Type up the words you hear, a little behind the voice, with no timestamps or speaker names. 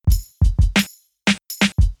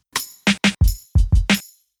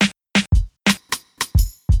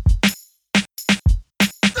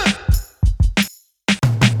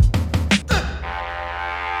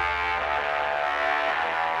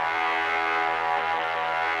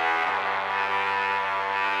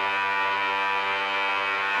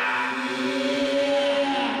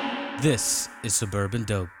This is Suburban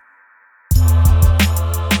Dope.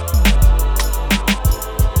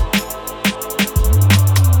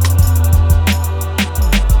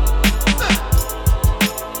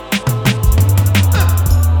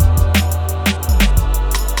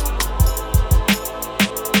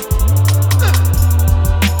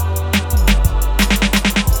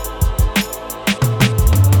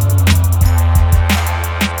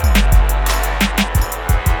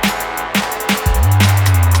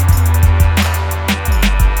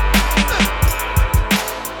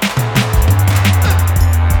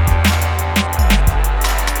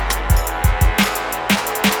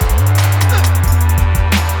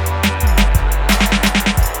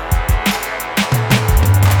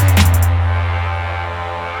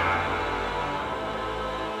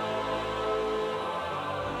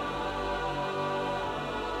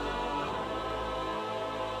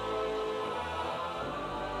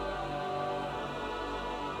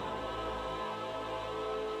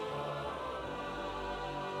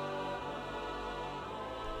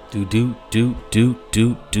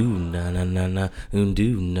 Do na na na na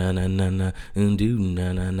do na na na na do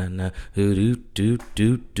na na na na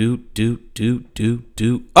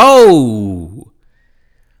do. Oh,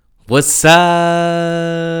 what's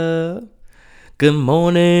up? Good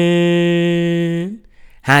morning.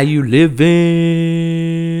 How you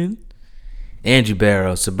living? Andrew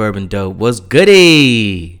Barrow, Suburban Dope. What's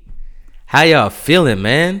goody? How y'all feeling,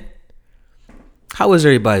 man? How was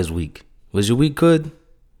everybody's week? Was your week good?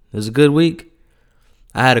 It was a good week.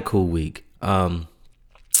 I had a cool week.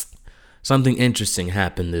 Something interesting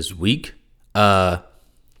happened this week. SoundCloud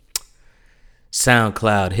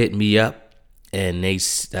hit me up and they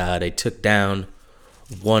took down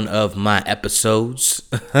one of my episodes.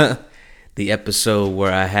 The episode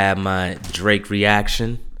where I had my Drake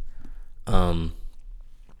reaction. The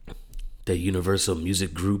Universal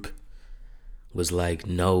Music Group was like,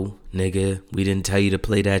 "No, nigga, we didn't tell you to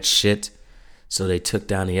play that shit." So they took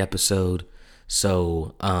down the episode.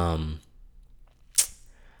 So I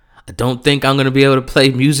don't think I'm going to be able to play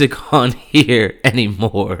music on here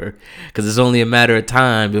anymore. Because it's only a matter of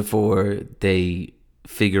time before they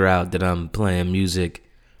figure out that I'm playing music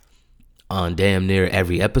on damn near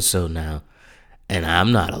every episode now. And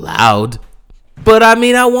I'm not allowed. But I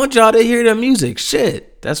mean, I want y'all to hear the music.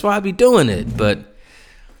 Shit. That's why I be doing it. But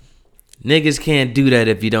niggas can't do that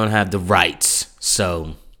if you don't have the rights.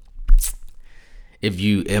 So if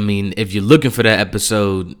you're looking for that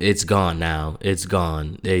episode, it's gone now. It's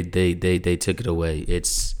gone. They took it away.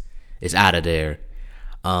 It's out of there.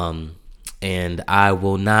 And I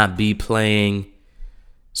will not be playing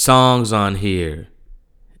songs on here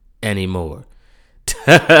anymore.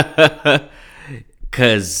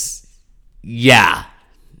 Cause yeah,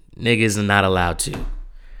 niggas are not allowed to.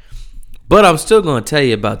 But I'm still gonna tell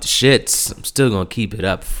you about the shits. I'm still gonna keep it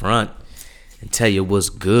up front and tell you what's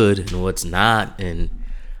good and what's not, and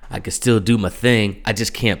I can still do my thing. I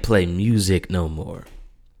just can't play music no more.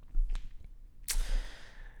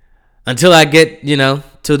 Until I get,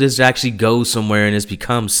 till this actually goes somewhere and this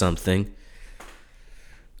becomes something,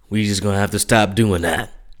 we just gonna have to stop doing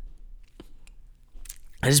that.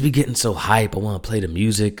 I just be getting so hype. I want to play the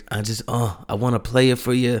music. I want to play it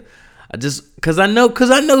for you. Cause I know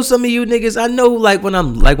some of you niggas, I know when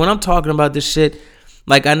I'm talking about this shit,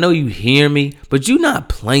 like, I know you hear me, but you not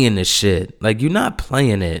playing this shit. Like, you not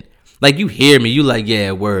playing it. Like, you hear me, you like,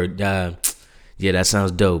 yeah, word, yeah, that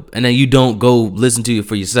sounds dope. And then you don't go listen to it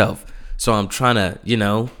for yourself. So I'm trying to,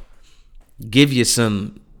 give you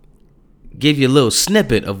a little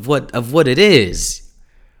snippet of what it is.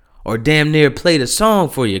 Or damn near play the song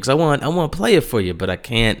for you, because I want to play it for you, but I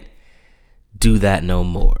can't do that no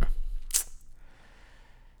more.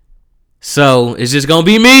 So it's just gonna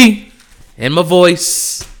be me and my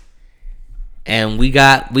voice, and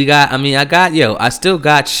I still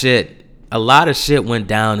got shit. A lot of shit went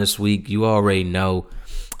down this week. You already know.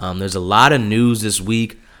 There's a lot of news this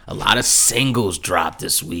week. A lot of singles dropped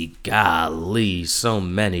this week. Golly, so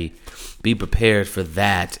many. Be prepared for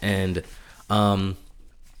that. And a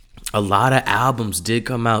lot of albums did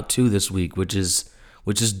come out too this week, which is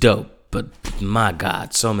dope. But my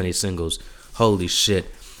God, so many singles. Holy shit.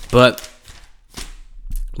 But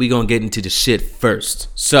we gonna get into the shit first.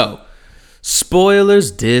 So,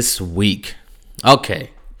 spoilers this week.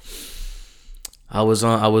 Okay. I was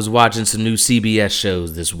watching some new CBS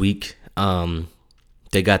shows this week.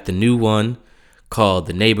 They got the new one called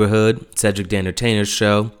The Neighborhood, Cedric the Entertainer's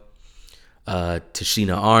show.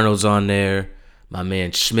 Tashina Arnold's on there. My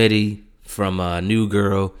man Schmitty from New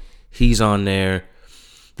Girl, he's on there.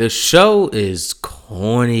 The show is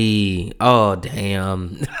corny. Oh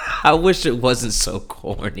damn. I wish it wasn't so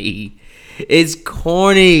corny. It's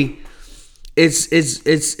corny.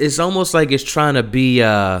 It's almost like it's trying to be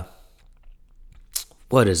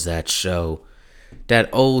what is that show? That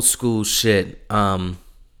old school shit.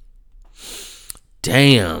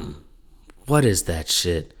 Damn. What is that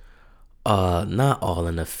shit? Not All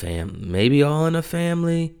in the Family. Maybe All in the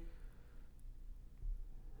Family.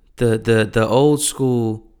 The old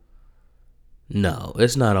school. No,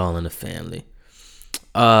 it's not All in the Family.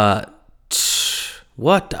 What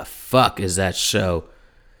the fuck is that show?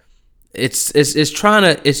 It's trying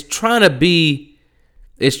to be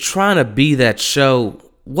that show.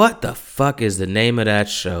 What the fuck is the name of that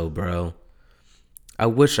show, bro? I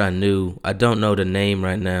wish I knew. I don't know the name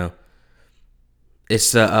right now.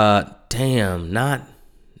 It's damn, not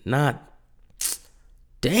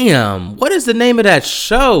damn. What is the name of that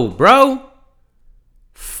show, bro?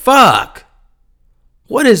 Fuck.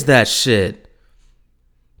 What is that shit?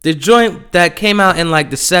 The joint that came out in like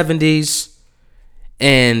the 70s.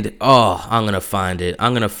 And, I'm going to find it.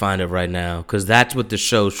 I'm going to find it right now. Because that's what the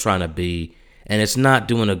show's trying to be. And it's not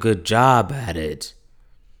doing a good job at it.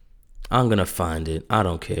 I'm going to find it. I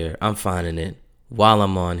don't care. I'm finding it. While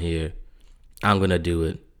I'm on here, I'm going to do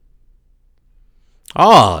it.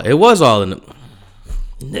 Oh, it was all in the...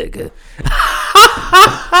 Nigga.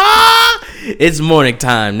 It's morning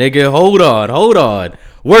time, nigga. Hold on.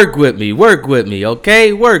 Work with me,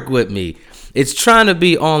 okay? Work with me. It's trying to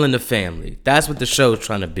be All in the Family. That's what the show's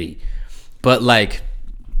trying to be. But, like,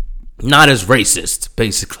 not as racist,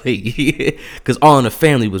 basically. Because All in the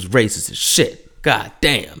Family was racist as shit. God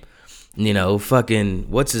damn. You know,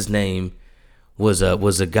 fucking, what's his name? Was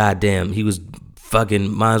a goddamn, he was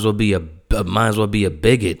fucking, might as well be a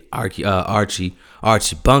bigot, Archie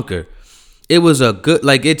Bunker. It was a good,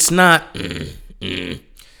 like, it's not,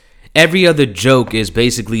 every other joke is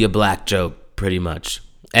basically a black joke, pretty much.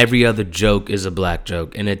 Every other joke is a black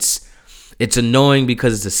joke, and it's annoying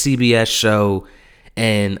because it's a CBS show,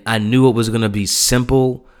 and I knew it was gonna be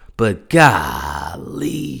simple, but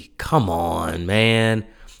golly, come on, man,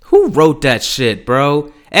 who wrote that shit,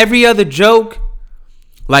 bro? Every other joke,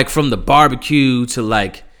 like from the barbecue to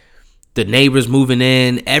like the neighbors moving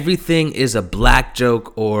in, everything is a black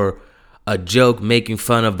joke or a joke making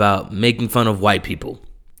fun of white people.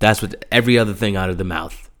 That's what every other thing out of the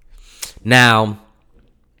mouth. Now,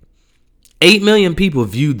 8 million people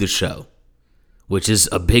viewed the show, which is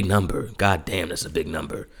a big number. God damn, that's a big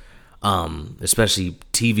number. Especially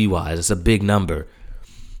TV-wise, it's a big number.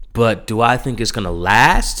 But do I think it's going to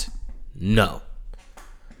last? No.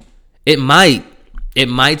 It might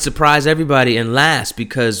surprise everybody and last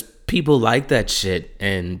because people like that shit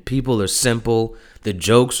and people are simple. The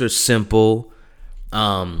jokes are simple.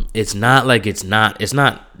 It's not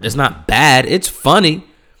bad. It's funny,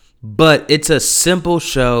 but it's a simple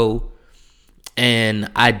show.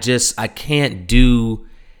 And I can't do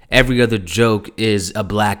every other joke is a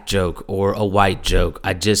black joke or a white joke.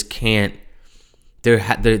 I just can't.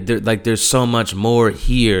 There's so much more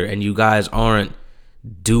here, and you guys aren't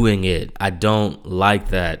doing it. I don't like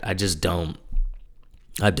that. I just don't.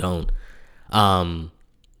 I don't. I'm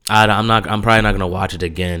probably not gonna watch it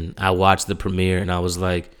again. I watched the premiere and I was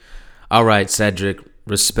like, all right, Cedric,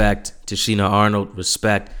 respect. Tashina Arnold,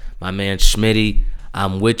 respect. My man Schmitty,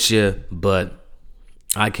 I'm with you, but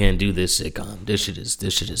I can't do this sitcom. This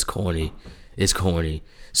shit is corny. It's corny.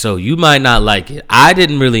 So you might not like it. I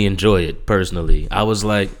didn't really enjoy it personally. I was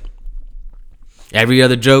like, every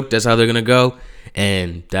other joke, that's how they're gonna go.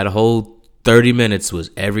 And that whole 30 minutes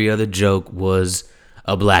was every other joke was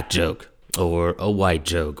a black joke or a white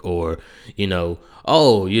joke or,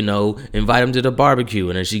 invite them to the barbecue.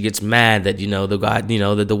 And then she gets mad that,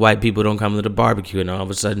 that the white people don't come to the barbecue. And all of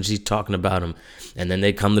a sudden she's talking about them. And then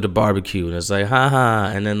they come to the barbecue and it's like, haha.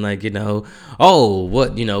 And then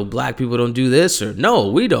black people don't do this or no,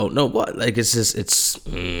 we don't know what. Like, it's just,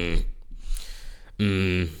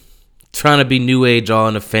 trying to be new age All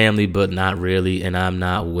in the Family, but not really. And I'm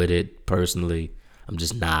not with it personally. I'm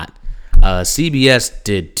just not. CBS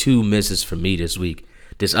did 2 misses for me this week.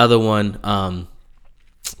 This other one,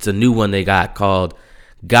 it's a new one they got called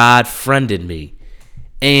God Friended Me.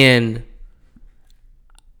 And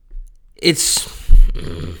it's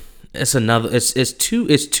too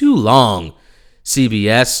long,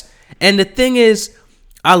 CBS. And the thing is,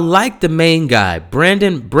 I like the main guy,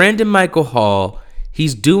 Brandon Michael Hall.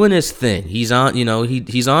 He's doing his thing. He's on,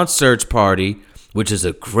 he's on Search Party, which is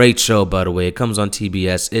a great show, by the way. It comes on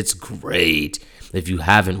TBS. It's great. If you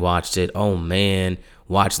haven't watched it, oh man,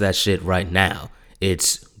 watch that shit right now.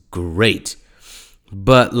 It's great.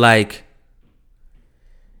 But like,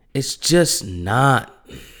 It's just not.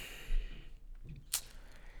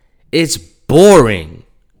 It's boring.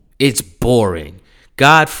 It's boring.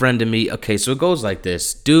 God friended me. Okay, so it goes like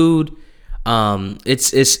this, dude.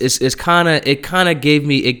 It's kind of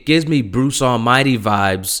it gives me Bruce Almighty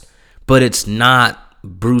vibes, but it's not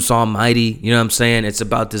Bruce Almighty. You know what I'm saying? It's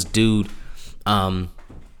about this dude, in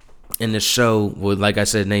the show with, like I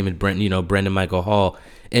said, name is Brendan Michael Hall.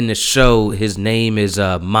 In the show, his name is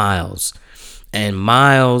Miles, and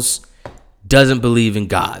Miles doesn't believe in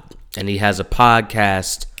God, and he has a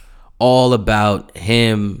podcast all about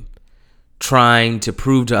him trying to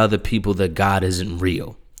prove to other people that God isn't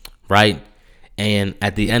real, right? And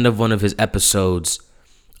at the end of one of his episodes,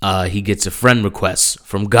 he gets a friend request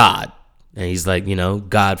from God, and he's like,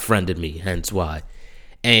 God friended me, hence why.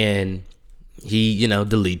 And he,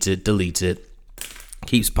 deletes it,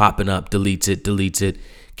 keeps popping up, deletes it,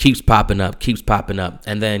 keeps popping up,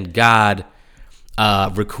 and then God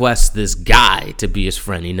requests this guy to be his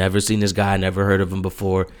friend. He never seen this guy, never heard of him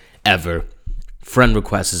before, ever. Friend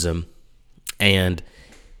requests him, and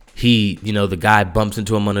he, the guy bumps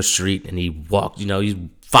into him on the street, and he walks, he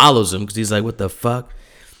follows him because he's like, what the fuck?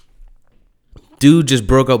 Dude just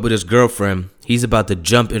broke up with his girlfriend. He's about to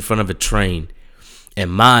jump in front of a train,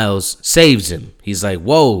 and Miles saves him. He's like,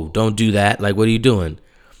 whoa, don't do that. Like, what are you doing?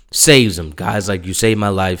 Saves him. Guy's like, you saved my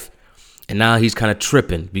life. And now he's kind of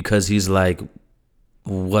tripping because he's like,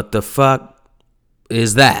 what the fuck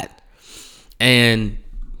is that? And,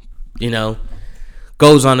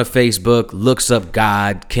 goes on to Facebook, looks up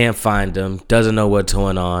God, can't find him, doesn't know what's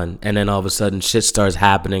going on. And then all of a sudden shit starts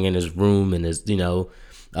happening in his room, and his, the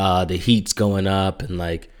heat's going up, and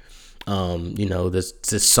like,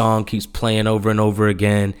 this song keeps playing over and over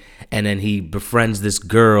again. And then he befriends this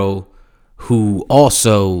girl who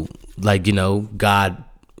also, like, God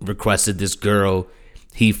requested this girl.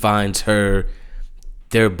 He finds her.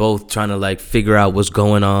 They're both trying to like figure out what's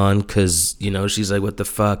going on because, she's like, what the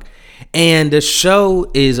fuck? And the show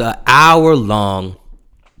is an hour long,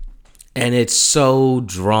 and it's so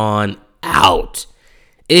drawn out.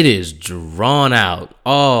 It is drawn out.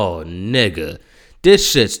 Oh, nigga. This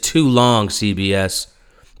shit's too long, CBS.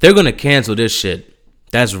 They're going to cancel this shit.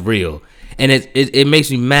 That's real. And it makes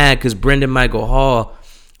me mad because Brendan Michael Hall,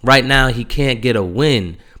 right now, he can't get a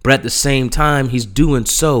win. But at the same time, he's doing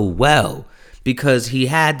so well because he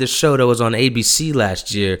had the show that was on ABC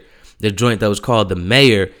last year, the joint that was called The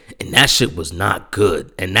Mayor, and that shit was not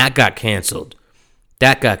good. And that got canceled.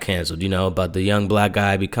 About the young black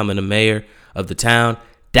guy becoming the mayor of the town.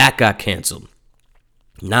 That got canceled.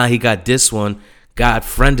 Now he got this one, God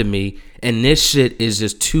Friended Me, and this shit is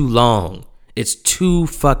just too long. It's too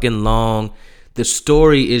fucking long. The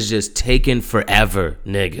story is just taking forever,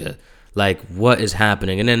 nigga. Like, what is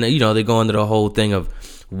happening? And then, they go into the whole thing of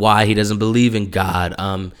why he doesn't believe in God.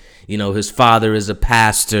 His father is a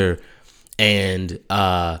pastor, and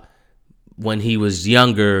when he was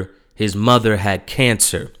younger, his mother had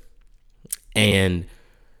cancer, and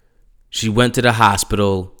she went to the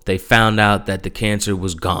hospital. They found out that the cancer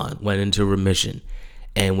was gone, went into remission.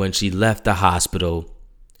 And when she left the hospital,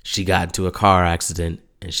 she got into a car accident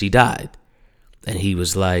and she died. And he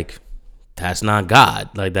was like, that's not God.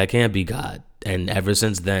 Like, that can't be God. And ever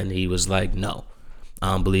since then, he was like, no,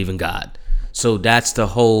 I don't believe in God. So that's the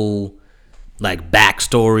whole, like,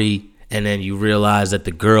 backstory. And then you realize that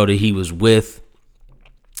the girl that he was with,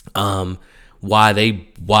 why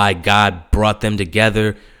God brought them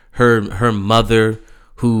together. Her mother,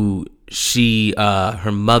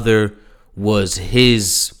 her mother was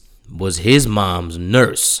his mom's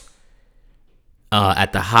nurse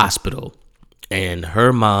at the hospital, and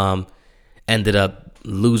her mom ended up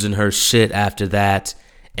losing her shit after that,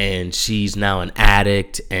 and she's now an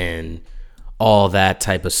addict and all that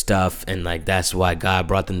type of stuff, and like that's why God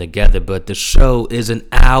brought them together. But the show is an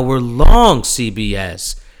hour long,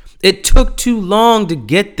 CBS. It took too long to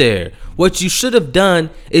get there. What you should have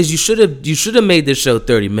done is you should have made this show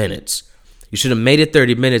 30 minutes. You should have made it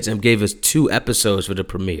 30 minutes and gave us 2 episodes for the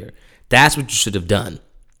premiere. That's what you should have done.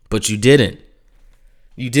 But you didn't.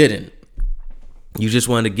 You didn't. You just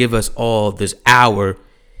wanted to give us all this hour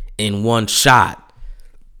in one shot.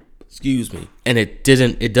 Excuse me. And it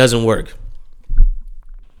doesn't work.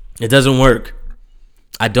 It doesn't work.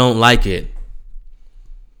 I don't like it.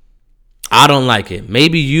 I don't like it.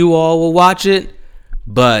 Maybe you all will watch it,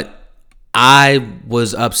 but I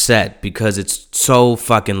was upset because it's so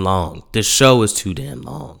fucking long. The show is too damn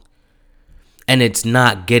long. And it's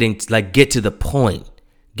not getting, get to the point.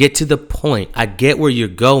 Get to the point. I get where you're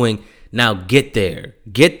going. Now get there.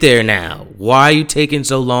 Get there now. Why are you taking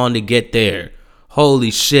so long to get there?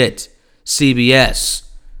 Holy shit. CBS.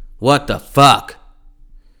 What the fuck?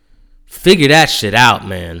 Figure that shit out,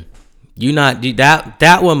 man.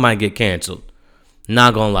 That one might get canceled.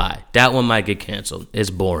 Not gonna lie, that one might get canceled. It's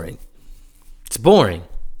boring. It's boring,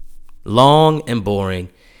 long and boring,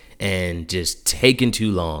 and just taking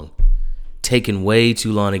too long, taking way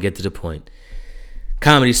too long to get to the point.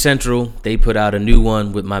 Comedy Central, they put out a new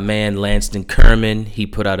one with my man Lanston Kerman. He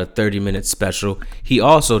put out a 30-minute special. He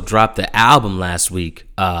also dropped the album last week.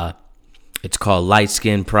 It's called Light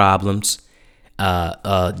Skin Problems.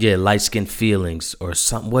 Light Skin Feelings or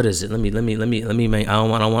something. What is it? Let me make. I don't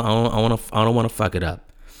want to fuck it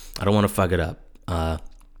up. I don't want to fuck it up. I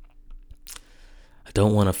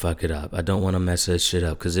don't want to fuck it up. I don't want to mess this shit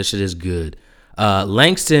up because this shit is good.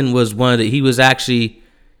 Langston was one of the. He was actually.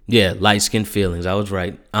 Yeah, Light Skin Feelings. I was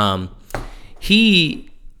right. He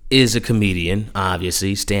is a comedian,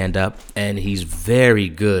 obviously, stand-up, and he's very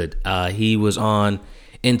good. He was on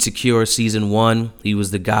Insecure Season 1. He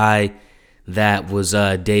was the guy that was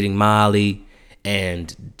dating Molly,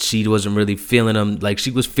 and she wasn't really feeling him. Like,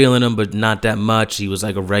 she was feeling him, but not that much. He was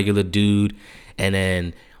like a regular dude. And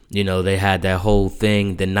then, they had that whole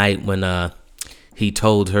thing the night when he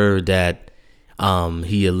told her that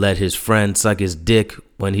he had let his friend suck his dick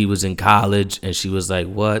when he was in college, and she was like,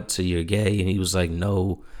 "What? So you're gay?" And he was like,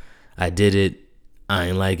 "No, I did it. I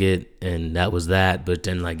ain't like it," and that was that. But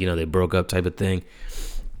then, they broke up, type of thing.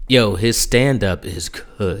 Yo, his stand-up is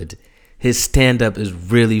good. His stand-up is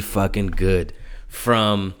really fucking good.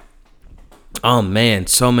 From, oh man,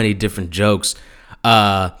 so many different jokes.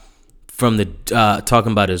 From the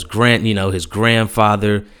talking about his his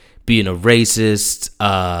grandfather being a racist.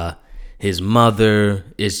 His mother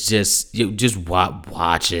is just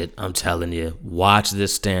watch it. I'm telling you, watch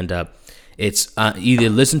this stand up. It's either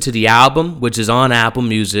listen to the album, which is on Apple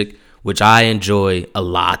Music, which I enjoy a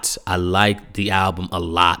lot. I like the album a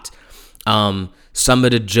lot. Some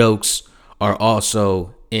of the jokes are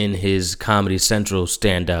also in his Comedy Central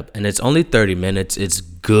stand up, and it's only 30 minutes. It's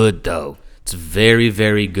good though. It's very,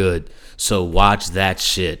 very good. So watch that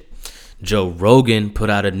shit. Joe Rogan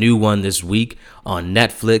put out a new one this week on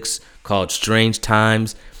Netflix called Strange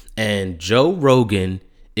Times, and Joe Rogan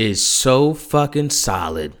is so fucking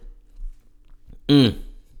solid.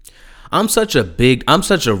 I'm such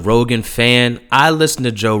a Rogan fan. I listen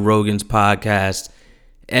to Joe Rogan's podcast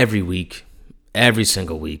every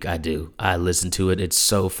single week. I listen to it. It's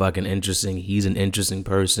so fucking interesting. He's an interesting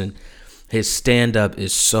person. His stand-up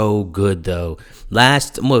is so good though.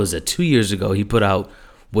 2 years ago, he put out,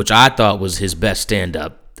 which I thought was his best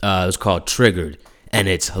stand-up. It was called Triggered, and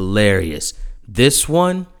it's hilarious. This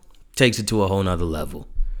one takes it to a whole nother level.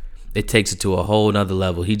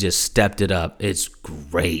 He just stepped it up. It's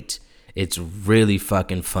great. It's really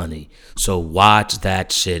fucking funny. So watch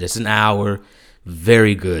that shit. It's an hour.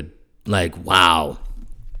 Very good. Like, wow.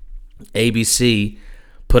 ABC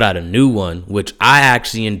put out a new one, which I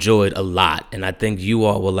actually enjoyed a lot, and I think you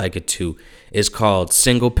all will like it too. It's called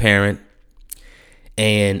Single Parent,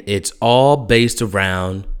 and it's all based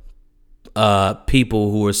around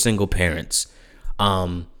people who are single parents.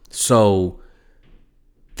 So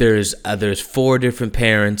there's 4 different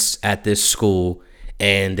parents at this school,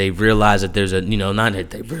 and they realize that there's a new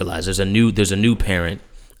parent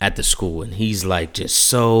at the school, and he's like just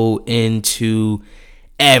so into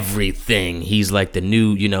everything. He's like the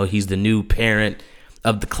new parent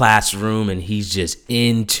of the classroom, and he's just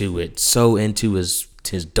into it, so into his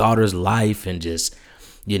daughter's life, and just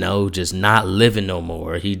not living no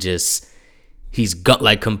more. He's got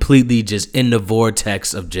like completely just in the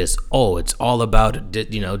vortex of just, it's all about,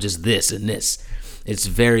 just this and this. It's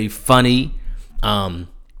very funny.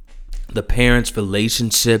 The parents'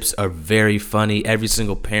 relationships are very funny. Every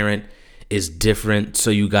single parent is different. So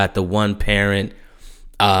you got the one parent,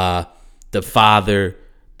 the father,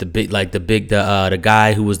 the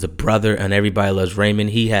guy who was the brother, and Everybody Loves Raymond.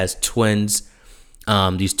 He has twins.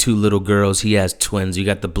 These 2 little girls. He has twins. You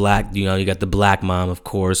got the black mom, of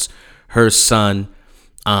course. Her son,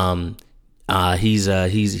 he's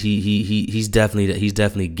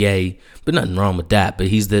definitely gay, but nothing wrong with that. But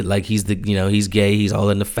he's gay. He's all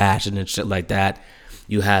into fashion and shit like that.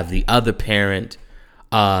 You have the other parent.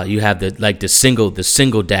 You have the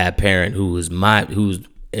single dad parent who's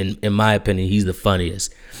in my opinion, he's the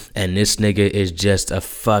funniest. And this nigga is just a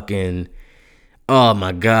fucking, oh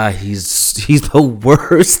my God, he's the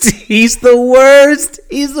worst. He's the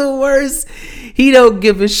worst. He don't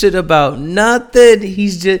give a shit about nothing.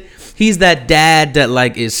 He's that dad that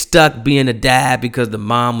like is stuck being a dad because the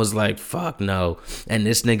mom was like, fuck no. And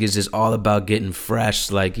this nigga's just all about getting fresh.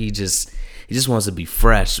 Like he just wants to be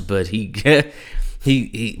fresh, but he's the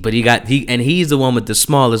one with the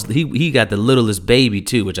smallest, he got the littlest baby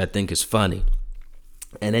too, which I think is funny.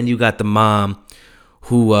 And then you got the mom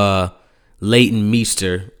who Leighton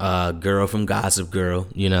Meester, girl from Gossip Girl,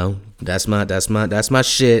 you know. That's my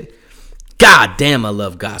shit. God damn, I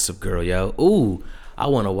love Gossip Girl, yo. Ooh, I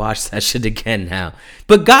want to watch that shit again now.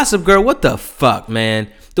 But Gossip Girl, what the fuck, man?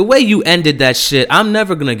 The way you ended that shit, I'm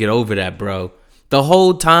never going to get over that, bro. The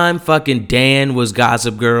whole time fucking Dan was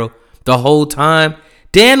Gossip Girl. The whole time.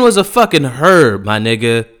 Dan was a fucking herb, my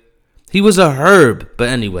nigga. He was a herb. But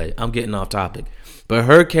anyway, I'm getting off topic. But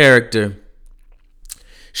her character,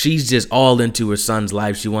 she's just all into her son's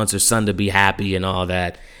life. She wants her son to be happy and all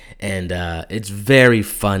that. And it's very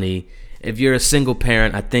funny. If you're a single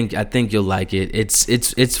parent, I think you'll like it.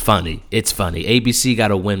 It's funny. It's funny. ABC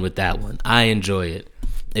got a win with that one. I enjoy it.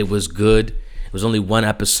 It was good. It was only one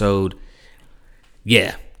episode.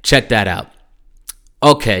 Yeah, check that out.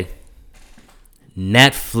 Okay.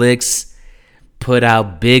 Netflix put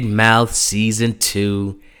out Big Mouth season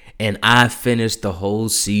 2, and I finished the whole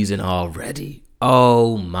season already.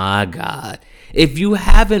 Oh my God. If you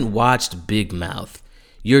haven't watched Big Mouth,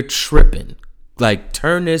 you're tripping. Like,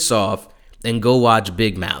 turn this off and go watch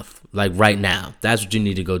Big Mouth. Like, right now. That's what you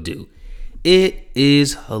need to go do. It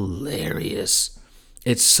is hilarious.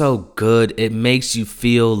 It's so good. It makes you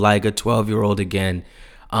feel like a 12-year-old again.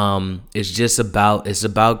 It's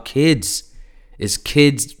about kids. It's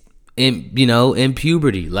kids in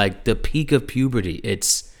puberty, like the peak of puberty.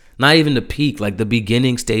 It's not even the peak, like the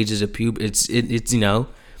beginning stages of puberty. It's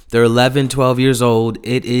they're 11, 12 years old.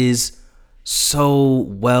 It is so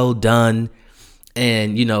well done.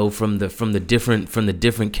 And from the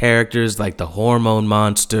different characters, like the hormone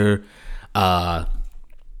monster,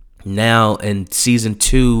 now in season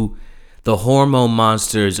 2, the hormone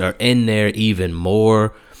monsters are in there even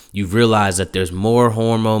more. You realize that there's more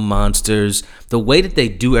hormone monsters. The way that they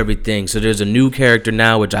do everything. So there's a new character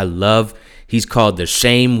now, which I love. He's called the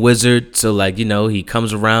Shame Wizard. So he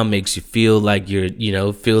comes around, makes you feel like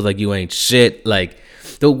feel like you ain't shit. Like,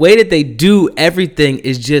 the way that they do everything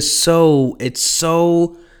is just it's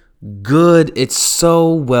so good. It's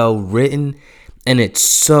so well written, and it's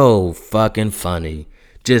so fucking funny.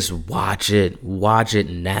 Just watch it. Watch it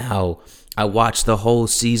now. I watched the whole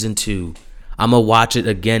season 2. I'm going to watch it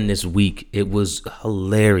again this week. It was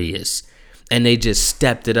hilarious. And they just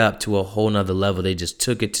stepped it up to a whole nother level. They just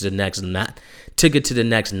took it to the next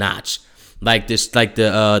notch. Like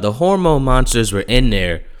the hormone monsters were in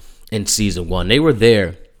there in season 1. They were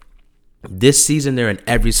there. This season, they're in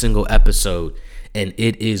every single episode. And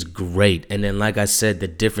it is great. And then, like I said, the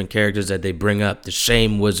different characters that they bring up. The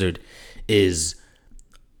Shame Wizard is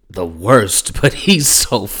the worst, but he's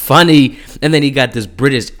so funny. And then he got this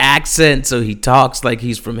British accent, so he talks like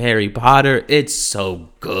he's from Harry Potter. It's so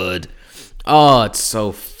good. Oh, it's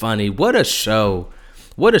so funny. What a show.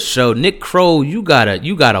 Nick Kroll, you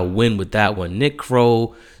gotta win with that one. Nick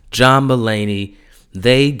Kroll, John Mulaney,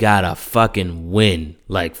 they gotta fucking win.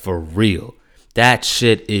 Like, for real. That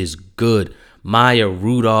shit is good. Maya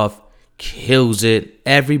Rudolph kills it.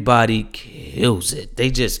 Everybody kills it.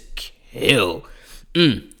 They just kill.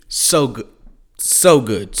 So good. So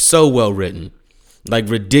good. So well written. Like,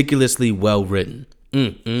 ridiculously well written.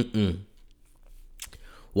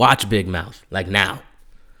 Watch Big Mouth. Like, now.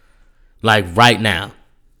 Like, right now.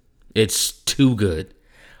 It's too good.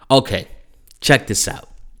 Okay. Check this out.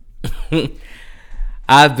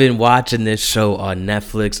 I've been watching this show on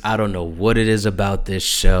Netflix. I don't know what it is about this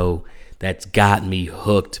show that's got me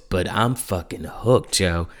hooked, but I'm fucking hooked,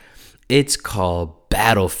 yo. It's called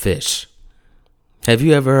Battlefish. Have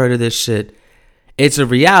you ever heard of this shit? It's a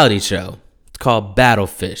reality show. It's called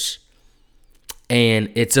Battlefish.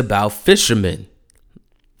 And it's about fishermen.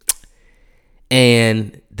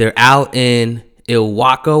 And they're out in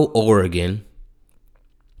Ilwaco, Oregon.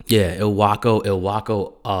 Yeah, Ilwaco,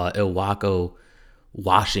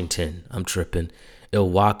 Washington. I'm tripping.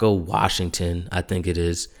 Ilwaco, Washington, I think it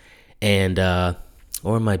is. And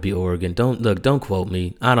or it might be Oregon. Don't quote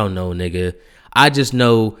me. I don't know, nigga. I just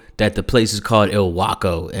know that the place is called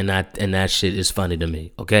Ilwaco, and that shit is funny to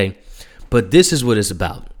me, okay? But this is what it's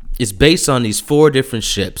about. It's based on these 4 different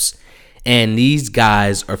ships, and these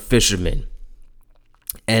guys are fishermen.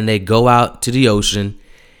 And they go out to the ocean,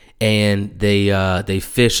 and they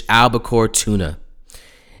fish albacore tuna.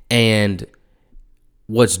 And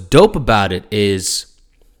what's dope about it is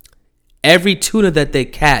every tuna that they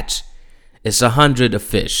catch, it's $100 a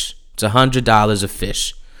fish. It's $100 a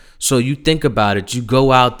fish. So you think about it, you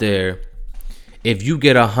go out there, if you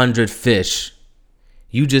get 100 fish,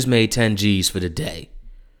 you just made 10 G's for the day,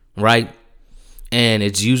 right? And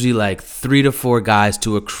it's usually like 3 to 4 guys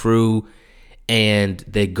to a crew, and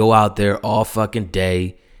they go out there all fucking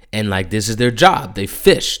day, And like, this is their job. They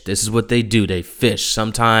fish. This is what they do. They fish.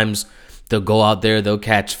 Sometimes they'll go out there, they'll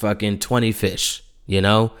catch fucking 20 fish. You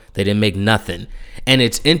know, they didn't make nothing. And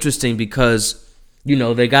it's interesting because, you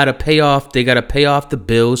know, they got to pay off the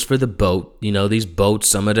bills for the boat. You know, these boats,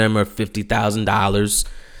 some of them are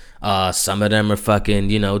 $50,000. Some of them are fucking,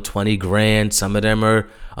 you know, 20 grand. Some of them are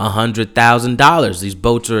 $100,000. These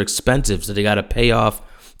boats are expensive. So they got to pay off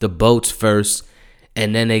the boats first.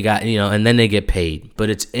 And then they got, you know, and then they get paid. But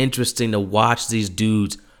it's interesting to watch these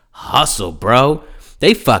dudes hustle, bro.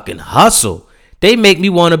 They fucking hustle. They make me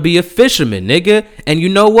want to be a fisherman, nigga. And you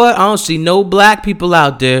know what? I don't see no black people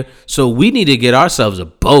out there. So we need to get ourselves a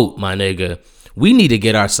boat, my nigga. We need to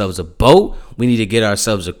get ourselves a boat. We need to get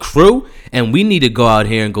ourselves a crew. And we need to go out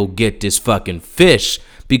here and go get this fucking fish.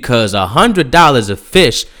 Because $100 a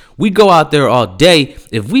fish, we go out there all day.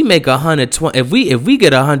 If we make 120, if we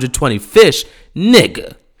get 120 fish,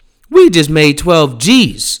 nigga, we just made 12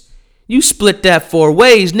 G's. You split that 4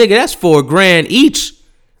 ways, nigga, that's $4 grand each.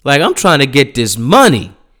 Like, I'm trying to get this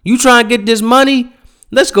money. You trying to get this money?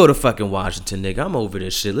 Let's go to fucking Washington, nigga. I'm over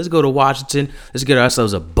this shit. Let's go to Washington. Let's get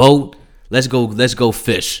ourselves a boat. Let's go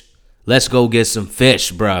fish. Let's go get some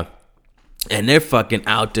fish, bruh. And they're fucking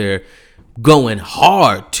out there going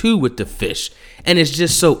hard too with the fish. And it's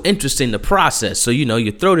just so interesting, the process. So, you know,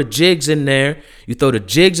 you throw the jigs in there, you throw the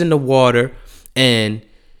jigs in the water, and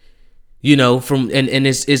you know, and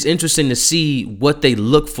it's interesting to see what they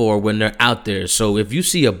look for when they're out there. So if you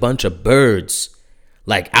see a bunch of birds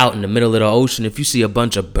like out in the middle of the ocean, if you see a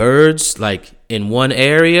bunch of birds like in one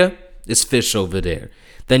area, it's fish over there.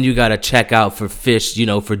 Then you got to check out for fish, you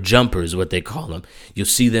know, for jumpers, what they call them. You'll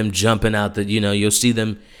see them jumping out you'll see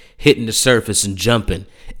them hitting the surface and jumping.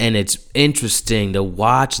 And it's interesting to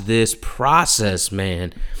watch this process,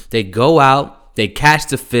 man. They go out, they catch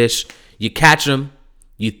the fish, you catch them,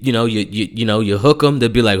 you hook them. They'll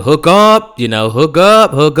be like, hook up,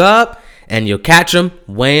 hook up, and you'll catch them,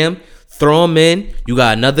 wham, throw them in. You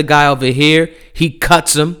got another guy over here, he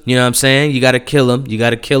cuts them, you know what I'm saying? You got to kill him, you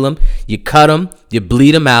cut them, you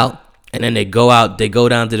bleed them out, and then they go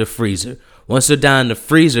down to the freezer. Once they're down in the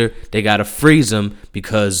freezer, they got to freeze them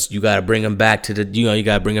because you got to bring them back to the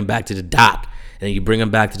dock. And then you bring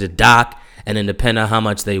them back to the dock, and then depending on how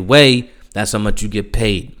much they weigh, that's how much you get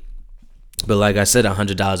paid. But like I said,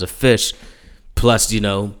 $100 a fish, plus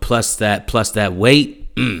that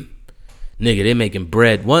weight, nigga, they making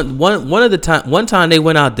bread. One time they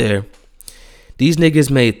went out there, these niggas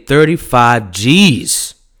made 35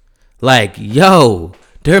 G's. Like, yo,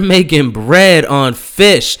 they're making bread on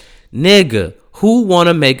fish. Nigga, who want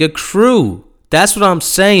to make a crew? That's what I'm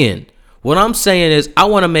saying. What I'm saying is I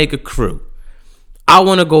want to make a crew. I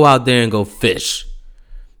want to go out there and go fish.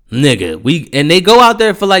 Nigga, and they go out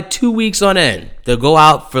there for like 2 weeks on end. They'll go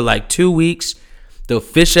out for like 2 weeks. They'll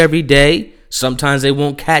fish every day. Sometimes they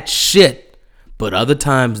won't catch shit. But other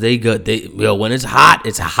times when it's hot,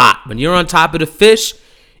 it's hot. When you're on top of the fish,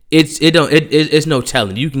 it's no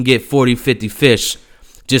telling. You can get 40, 50 fish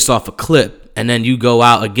just off a clip. And then you go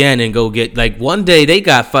out again and go get, like, one day they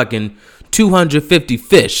got fucking 250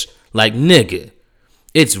 fish. Like, nigga,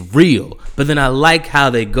 it's real. But then I like how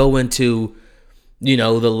they go into, the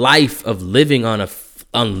life of living on a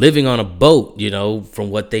boat, from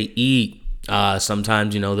what they eat.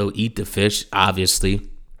 Sometimes, they'll eat the fish, obviously.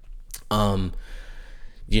 They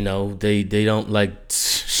don't like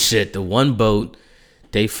shit. The one boat,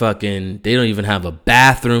 they don't even have a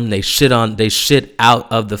bathroom. They shit out the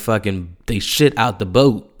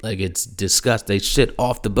boat. Like, it's disgusting. They shit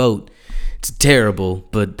off the boat. It's terrible,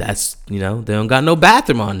 but that's, they don't got no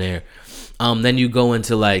bathroom on there. Then you go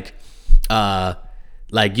into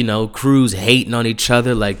crews hating on each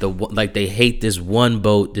other. Like they hate this one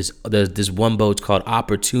boat. This one boat's called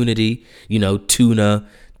Opportunity, tuna,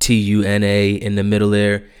 Tuna in the middle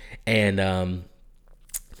there. And,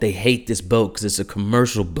 they hate this boat because it's a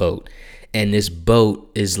commercial boat, and this boat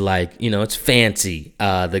is like, it's fancy.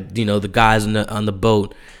 The guys on the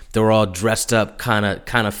boat, they're all dressed up, kind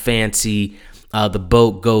of fancy. The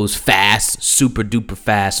boat goes fast, super duper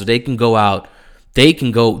fast, so they can go out. They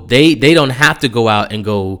don't have to go out and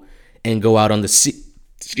go out on the sea.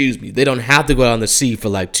 Excuse me. They don't have to go out on the sea for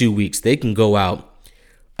like 2 weeks. They can go out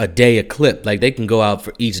a day a clip. Like, they can go out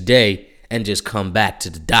for each day and just come back to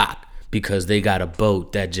the dock. Because they got a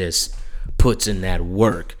boat that just puts in that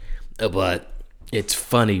work. But it's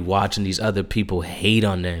funny watching these other people hate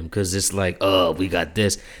on them. Because it's like, oh, we got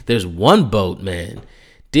this. There's one boat, man.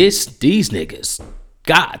 These niggas,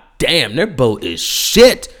 god damn, their boat is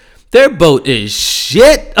shit. Their boat is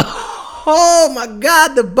shit. Oh, my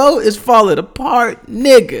God, the boat is falling apart.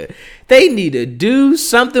 Nigga, they need to do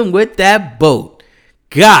something with that boat.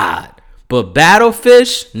 God. But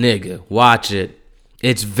Battlefish, nigga, watch it.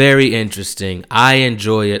 It's very interesting. I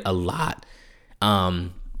enjoy it a lot.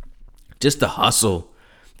 Just the hustle,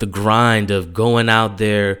 the grind of going out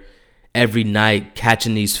there every night,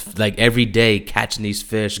 catching these, like every day, catching these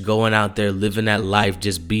fish, going out there, living that life,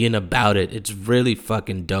 just being about it. It's really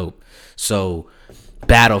fucking dope. So,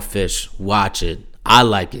 Battlefish, watch it. I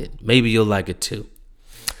like it. Maybe you'll like it too.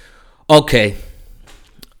 Okay.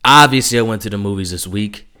 Obviously, I went to the movies this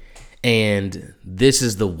week. And this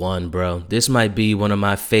is the one, bro. This might be one of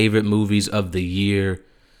my favorite movies of the year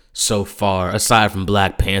so far. Aside from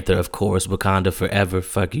Black Panther, of course. Wakanda Forever.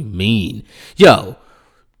 Fuck you mean. Yo.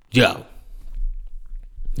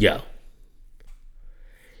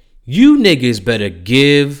 You niggas better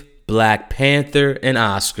give Black Panther an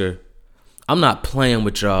Oscar. I'm not playing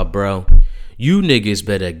with y'all, bro. You niggas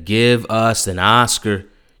better give us an Oscar.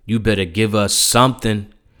 You better give us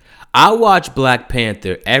something. I watch Black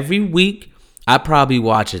Panther every week. I probably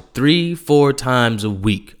watch it 3-4 times a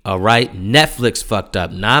week. All right? Netflix fucked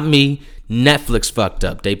up. Not me. Netflix fucked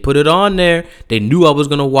up. They put it on there. They knew I was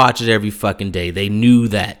going to watch it every fucking day. They knew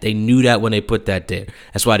that. They knew that when they put that there.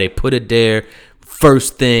 That's why they put it there.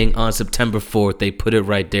 First thing on September 4th, they put it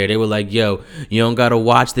right there. They were like, yo, you don't got to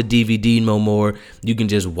watch the DVD no more. You can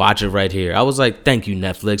just watch it right here. I was like, thank you,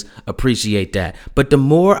 Netflix. Appreciate that. But the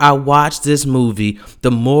more I watch this movie,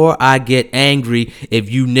 the more I get angry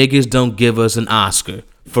if you niggas don't give us an Oscar.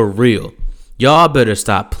 For real. Y'all better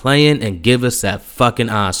stop playing and give us that fucking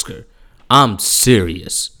Oscar. I'm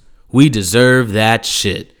serious. We deserve that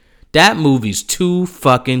shit. That movie's too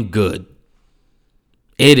fucking good.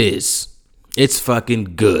 It is. It's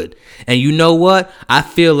fucking good. And you know what? I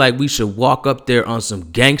feel like we should walk up there on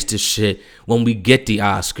some gangster shit when we get the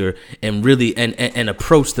Oscar and really and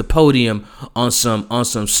approach the podium on some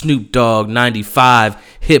Snoop Dogg 95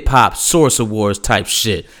 hip hop Source Awards type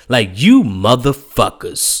shit. Like, you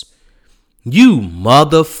motherfuckers. You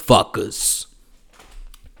motherfuckers.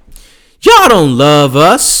 Y'all don't love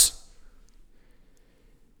us.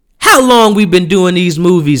 How long we been doing these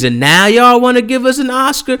movies and now y'all want to give us an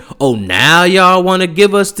Oscar? Oh, now y'all want to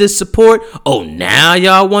give us this support? Oh, now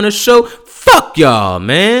y'all want to show? Fuck y'all,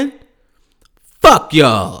 man. Fuck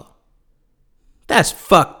y'all. That's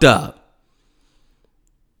fucked up.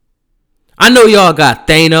 I know y'all got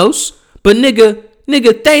Thanos, but nigga,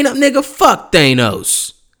 fuck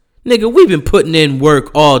Thanos. Nigga, we been putting in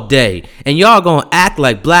work all day, and y'all gonna act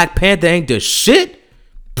like Black Panther ain't the shit?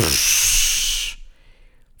 Psh,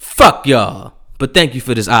 fuck y'all. But thank you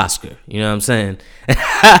for this Oscar. You know what I'm saying?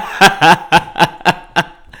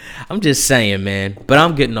 I'm just saying, man. But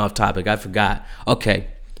I'm getting off topic. I forgot. Okay.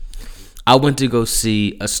 I went to go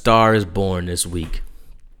see A Star Is Born this week.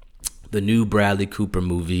 The new Bradley Cooper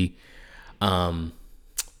movie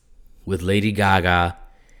with Lady Gaga.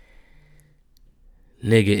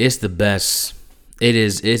 Nigga, it's the best. It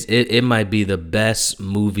is. It might be the best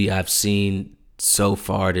movie I've seen so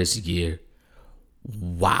far this year.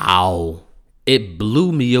 Wow. It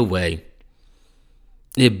blew me away.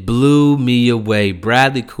 It blew me away.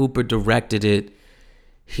 Bradley Cooper directed it.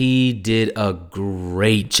 He did a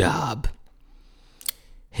great job.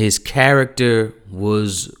 His character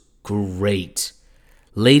was great.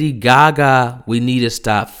 Lady Gaga, we need to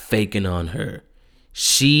stop faking on her.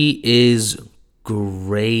 She is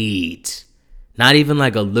great. Not even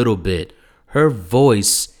like a little bit. Her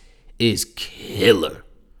voice is killer.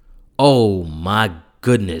 Oh my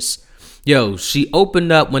goodness. Yo, she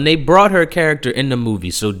opened up when they brought her character in the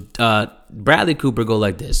movie. So Bradley Cooper go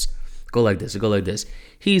like this. Go like this. Go like this.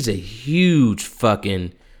 He's a huge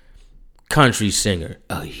fucking country singer.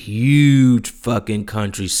 A huge fucking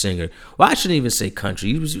country singer. Well, I shouldn't even say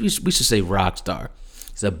country. We should say rock star.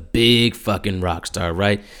 He's a big fucking rock star,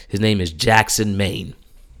 right? His name is Jackson Maine.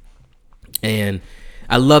 And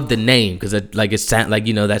I love the name because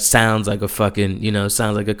that sounds like a fucking,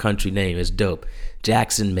 sounds like a country name. It's dope.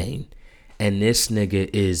 Jackson Maine. And this nigga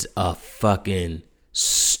is a fucking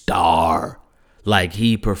star. Like,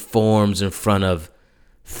 he performs in front of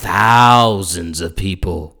thousands of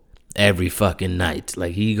people every fucking night.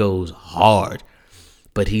 Like, he goes hard.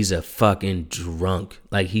 But he's a fucking drunk.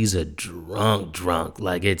 Like, he's a drunk.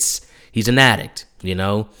 Like, he's an addict,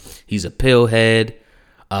 He's a pillhead.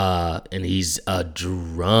 And he's a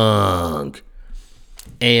drunk.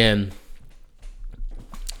 And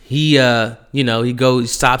he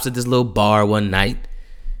stops at this little bar one night.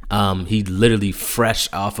 He literally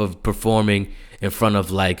fresh off of performing in front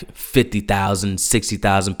of like 50,000,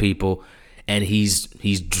 60,000 people. And he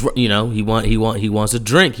wants a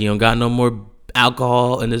drink. He don't got no more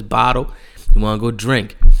alcohol in his bottle. He want to go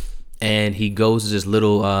drink. and he goes to this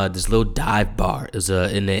little dive bar.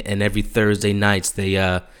 And every Thursday nights they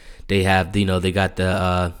have, they got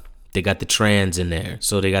the trans in there.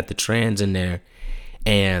 So they got the trans in there,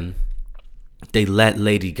 and they let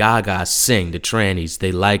Lady Gaga sing. The trannies,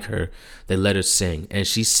 they like her. They let her sing, and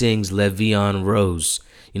she sings "La Vie en Rose."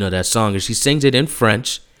 That song, and she sings it in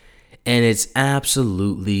French, and it's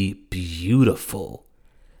absolutely beautiful.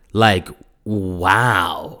 Like,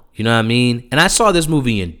 wow. You know what I mean? And I saw this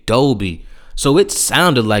movie in Dolby, so it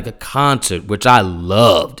sounded like a concert, which I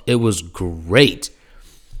loved. It was great.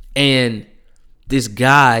 And this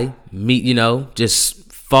guy,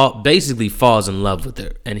 basically falls in love with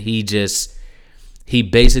her, and he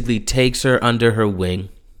basically takes her under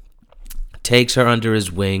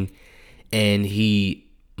his wing, and he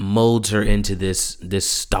molds her into this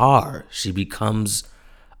star. She becomes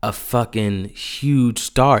a fucking huge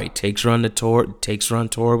star. He takes her on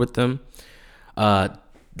tour with them.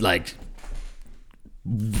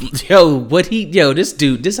 This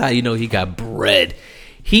dude, this is how you know he got bread.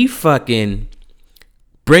 He fucking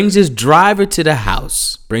brings his driver to the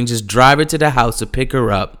house to pick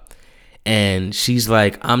her up, and she's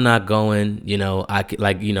like, I'm not going,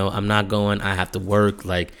 I'm not going, I have to work.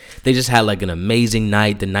 Like, they just had like an amazing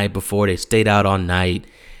night the night before. They stayed out all night,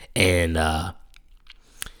 and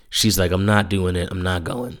she's like, I'm not doing it, I'm not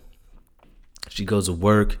going. She goes to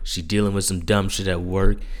work, she dealing with some dumb shit at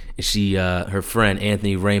work, and her friend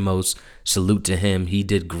Anthony Ramos, salute to him, he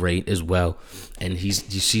did great as well. And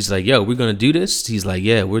she's like, yo, we're gonna do this? He's like,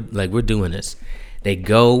 yeah, we're doing this. They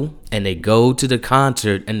go to the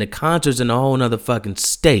concert, and the concert's in a whole nother fucking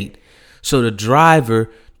state. So the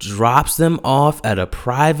driver drops them off at a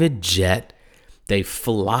private jet. They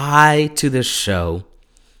fly to the show,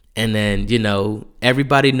 and then,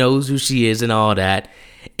 everybody knows who she is and all that.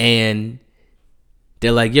 And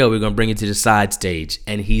they're like, yo, we're going to bring you to the side stage.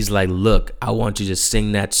 And he's like, look, I want you to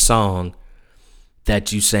sing that song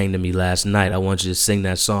that you sang to me last night. I want you to sing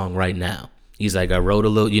that song right now. He's like, I wrote a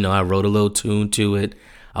little tune to it.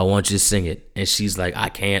 I want you to sing it. And she's like, I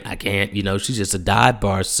can't. She's just a dive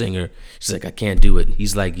bar singer. She's like, I can't do it.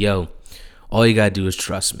 He's like, yo, all you got to do is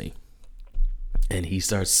trust me. And he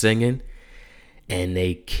starts singing, and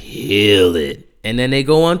they kill it. And then they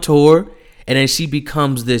go on tour, and then she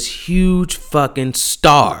becomes this huge fucking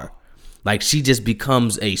star. Like, she just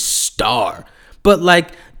becomes a star. But like,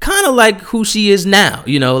 kind of like who she is now,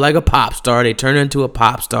 like a pop star. They turn her into a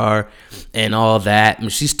pop star and all that. I mean,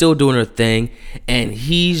 she's still doing her thing, and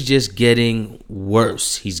he's just getting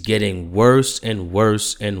worse. He's getting worse and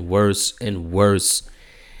worse and worse and worse.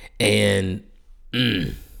 And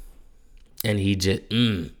he just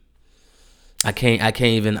I can't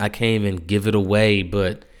even give it away,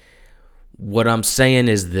 but what I'm saying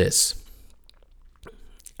is this.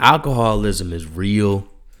 Alcoholism is real.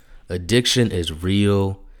 Addiction is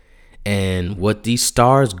real. And what these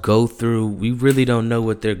stars go through, we really don't know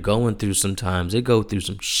what they're going through sometimes. They go through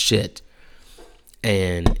some shit.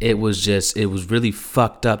 And it was really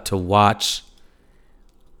fucked up to watch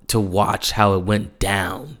how it went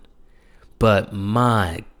down. But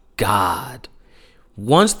my God,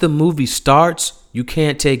 once the movie starts, you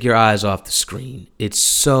can't take your eyes off the screen. It's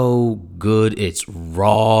so good. It's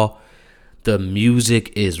raw. The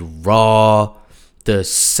music is raw. The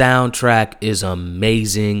soundtrack is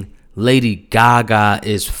amazing. Lady Gaga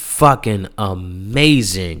is fucking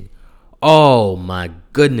amazing. Oh my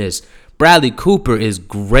goodness. Bradley Cooper is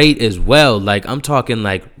great as well. Like, I'm talking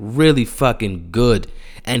like really fucking good.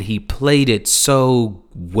 And he played it so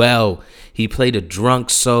well. He played a drunk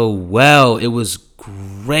so well. It was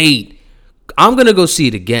great. I'm going to go see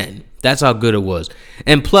it again. That's how good it was.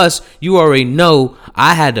 And plus, you already know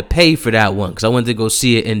I had to pay for that one because I went to go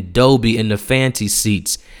see it in Dolby in the fancy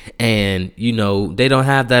seats. And, they don't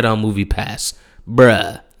have that on Movie Pass.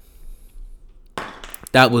 Bruh.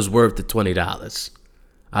 That was worth the $20.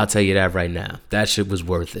 I'll tell you that right now. That shit was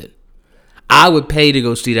worth it. I would pay to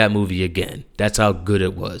go see that movie again. That's how good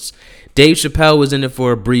it was. Dave Chappelle was in it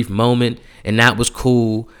for a brief moment, and that was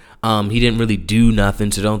cool. He didn't really do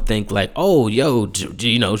nothing, so don't think like, oh, yo,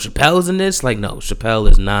 Chappelle's in this. Like, no, Chappelle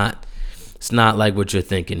is not. It's not like what you're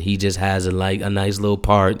thinking. He just has a nice little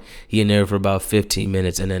part. He in there for about 15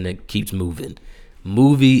 minutes, and then it keeps moving.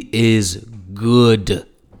 Movie is good.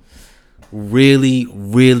 Really,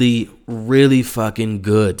 really, really fucking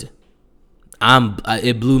good.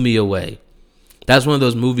 It blew me away. That's one of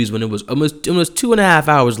those movies when it was 2.5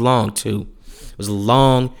 hours long too. It was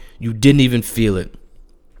long. You didn't even feel it.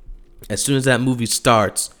 As soon as that movie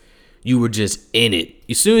starts, you were just in it.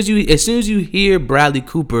 As soon as you hear Bradley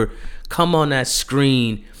Cooper come on that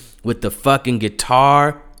screen with the fucking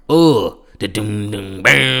guitar,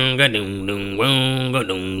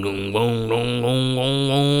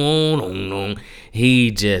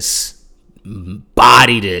 He just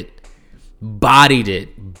bodied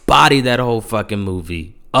that whole fucking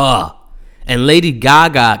movie. And Lady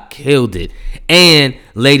Gaga killed it. And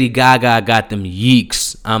Lady Gaga got them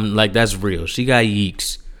yeeks. I'm like, that's real. She got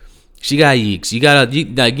yeeks. You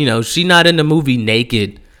gotta, she not in the movie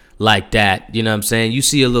naked like that. You know what I'm saying? You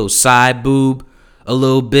see a little side boob a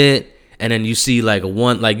little bit, and then you see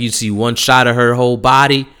one shot of her whole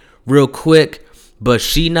body real quick. But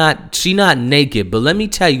she not naked. But let me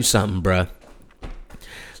tell you something, bruh.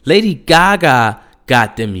 Lady Gaga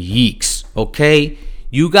got them yeeks, okay?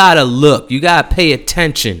 You gotta look. You gotta pay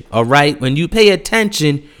attention, all right? When you pay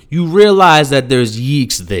attention, you realize that there's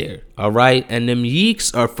yeeks there, all right? And them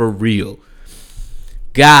yeeks are for real.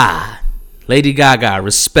 God, Lady Gaga,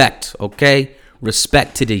 respect, okay?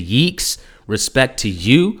 Respect to the yeeks. Respect to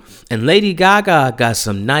you. And Lady Gaga got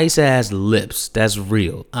some nice ass lips. That's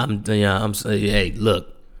real. Hey,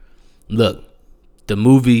 look. The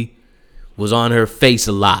movie was on her face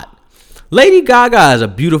a lot. Lady Gaga is a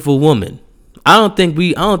beautiful woman. I don't think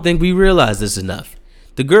we realize this enough.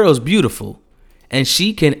 The girl's beautiful, and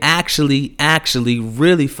she can actually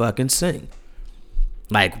really fucking sing.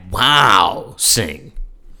 Like, wow, sing.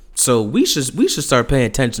 So we should start paying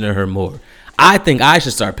attention to her more. I think I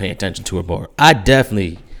should start paying attention to her more. I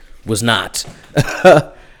definitely was not.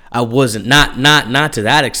 I wasn't not to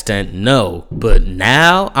that extent, no. But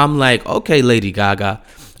now I'm like, okay, Lady Gaga,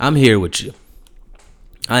 I'm here with you.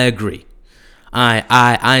 I agree.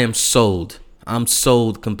 I am sold. I'm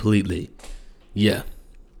sold completely. Yeah.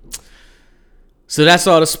 So that's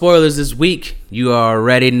all the spoilers this week. You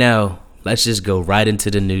already know. Let's just go right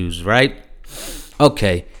into the news, right?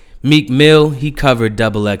 Okay. Meek Mill, he covered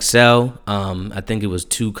Double XL. I think it was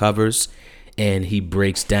 2 covers, and he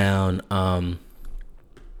breaks down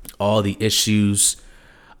all the issues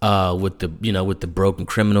with the broken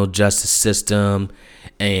criminal justice system,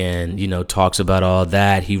 and talks about all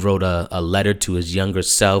that. He wrote a letter to his younger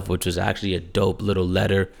self, which was actually a dope little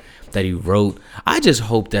letter that he wrote. I just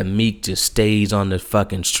hope that Meek just stays on the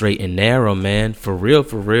fucking straight and narrow, man. For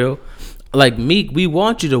real. Like, Meek, we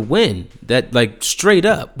want you to win. That, like, straight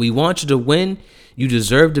up. We want you to win. You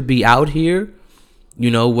deserve to be out here.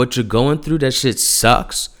 What you're going through, that shit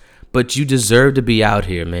sucks. But you deserve to be out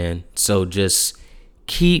here, man. So just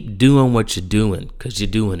keep doing what you're doing, because you're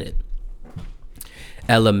doing it.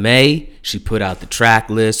 Ella Mai, she put out the track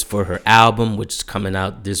list for her album, which is coming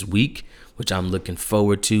out this week, which I'm looking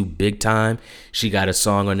forward to big time. She got a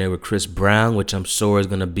song on there with Chris Brown, which I'm sure is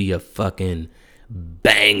going to be a fucking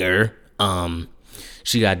banger.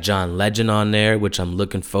 She got John Legend on there, which I'm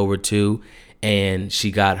looking forward to, and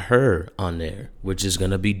she got her on there, which is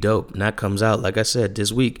gonna be dope. And that comes out, like I said,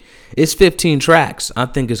 this week. It's 15 tracks. I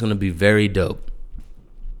think it's gonna be very dope.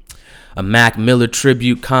 A Mac Miller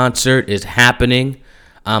tribute concert is happening.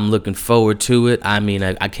 I'm looking forward to it. I mean,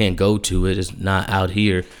 I can't go to it. It's not out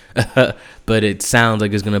here, but it sounds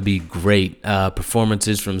like it's gonna be great.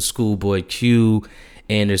 Performances from Schoolboy Q,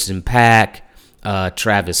 Anderson .Paak,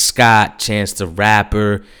 Travis Scott, Chance the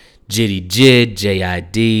Rapper, Jitty Jid,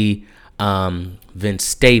 J.I.D., Vince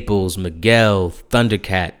Staples, Miguel,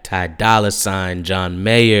 Thundercat, Ty Dolla $ign, John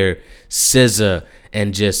Mayer, SZA,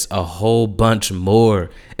 and just a whole bunch more.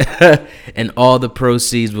 And all the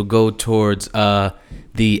proceeds will go towards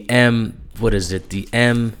the MMCF.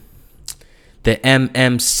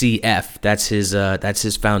 That's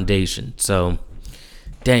his foundation. So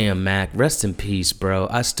damn, Mac, rest in peace, bro.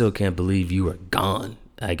 I still can't believe you are gone.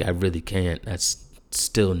 Like, I really can't. That's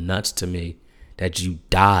still nuts to me that you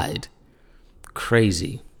died.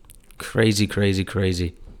 Crazy.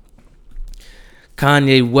 Kanye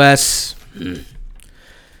West.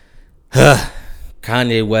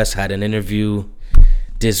 Kanye West had an interview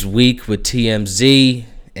this week with TMZ,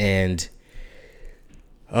 and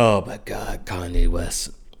oh my God, Kanye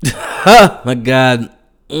West. My God.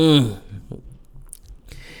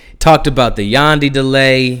 Talked about the Yandhi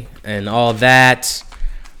delay and all that.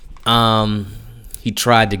 He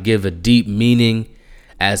tried to give a deep meaning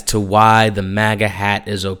as to why the MAGA hat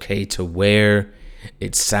is okay to wear.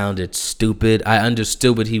 It sounded stupid. I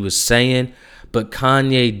understood what he was saying, but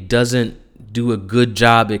Kanye doesn't do a good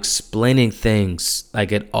job explaining things,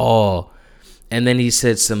 like, at all. And then he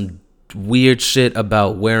said some weird shit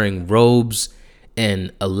about wearing robes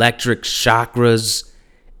and electric chakras,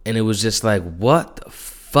 and it was just like, what the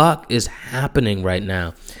fuck is happening right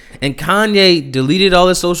now? And Kanye deleted all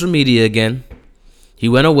his social media again. He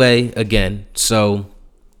went away again. So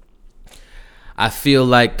I feel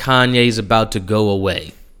like Kanye's about to go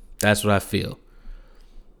away. That's what I feel.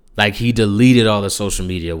 Like, he deleted all the social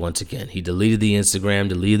media once again. He deleted the Instagram,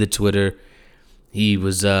 deleted the Twitter. He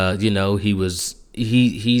was,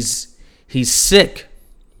 he's sick.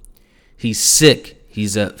 He's sick.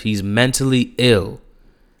 He's mentally ill.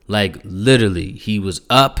 Like, literally, he was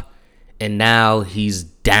up and now he's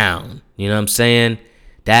down. You know what I'm saying?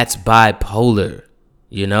 That's bipolar.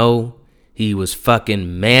 You know? He was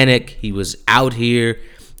fucking manic. He was out here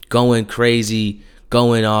going crazy,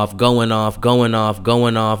 going off, and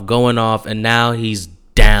now he's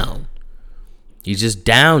down. He's just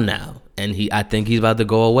down now. And I think he's about to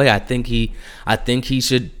go away. I think he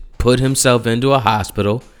should put himself into a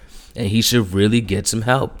hospital and he should really get some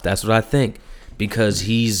help. That's what I think. Because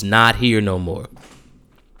he's not here no more.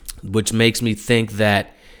 Which makes me think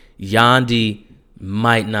that Yandhi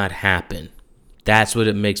might not happen. That's what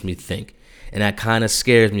it makes me think. And that kind of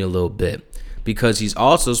scares me a little bit. Because he's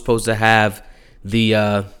also supposed to have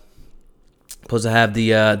the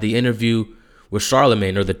interview with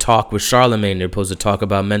Charlemagne, or the talk with Charlemagne. They're supposed to talk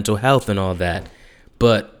about mental health and all that.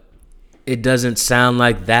 But it doesn't sound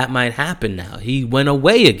like that might happen now. He went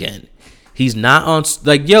away again. He's not on,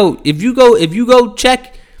 like, yo, if you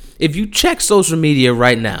check social media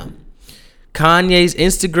right now, Kanye's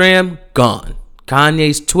Instagram, gone.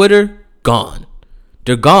 Kanye's Twitter, gone.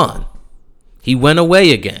 They're gone. He went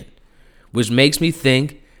away again, which makes me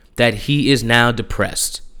think that he is now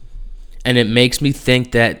depressed. And it makes me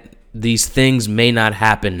think that these things may not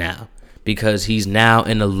happen now because he's now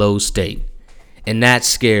in a low state. And that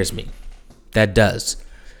scares me. That does.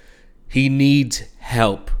 He needs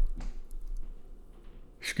help.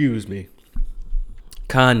 Excuse me.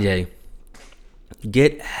 Kanye,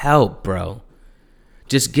 get help, bro.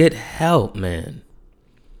 Just get help, man.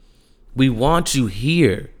 We want you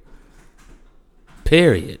here.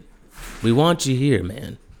 Period. We want you here,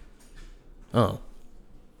 man. Oh,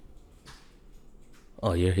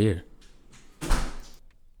 you're here.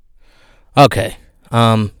 Okay.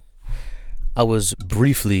 I was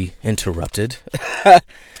briefly interrupted.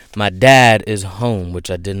 My dad is home,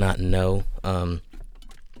 which I did not know. But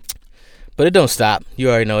it don't stop. You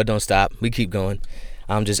already know it don't stop. We keep going.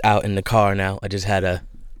 I'm just out in the car now. I just had to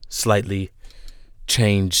slightly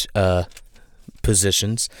change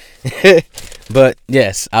positions. But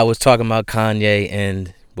yes, I was talking about Kanye,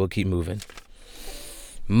 and we'll keep moving.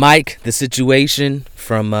 Mike, the situation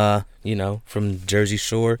from Jersey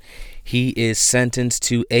Shore, he is sentenced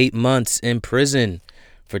to 8 months in prison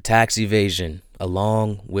for tax evasion,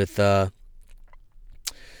 along with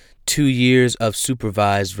 2 years of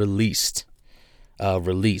supervised release.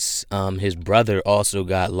 His brother also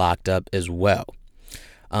got locked up as well.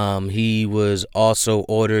 He was also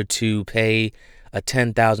ordered to pay a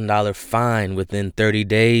 $10,000 fine within 30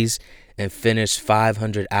 days and finish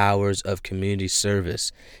 500 hours of community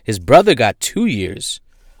service. His brother got 2 years,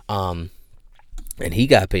 and he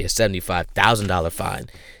got to pay a $75,000 fine.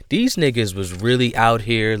 These niggas was really out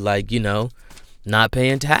here, like, not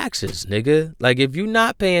paying taxes, nigga. Like, if you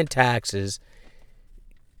not paying taxes,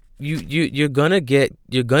 you're gonna get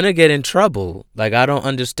in trouble. Like, I don't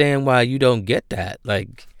understand why you don't get that.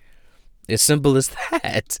 Like, as simple as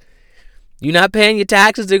that. You not paying your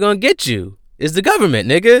taxes, they're gonna get you. It's the government,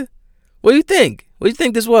 nigga. What do you think? What do you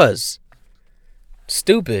think this was?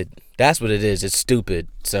 Stupid. That's what it is. It's stupid.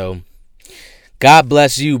 So, God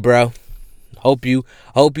bless you, bro. Hope you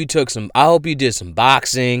took some. I hope you did some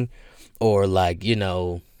boxing, or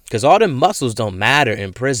because all them muscles don't matter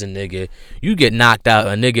in prison, nigga. You get knocked out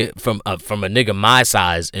a nigga from a nigga my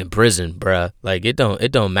size in prison, bruh. Like, it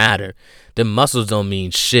don't matter. Them muscles don't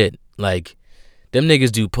mean shit. Like, them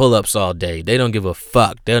niggas do pull-ups all day. They don't give a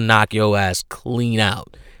fuck. They'll knock your ass clean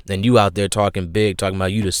out. Then you out there talking big, talking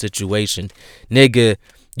about you the situation. Nigga,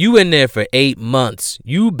 you in there for 8 months.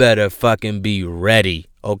 You better fucking be ready,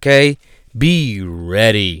 okay? Be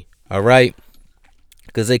ready, all right?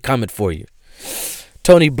 Because they coming for you.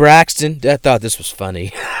 Toni Braxton, I thought this was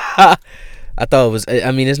funny. I thought it was,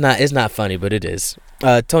 it's not funny, but it is.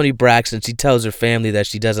 Toni Braxton, she tells her family that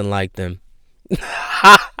she doesn't like them.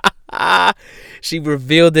 She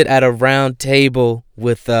revealed it at a round table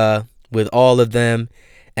with all of them,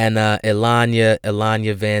 and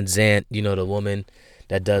Elanya Van Zant, the woman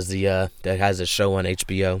that does that has a show on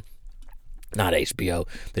HBO. Not HBO,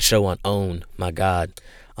 the show on OWN, my God,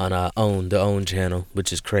 on OWN, the OWN channel,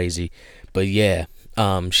 which is crazy. But yeah,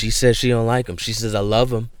 she says she don't like him. She says, I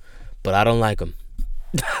love him, but I don't like him.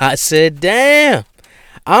 I said, damn,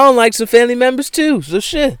 I don't like some family members too, so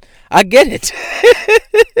shit, I get it.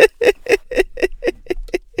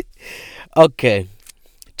 Okay,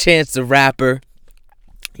 Chance the Rapper,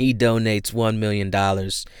 he donates $1 million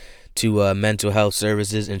to mental health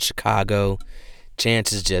services in Chicago.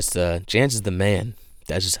 Chance is just Chance is the man.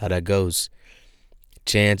 That's just how that goes.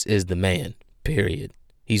 Chance is the man. Period.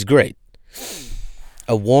 He's great.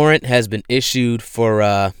 A warrant has been issued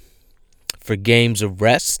for Game's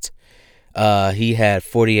arrest. He had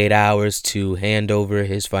 48 hours to hand over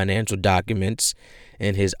his financial documents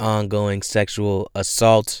in his ongoing sexual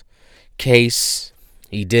assault case.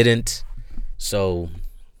 He didn't. So,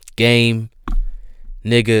 Game,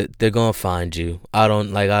 nigga, they're gonna find you. I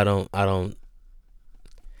don't.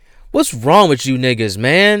 What's wrong with you niggas,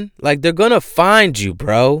 man? Like, they're gonna find you,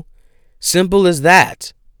 bro. Simple as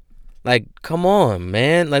that. Like, come on,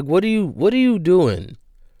 man. Like, what are you doing?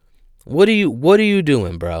 What are you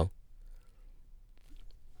doing, bro?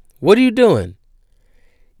 What are you doing?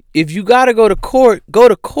 If you gotta go to court,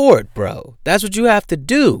 bro. That's what you have to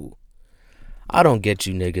do. I don't get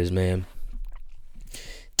you niggas, man.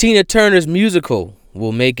 Tina Turner's musical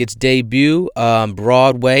will make its debut on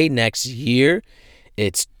Broadway next year.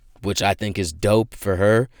 Which I think is dope for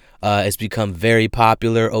her. It's become very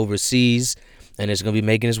popular overseas, and it's going to be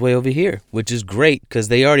making its way over here, which is great because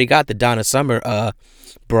they already got the Donna Summer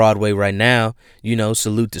Broadway right now. You know,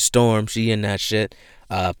 salute to Storm. She in that shit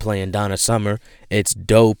playing Donna Summer. It's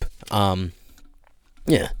dope.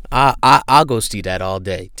 Yeah, I'll go see that all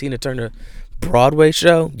day. Tina Turner Broadway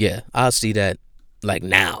show? Yeah, I'll see that like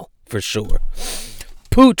now for sure.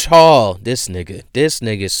 Pooch Hall. This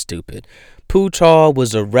nigga's stupid. Pooch Hall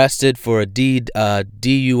was arrested for a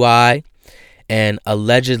DUI and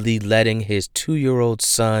allegedly letting his 2-year-old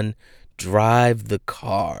son drive the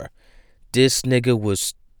car. This nigga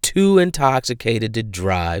was too intoxicated to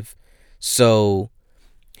drive, so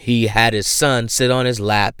he had his son sit on his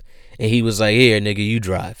lap, and he was like, here, nigga, you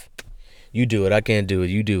drive. You do it. I can't do it.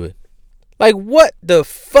 You do it. Like, what the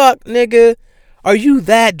fuck, nigga? Are you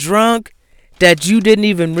that drunk that you didn't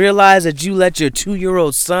even realize that you let your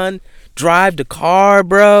 2-year-old son drive the car,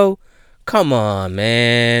 bro? Come on,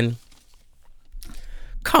 man.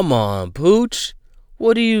 Come on, Pooch.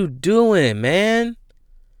 What are you doing, man?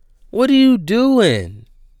 What are you doing?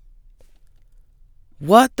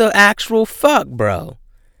 What the actual fuck, bro?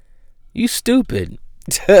 You stupid.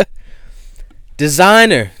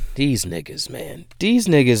 Designer. These niggas, man. These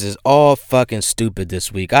niggas is all fucking stupid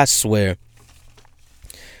this week. I swear.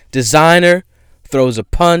 Designer throws a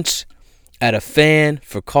punch at a fan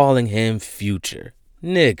for calling him Future.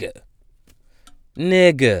 Nigga.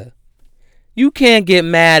 You can't get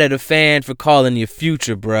mad at a fan for calling you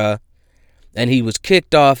Future, bruh. And he was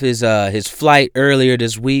kicked off his flight earlier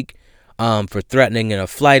this week for threatening a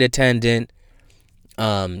flight attendant.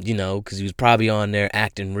 Because he was probably on there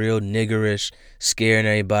acting real niggerish, scaring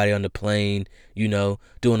everybody on the plane,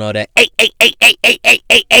 doing all that, hey,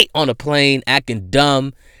 on the plane, acting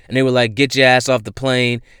dumb. And they were like, get your ass off the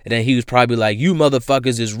plane. And then he was probably like, you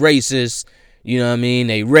motherfuckers is racist. You know what I mean?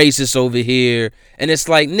 They racist over here. And it's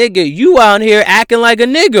like, nigga, you out here acting like a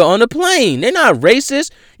nigga on the plane. They're not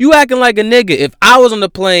racist. You acting like a nigga. If I was on the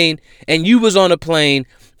plane and you was on the plane,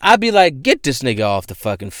 I'd be like, get this nigga off the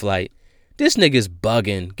fucking flight. This nigga's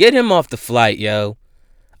bugging. Get him off the flight, yo.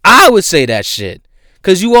 I would say that shit.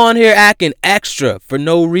 Because you on here acting extra for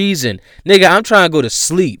no reason. Nigga, I'm trying to go to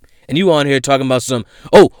sleep. And you on here talking about some,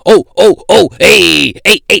 hey.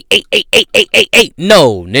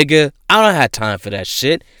 No, nigga. I don't have time for that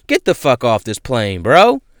shit. Get the fuck off this plane,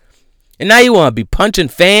 bro. And now you want to be punching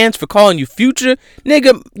fans for calling you Future?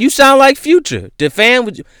 Nigga, you sound like Future. The fan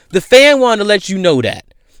wanted to let you know that.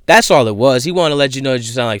 That's all it was. He wanted to let you know that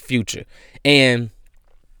you sound like Future. And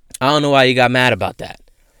I don't know why you got mad about that.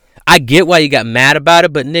 I get why you got mad about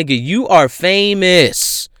it, but nigga, you are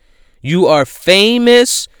famous. You are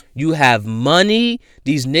famous. You have money.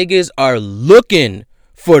 These niggas are looking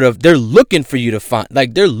they're looking for you to find,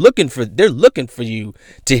 like they're looking for you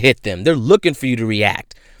to hit them. They're looking for you to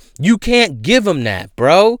react. You can't give them that,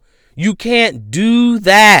 bro. You can't do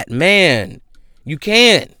that, man. You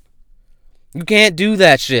can't. You can't do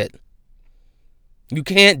that shit. You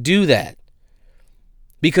can't do that.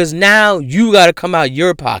 Because now you got to come out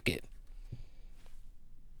your pocket.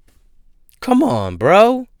 Come on,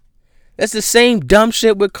 bro. That's the same dumb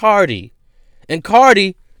shit with Cardi. And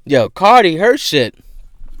Cardi, her shit.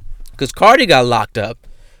 Because Cardi got locked up.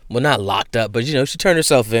 Well, not locked up, but, she turned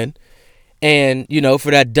herself in. And,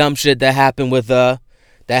 for that dumb shit that happened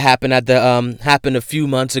happened a few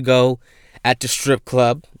months ago at the strip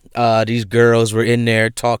club. These girls were in there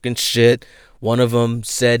talking shit. One of them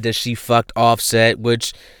said that she fucked Offset,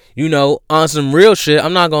 which, on some real shit,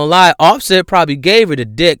 I'm not gonna lie, Offset probably gave her the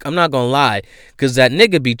dick. I'm not gonna lie, because that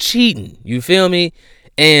nigga be cheating. You feel me?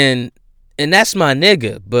 And that's my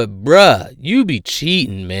nigga. But, bruh, you be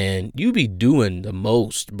cheating, man. You be doing the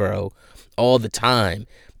most, bro. all the time.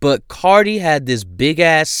 But Cardi had this big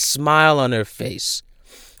ass smile on her face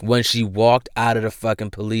when she walked out of the fucking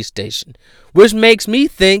police station, which makes me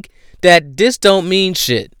think that this don't mean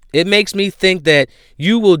shit. It makes me think that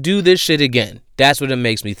you will do this shit again. That's what it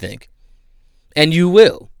makes me think. And you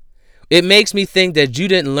will. It makes me think that you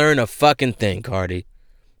didn't learn a fucking thing, Cardi.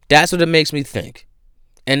 That's what it makes me think.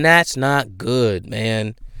 And that's not good,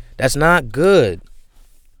 man. That's not good.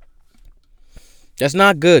 That's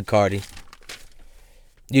not good, Cardi.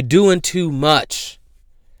 You're doing too much.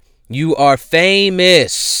 You are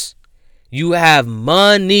famous. You have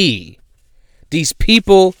money. These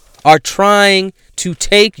people are trying to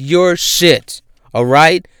take your shit. All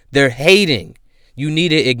right? They're hating. You need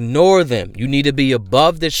to ignore them. You need to be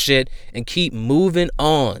above this shit and keep moving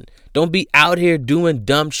on. Don't be out here doing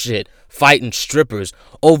dumb shit, fighting strippers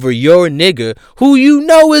over your nigga who you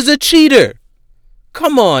know is a cheater.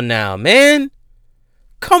 Come on now, man.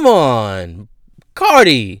 Come on.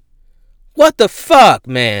 Cardi. What the fuck,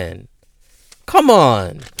 man? Come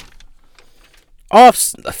on. Off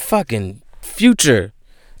fucking Future.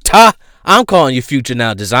 I'm calling you Future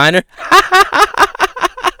now, designer.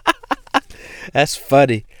 That's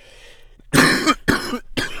funny.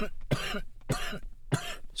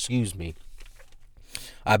 Excuse me.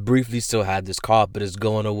 I briefly still had this cough, but it's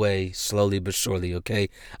going away slowly but surely, okay?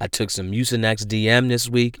 I took some Mucinex DM this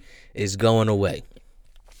week. It's going away.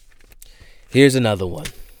 Here's another one.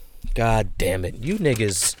 God damn it. You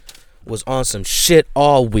niggas was on some shit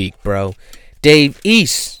all week, bro. Dave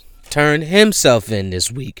East turned himself in this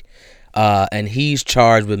week. And he's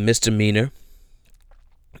charged with misdemeanor.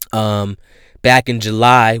 Back in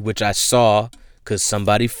July, which I saw because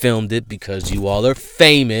somebody filmed it, because you all are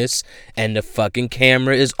famous and the fucking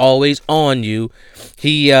camera is always on you.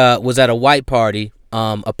 He was at a white party,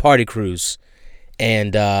 a party cruise,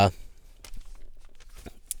 and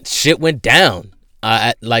shit went down.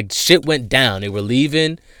 Shit went down. They were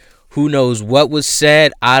leaving. Who knows what was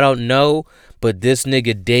said? I don't know. But this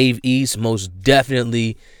nigga Dave East most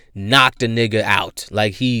definitely knocked a nigga out.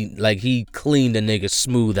 Like he cleaned a nigga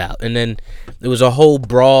smooth out. And then there was a whole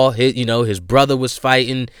brawl. His brother was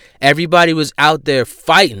fighting. Everybody was out there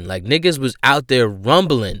fighting. Like niggas was out there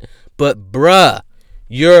rumbling. But bruh,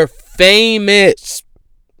 you're famous.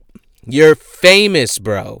 You're famous,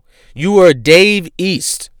 bro. You are Dave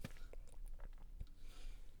East.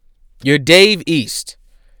 You're Dave East.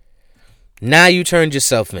 Now you turned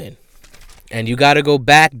yourself in. And you got to go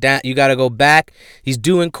back. You got to go back. He's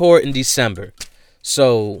due in court in December.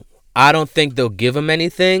 So I don't think they'll give him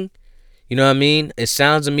anything. You know what I mean? It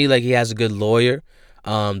sounds to me like he has a good lawyer.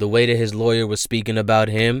 The way that his lawyer was speaking about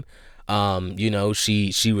him,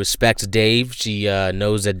 she respects Dave. She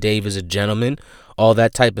knows that Dave is a gentleman. All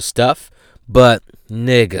that type of stuff. But,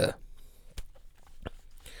 nigga,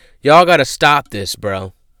 y'all got to stop this,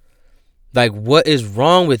 bro. Like, what is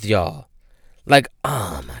wrong with y'all? Like,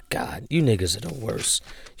 oh my God, you niggas are the worst.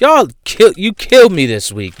 You killed me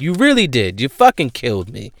this week. You really did. You fucking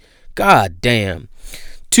killed me. God damn.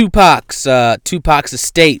 Tupac's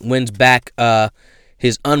estate wins back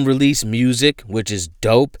his unreleased music, which is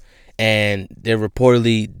dope, and they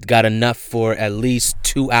reportedly got enough for at least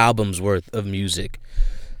 2 albums worth of music.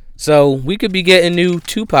 So we could be getting new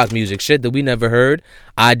Tupac music, shit that we never heard.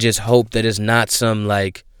 I just hope that it's not some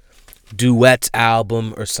like duets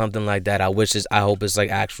album or something like that. I hope it's like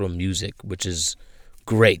actual music, which is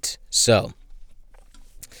great. So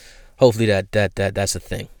hopefully that's a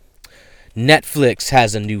thing. Netflix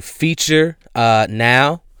has a new feature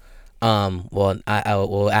now. I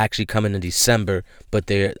will actually come in December,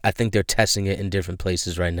 but I think they're testing it in different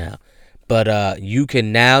places right now. But you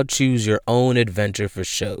can now choose your own adventure for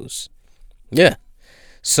shows. Yeah.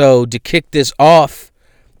 So to kick this off,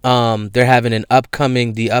 they're having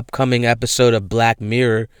the upcoming episode of Black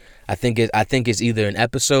Mirror. I think it's either an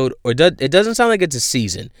episode or it doesn't sound like it's a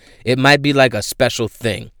season. It might be like a special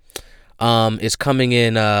thing. It's coming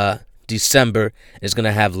in December. It's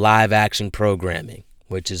gonna have live action programming,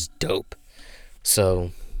 which is dope.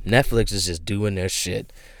 So Netflix is just doing their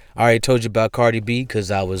shit. I already told you about Cardi B because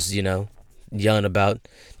I was yelling about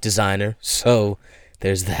designer. So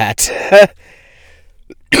there's that.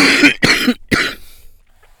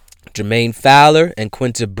 Jermaine Fowler and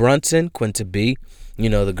Quinta B,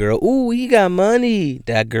 the girl. Ooh, he got money.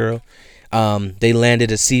 That girl. They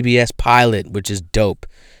landed a CBS pilot, which is dope.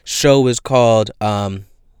 Show is called.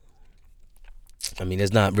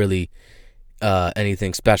 It's not really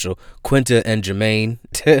anything special. Quinta and Jermaine.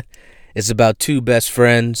 It's about 2 best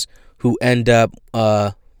friends who end up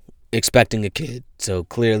expecting a kid. So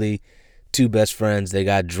clearly, 2 best friends. They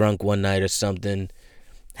got drunk one night or something.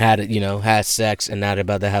 had sex, and now they're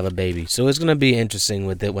about to have a baby. So it's gonna be interesting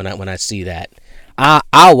with it when I see that.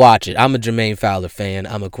 I'll watch it. I'm a Jermaine Fowler fan.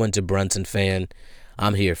 I'm a Quentin Brunson fan.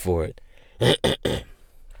 I'm here for it.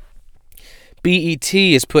 BET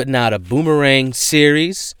is putting out a Boomerang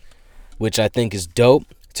series, which I think is dope.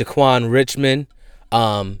 Taquan Richmond,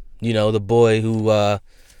 the boy who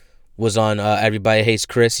was on Everybody Hates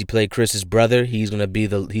Chris. He played Chris's brother. He's gonna be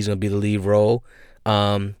the lead role.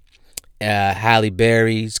 Halle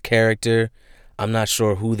Berry's character, I'm not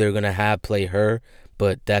sure who they're gonna have play her,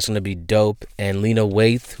 but that's gonna be dope. And Lena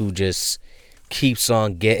Waithe, who just keeps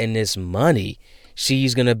on getting this money,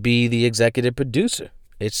 she's gonna be the executive producer.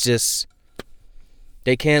 It's just,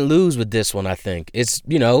 they can't lose with this one. I think it's,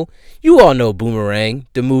 you all know Boomerang,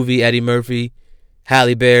 the movie. Eddie Murphy,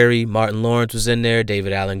 Halle Berry, Martin Lawrence was in there,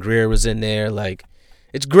 David Alan Grier was in there. Like,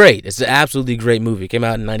 it's great. It's an absolutely great movie. It came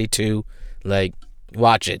out in '92. Like,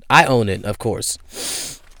 watch it. I own it, of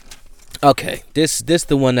course. Okay, this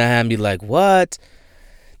the one that had me like, what?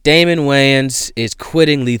 Damon Wayans is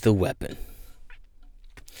quitting Lethal Weapon,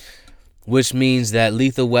 which means that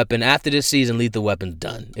Lethal Weapon, after this season, Lethal Weapon's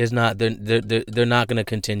done. It's not. They're not gonna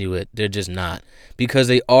continue it. They're just not, because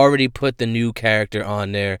they already put the new character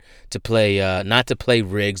on there to play. Not to play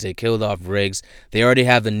Riggs. They killed off Riggs. They already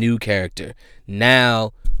have the new character.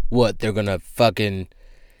 Now, what? They're gonna fucking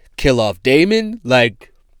kill off Damon?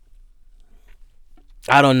 Like,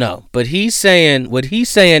 I don't know. But what he's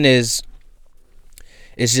saying is,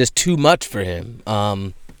 it's just too much for him.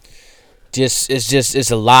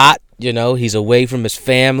 It's a lot. He's away from his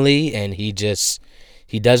family, and he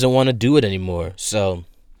doesn't want to do it anymore. So,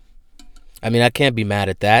 I mean, I can't be mad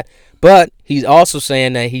at that. But he's also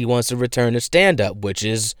saying that he wants to return to stand-up, which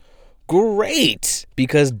is great,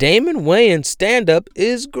 because Damon Wayans' stand-up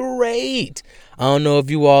is great. I don't know if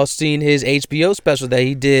you all seen his HBO special that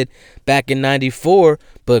he did back in '94,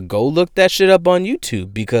 but go look that shit up on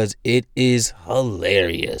YouTube, because it is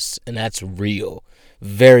hilarious, and that's real.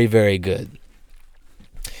 Very, very good.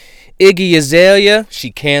 Iggy Azalea, she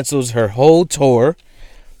cancels her whole tour.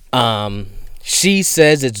 She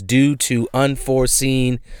says it's due to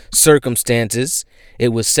unforeseen circumstances. It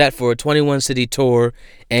was set for a 21-city tour,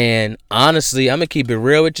 and honestly, I'm going to keep it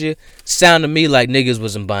real with you. Sound to me like niggas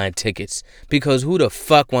wasn't buying tickets, because who the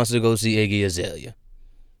fuck wants to go see Iggy Azalea?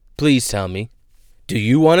 Please tell me. Do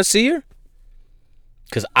you want to see her?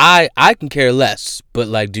 Because I can care less, but,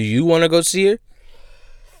 like, do you want to go see her?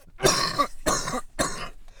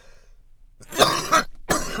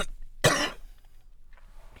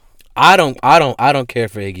 I don't care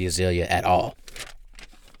for Iggy Azalea at all.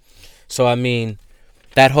 So, I mean,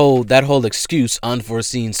 that whole excuse,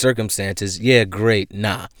 unforeseen circumstances, yeah, great,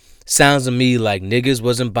 nah. Sounds to me like niggas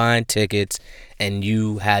wasn't buying tickets and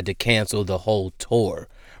you had to cancel the whole tour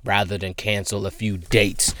rather than cancel a few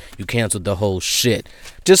dates. You canceled the whole shit.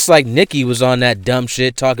 Just like Nicki was on that dumb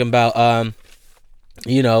shit talking about,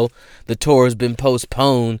 the tour has been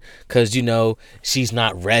postponed because, she's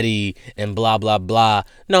not ready and blah, blah, blah.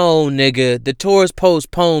 No, nigga, the tour is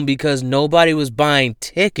postponed because nobody was buying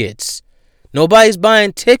tickets. Nobody's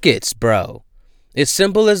buying tickets, bro. It's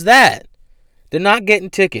simple as that. They're not getting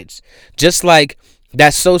tickets. Just like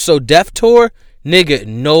that So So Def tour, nigga,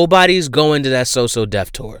 nobody's going to that So So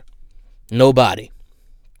Def tour. Nobody.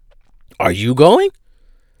 Are you going?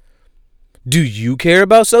 Do you care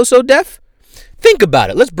about So So Def? Think about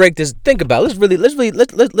it. Let's break this. Think about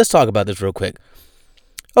it. Let's talk about this real quick.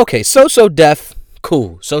 Okay, So So Def,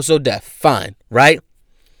 cool. So So Def, fine, right?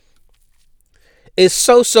 Is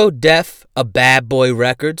So So Def a Bad Boy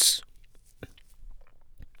Records?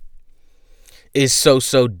 Is So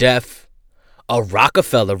So Def a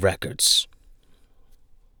Rockefeller Records?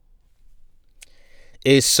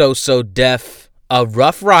 Is So So Def a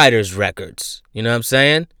Rough Riders Records? You know what I'm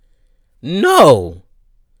saying? No.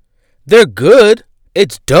 They're good.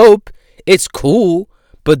 It's dope. It's cool.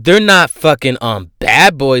 But they're not fucking on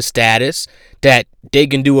Bad Boy status that they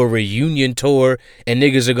can do a reunion tour and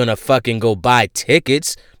niggas are gonna fucking go buy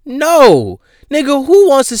tickets. No. Nigga, who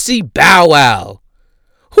wants to see Bow Wow?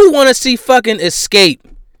 Who want to see fucking Escape?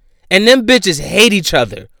 And them bitches hate each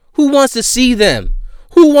other. Who wants to see them?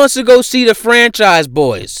 Who wants to go see the Franchise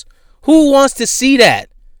Boys? Who wants to see that?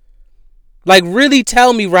 Like, really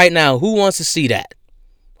tell me right now, who wants to see that?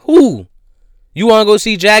 Who? You want to go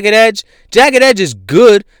see Jagged Edge? Jagged Edge is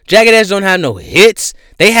good. Jagged Edge don't have no hits.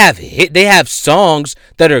 They have songs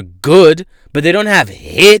that are good, but they don't have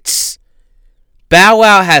hits. Bow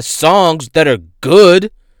Wow has songs that are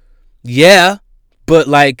good. Yeah, but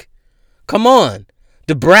like, come on.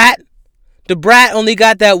 The Brat only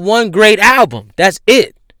got that one great album. That's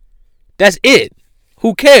it.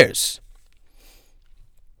 Who cares?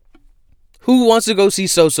 Who wants to go see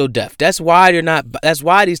So So Def? That's why they're not. That's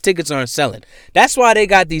why these tickets aren't selling. That's why they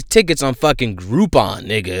got these tickets on fucking Groupon,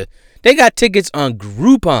 nigga. They got tickets on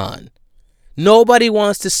Groupon. Nobody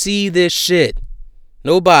wants to see this shit.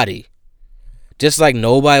 Nobody. Just like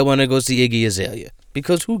nobody want to go see Iggy Azalea.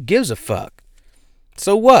 Because who gives a fuck?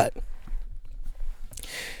 So what?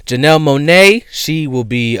 Janelle Monáe, she will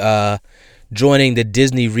be joining the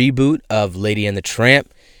Disney reboot of Lady and the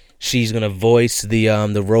Tramp. She's gonna voice the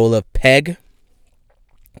role of Peg,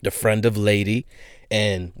 the friend of Lady,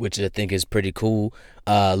 and which I think is pretty cool.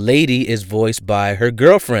 Lady is voiced by her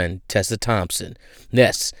girlfriend Tessa Thompson.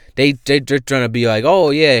 Yes, they're trying to be like,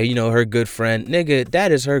 oh yeah, you know, her good friend, nigga.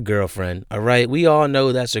 That is her girlfriend. All right, we all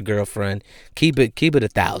know that's her girlfriend. Keep it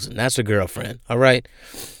 1,000. That's her girlfriend. All right,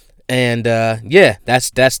 and yeah,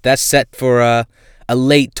 that's set for a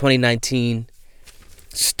late 2019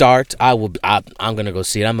 start. I'm gonna go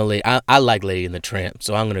see it. I like Lady and the Tramp,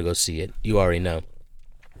 so I'm gonna go see it. You already know.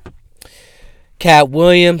 Cat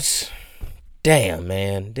Williams, damn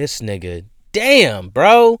man, this nigga, damn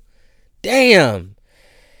bro, damn.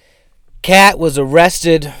 Cat was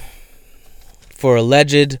arrested for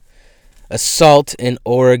alleged assault in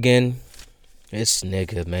Oregon. This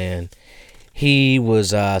nigga, man, he was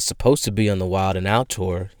supposed to be on the Wild and Out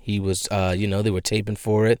tour. He was, they were taping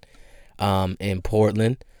for it. In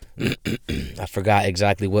Portland. I forgot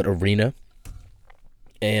exactly what arena.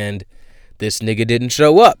 And this nigga didn't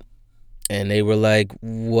show up. And they were like,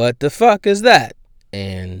 what the fuck is that?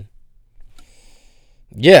 And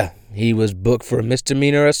yeah, he was booked for a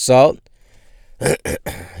misdemeanor assault.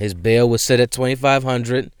 His bail was set at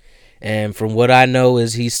 $2,500. And from what I know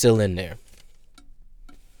is he's still in there.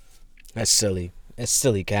 That's silly. That's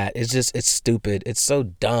silly, Cat. It's stupid. It's so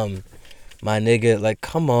dumb. My nigga, like,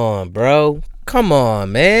 come on, bro. Come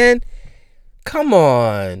on, man. Come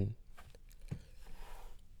on.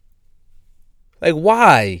 Like,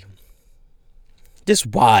 why? Just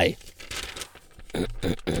why?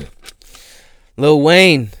 Lil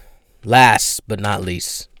Wayne, last but not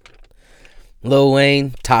least. Lil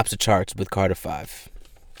Wayne tops the charts with Carter 5.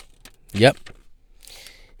 Yep.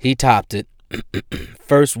 He topped it.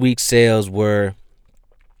 First week sales were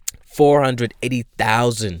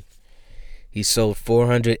 480,000. He sold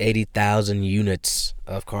 480,000 units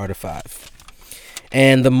of Carter 5.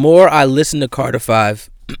 And the more I listen to Carter 5,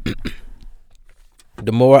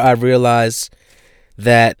 the more I realize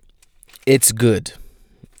that it's good.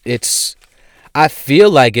 I feel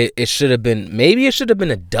like it should have been, maybe it should have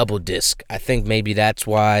been a double disc. I think maybe that's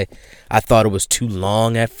why I thought it was too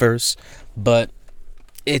long at first. But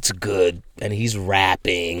it's good. And he's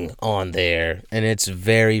rapping on there. And it's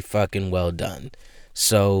very fucking well done.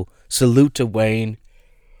 So salute to Wayne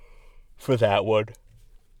for that one.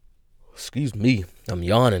 Excuse me. I'm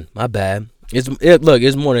yawning. My bad. Look,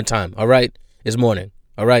 it's morning time. All right? It's morning.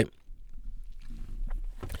 All right?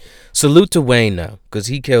 Salute to Wayne now, because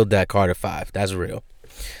he killed that Carter 5. That's real.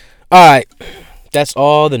 All right. That's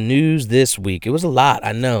all the news this week. It was a lot.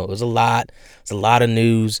 I know. It was a lot. It's a lot of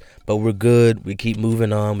news, but we're good. We keep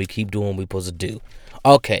moving on. We keep doing what we're supposed to do.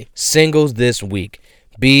 Okay. Singles this week.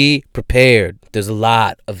 Be prepared. There's a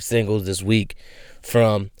lot of singles this week,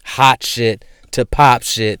 from hot shit to pop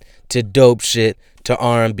shit to dope shit to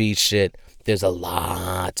R&B shit. There's a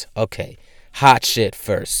lot. Okay, hot shit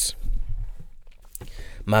first.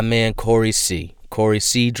 My man Corey C. Corey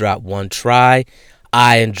C dropped One Try.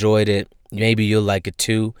 I enjoyed it. Maybe you'll like it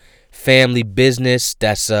too. Family Business.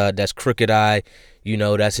 That's Crooked Eye. You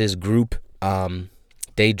know, that's his group.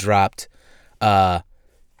 They dropped.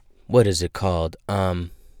 What is it called?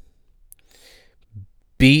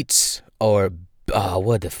 Beats or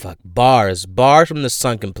what the fuck? Bars from the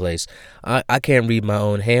Sunken Place. I can't read my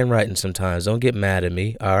own handwriting sometimes. Don't get mad at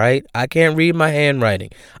me, all right? I can't read my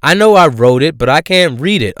handwriting. I know I wrote it, but I can't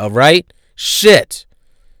read it, all right? Shit.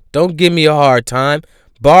 Don't give me a hard time.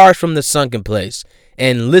 Bars from the Sunken Place,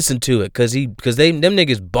 and listen to it, cause them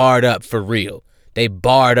niggas barred up for real. They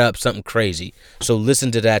barred up something crazy. So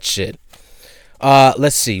listen to that shit.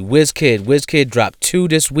 Let's see. WizKid dropped 2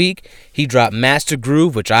 this week. He dropped Master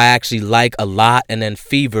Groove, which I actually like a lot, and then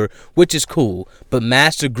Fever, which is cool. But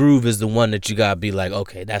Master Groove is the one that you gotta be like,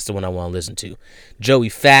 okay, that's the one I want to listen to. Joey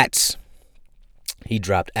Fats, he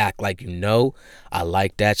dropped Act Like You Know. I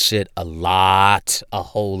like that shit a lot, a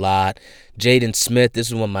whole lot. Jaden Smith, this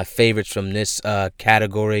is one of my favorites from this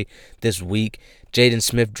category this week. Jaden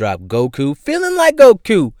Smith dropped Goku. Feeling Like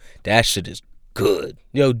Goku. That shit is good.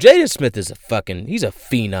 Yo, Jaden Smith is he's a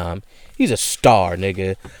phenom. He's a star,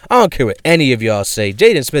 nigga. I don't care what any of y'all say.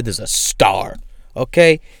 Jaden Smith is a star.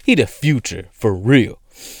 Okay? He the future, for real.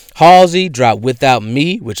 Halsey dropped Without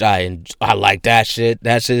Me, which I like that shit.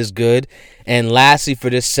 That shit is good. And lastly, for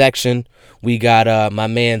this section, we got my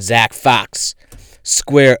man Zach Fox,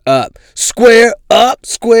 Square Up. Square Up,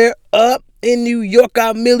 Square Up. In New York,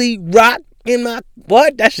 I Millie Rock in my...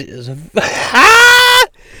 What? That shit is...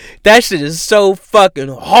 That shit is so fucking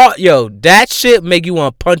hard. Yo, that shit make you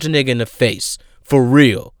want to punch a nigga in the face. For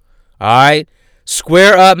real. Alright?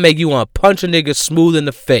 Square Up make you want to punch a nigga smooth in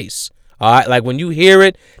the face. Alright? Like when you hear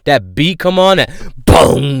it, that beat come on, that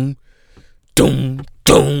boom, doom,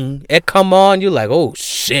 doom. It come on, you're like, oh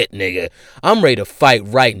shit, nigga. I'm ready to fight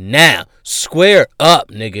right now. Square Up,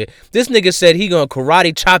 nigga. This nigga said he gonna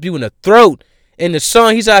karate chop you in the throat. In the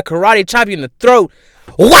song, he's like karate chop you in the throat.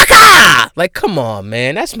 Waka! Like, come on,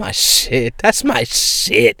 man. That's my shit. That's my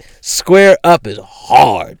shit. Square Up is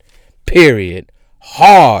hard. Period.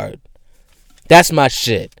 Hard. That's my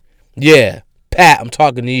shit. Yeah. Pat, I'm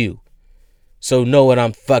talking to you. So know what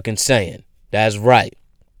I'm fucking saying. That's right.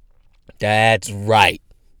 That's right.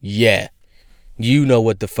 Yeah. You know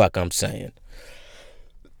what the fuck I'm saying.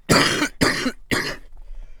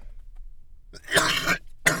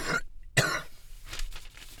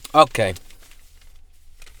 Okay.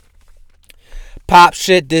 Pop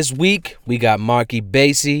shit this week. We got Marky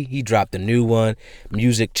Basie. He dropped a new one.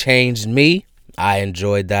 Music Changed Me. I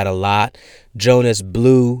enjoyed that a lot. Jonas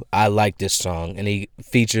Blue. I like this song. And he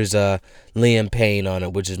features Liam Payne on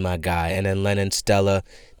it, which is my guy. And then Lennon Stella.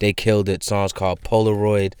 They killed it. Song's called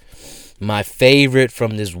Polaroid. My favorite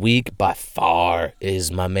from this week by far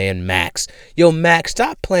is my man Max. Yo, Max,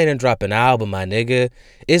 stop playing and drop an album, my nigga.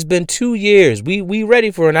 It's been 2 years. We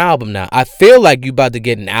ready for an album now. I feel like you about to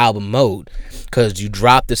get in album mode because you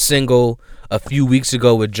dropped a single a few weeks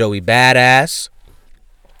ago with Joey Badass.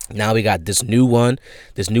 Now we got this new one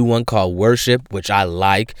called Worship, which I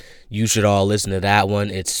like. You should all listen to that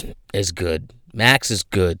one. It's good. Max is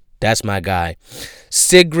good. That's my guy.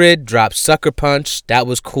 Sigrid dropped Sucker Punch. That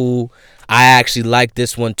was cool. I actually like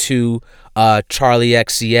this one too. Charlie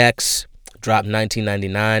XCX dropped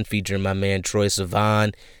 1999 featuring my man Troye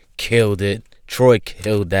Sivan. Killed it. Troy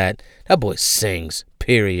killed that. That boy sings,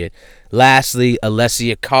 period. Lastly,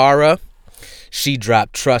 Alessia Cara. She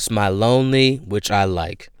dropped Trust My Lonely, which I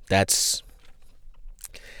like. I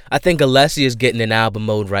think Alessia is getting in album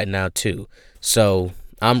mode right now too. So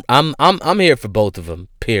I'm here for both of them,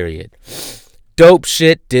 period. Dope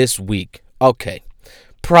shit this week. Okay.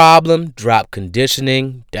 Problem dropped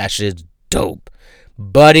Conditioning. That shit's dope.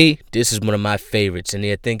 Buddy, this is one of my favorites, and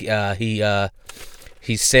I think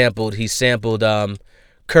he sampled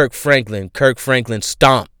Kirk Franklin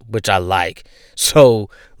Stomp, which I like. So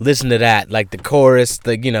listen to that, like the chorus,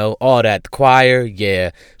 all that, the choir.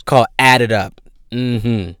 Yeah, it's called Add It Up.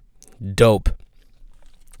 Dope.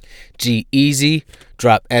 G-Eazy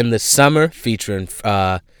dropped Endless Summer featuring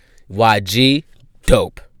YG.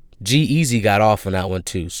 Dope. G-Eazy got off on that one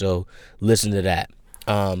too, so listen to that.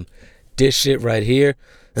 This shit right here,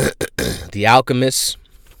 The Alchemist,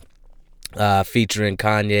 featuring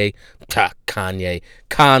Conway and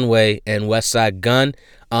Westside Gunn.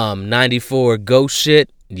 94 Ghost shit.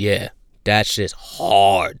 Yeah, that shit's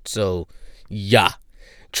hard. So, yeah.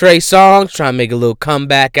 Trey Songz trying to make a little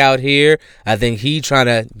comeback out here. I think he trying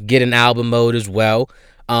to get in album mode as well.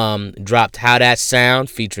 Dropped How That Sound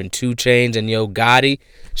featuring 2 Chainz and Yo Gotti.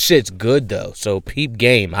 Shit's good though. So peep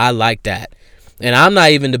game. I like that. And I'm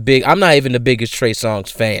not even the biggest Trey Songz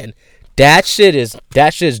fan. That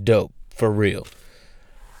shit's dope for real.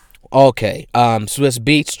 Okay, Swiss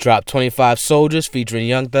Beats dropped 25 Soldiers featuring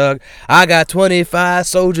Young Thug. I got 25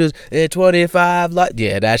 soldiers and 25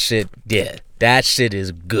 yeah, that shit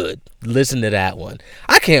is good. Listen to that one.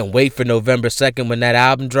 I can't wait for November 2nd when that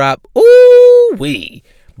album drop. Ooh wee,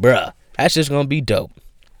 bruh, that's just gonna be dope.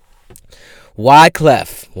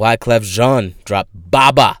 Wyclef Jean dropped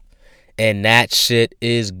Baba, and that shit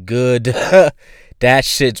is good. That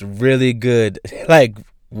shit's really good. Like,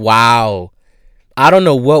 wow. I don't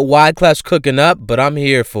know what Wyclef's cooking up, but I'm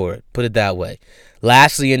here for it. Put it that way.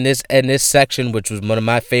 Lastly, in this section, which was one of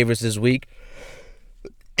my favorites this week,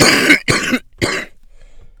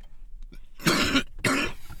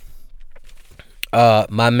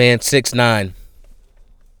 my man 6ix9ine.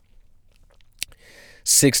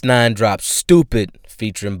 6ix9ine dropped Stupid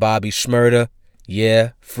featuring Bobby Shmurda.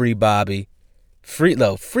 Yeah, free Bobby. Free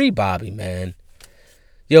Bobby, man.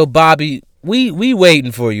 Yo, Bobby, we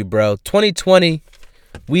waiting for you, bro. 2020,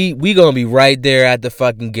 we gonna be right there at the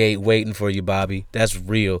fucking gate waiting for you, Bobby. That's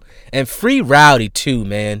real. And free Rowdy too,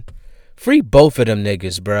 man. Free both of them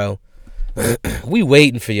niggas, bro. We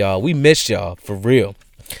waiting for y'all. We miss y'all, for real.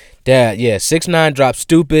 That, yeah, 6ix9ine dropped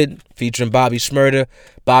Stupid featuring Bobby Shmurda.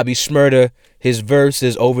 Bobby Shmurda, His verse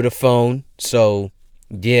is over the phone, so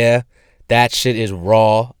yeah, that shit is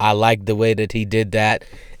raw. I like the way that he did that.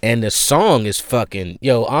 And the song is fucking,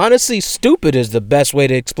 yo, honestly, stupid is the best way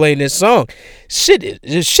to explain this song. Shit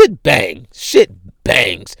bang. Shit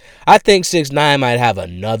bangs. I think 6ix9ine might have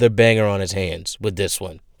another banger on his hands with this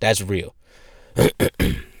one. That's real.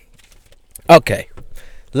 Okay.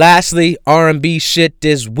 Lastly, R&B shit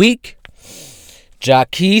this week.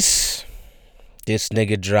 Jacquees. This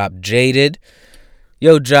nigga dropped Jaded.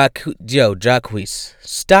 Yo, Jacquees,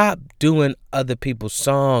 stop doing other people's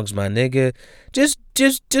songs, my nigga. Just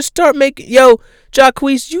start making. Yo,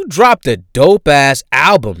 Jacquees, you dropped a dope ass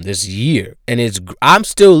album this year, and I'm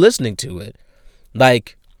still listening to it.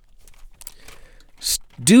 Like,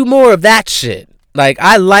 do more of that shit. Like,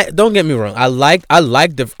 don't get me wrong. I like the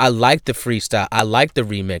freestyle. I like the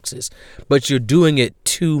remixes, but you're doing it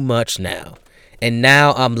too much now. And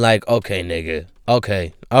now I'm like, okay, nigga.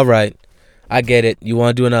 Okay, all right. I get it. You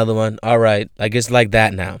want to do another one? All right. Like, it's like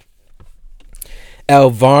that now. Elle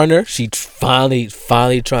Varner, she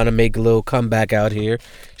finally trying to make a little comeback out here.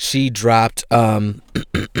 She dropped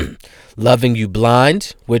Loving You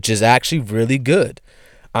Blind, which is actually really good.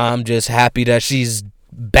 I'm just happy that she's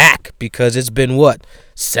back because it's been,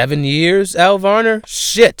 7 years, Elle Varner?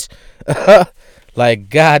 Shit. Like,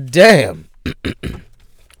 goddamn.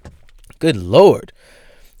 Good Lord.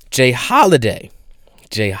 Jay Holiday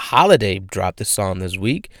dropped a song this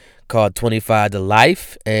week called 25 to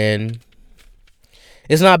Life, and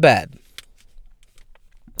it's not bad.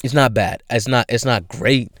 It's not bad. It's not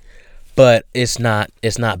great, but it's not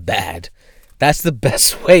bad. That's the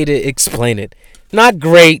best way to explain it. Not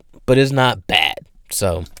great, but it's not bad.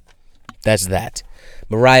 So that's that.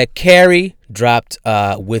 Mariah Carey dropped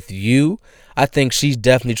With You. I think she's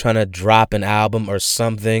definitely trying to drop an album or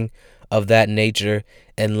something of that nature.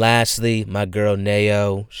 And lastly, my girl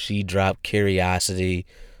Nao, she dropped Curiosity.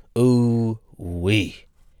 Ooh wee.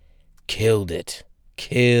 Killed it,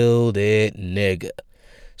 nigga.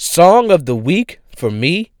 Song of the week for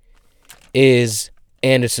me is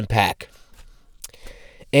Anderson .Paak.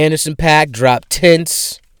 Anderson .Paak dropped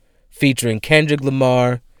Tense featuring Kendrick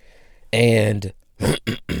Lamar, and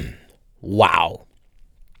wow.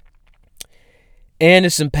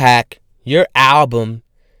 Anderson .Paak, your album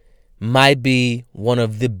might be one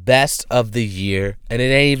of the best of the year, and it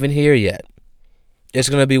ain't even here yet. It's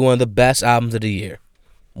going to be one of the best albums of the year.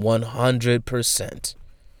 100%.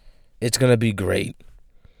 It's going to be great.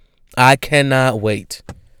 I cannot wait.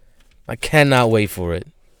 I cannot wait for it.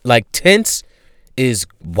 Like, Tense is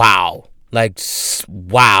wow. Like,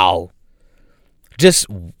 wow. Just,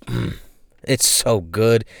 it's so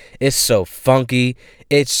good. It's so funky.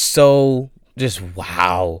 It's so, just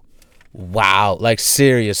wow. Wow. Like,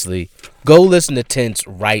 seriously. Go listen to Tense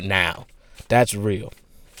right now. That's real.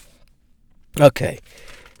 Okay.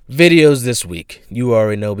 Videos this week. You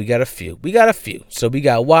already know we got a few. So we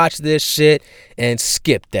got Watch This Shit and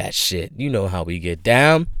Skip That Shit. You know how we get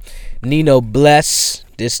down. Nino Bless.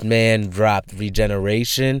 This man dropped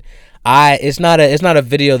Regeneration. It's not a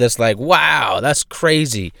video that's like, wow, that's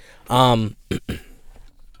crazy. But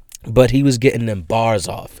he was getting them bars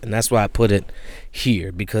off, and that's why I put it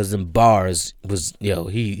here, because them bars was,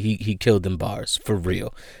 he killed them bars for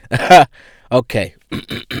real. Okay.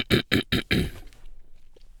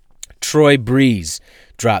 Troy Breeze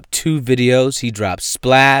dropped 2 videos. He dropped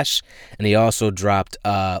Splash, and he also dropped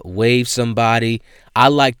Wave Somebody. I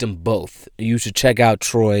liked them both. You should check out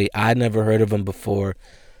Troy. I never heard of him before,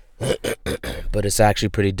 but it's actually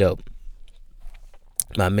pretty dope.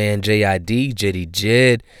 My man JID, JD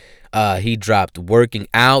Jid, he dropped Working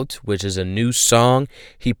Out, which is a new song.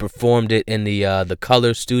 He performed it in the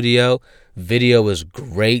Color Studio. Video was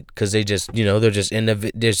great because they just, they're just in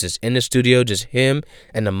the studio, just him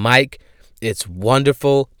and the mic. It's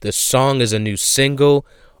wonderful. The song is a new single.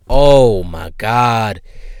 Oh my God.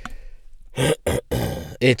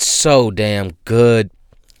 It's so damn good.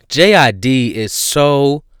 JID is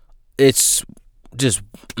so, it's just,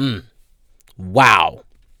 wow.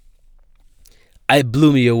 It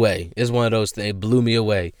blew me away. It's one of those things. It blew me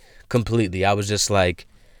away completely. I was just like,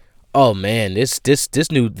 oh man, this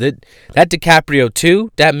new, that DiCaprio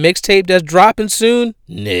 2, that mixtape that's dropping soon,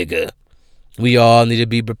 nigga. We all need to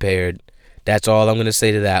be prepared. That's all I'm gonna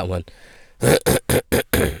say to that one.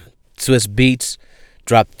 Swiss Beats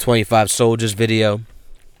dropped 25 Soldiers video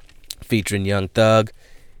featuring Young Thug.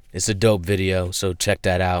 It's a dope video, so check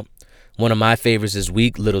that out. One of my favorites this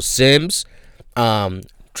week, Little Sims,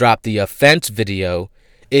 dropped the Offense video.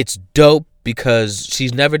 It's dope because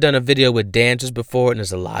she's never done a video with dancers before, and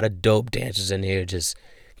there's a lot of dope dancers in here just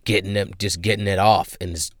getting it off,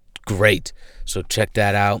 and it's great. So check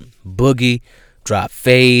that out. Boogie dropped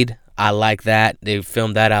Fade. I like that. They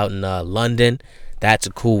filmed that out in London. That's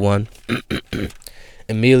a cool one.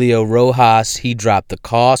 Emilio Rojas, he dropped The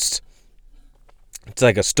Cost. It's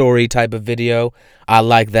like a story type of video. I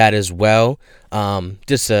like that as well.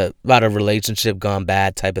 Just about a relationship gone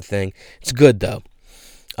bad type of thing. It's good though.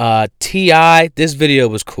 T.I., this video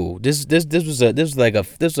was cool. This was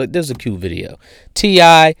a cute video.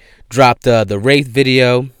 T.I. dropped the Wraith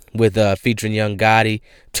video with featuring Young Gotti,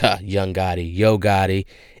 Yo Gotti,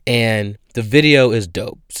 and the video is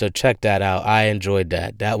dope. So check that out. I enjoyed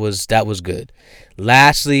that. That was good.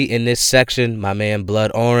 Lastly, in this section, my man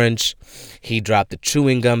Blood Orange, he dropped the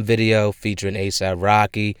Chewing Gum video featuring A$AP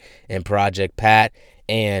Rocky and Project Pat,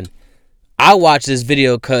 and I watched this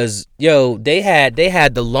video because, yo, they had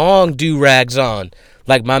the long do-rags on,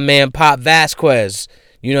 like my man Pop Vasquez,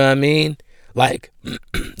 you know what I mean? Like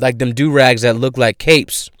them do-rags that look like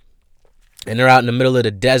capes, and they're out in the middle of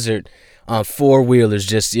the desert on four-wheelers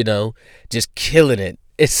just killing it.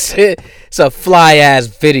 It's a fly-ass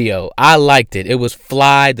video. I liked it. It was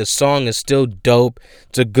fly. The song is still dope.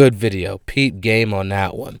 It's a good video. Peep game on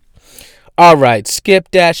that one. All right,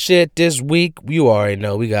 skip that shit this week. You already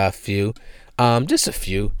know we got a few. Just a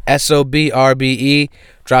few. SOB/RBE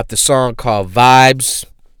dropped a song called Vibes.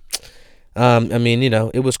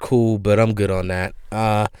 It was cool, but I'm good on that.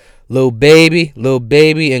 Lil Baby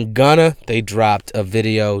and Gunna, they dropped a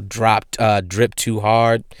video, Drip Too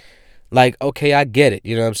Hard. Like, okay, I get it.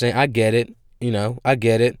 You know what I'm saying? I get it. I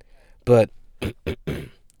get it. But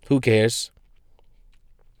who cares?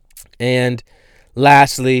 And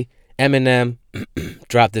lastly, Eminem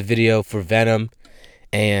dropped a video for Venom.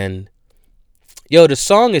 And, yo, the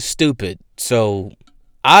song is stupid. So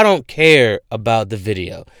I don't care about the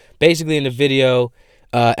video. Basically, in the video,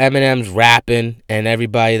 Eminem's rapping, and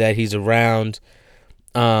everybody that he's around,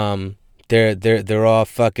 they're all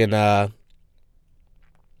fucking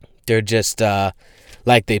they're just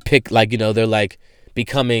like they pick, like, they're like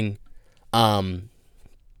becoming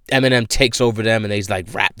Eminem takes over them, and they start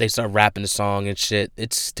rapping the song and shit.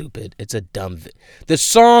 It's stupid. It's a dumb the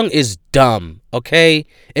song is dumb, okay?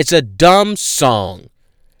 It's a dumb song.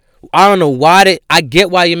 I don't know why I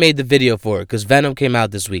get why you made the video for it, because Venom came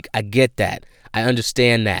out this week. I get that. I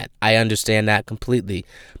understand that completely.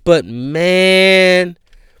 But man,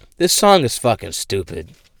 this song is fucking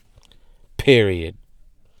stupid. Period.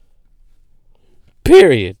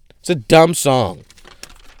 It's a dumb song.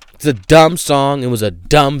 It was a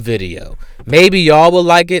dumb video. Maybe y'all will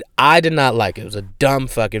like it. I did not like it. It was a dumb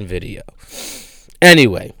fucking video.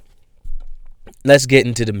 Anyway, let's get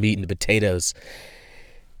into the meat and the potatoes.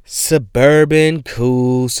 Suburban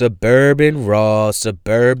cool, suburban raw,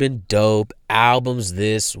 suburban dope albums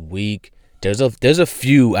this week. There's a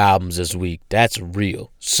few albums this week. That's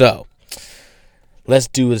real. So, let's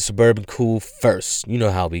do the suburban cool first. You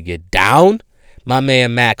know how we get down. My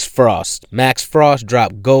man Max Frost. Max Frost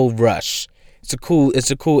dropped Gold Rush. It's a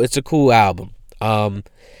cool album.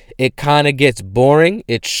 It kind of gets boring.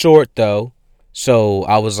 It's short though. So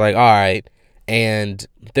I was like, all right. And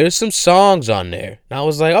there's some songs on there. And I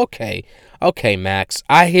was like, okay, Max,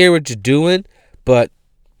 I hear what you're doing, but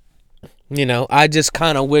I just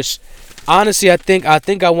kind of wish. Honestly, I think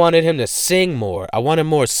I wanted him to sing more. I wanted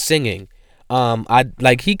more singing.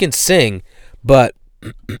 He can sing, but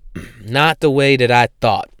not the way that I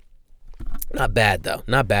thought. Not bad though.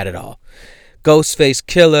 Not bad at all. Ghostface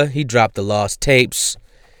Killer, he dropped the Lost Tapes.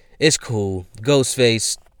 It's cool.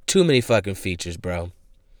 Ghostface, too many fucking features, bro.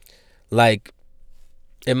 Like,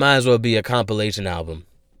 it might as well be a compilation album.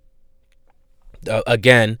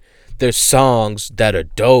 Again, there's songs that are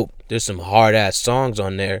dope. There's some hard ass songs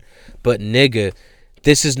on there, but nigga,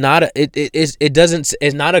 this is not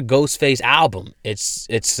it's not a Ghostface album.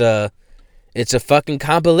 It's a fucking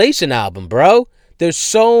compilation album, bro. There's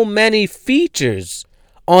so many features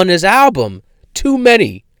on this album. Too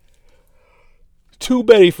many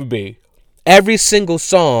for me. Every single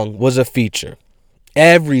song was a feature.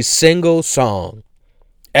 Every single song.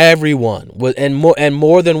 Everyone was, and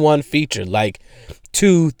more than one feature, like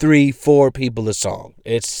 2, 3, 4 people a song.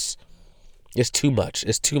 It's too much.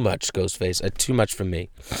 It's too much, Ghostface. Too much for me.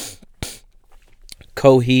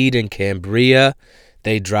 Coheed and Cambria,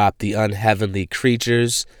 they dropped the Unheavenly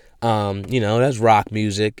Creatures. That's rock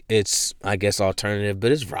music. It's, I guess, alternative,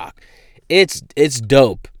 but it's rock. It's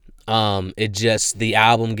dope. The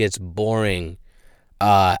album gets boring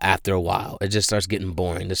after a while. It just starts getting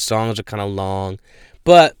boring. The songs are kind of long,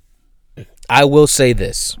 but I will say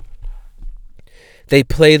this. They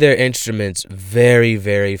play their instruments very,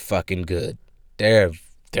 very fucking good. They're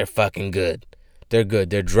fucking good. They're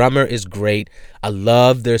good. Their drummer is great. I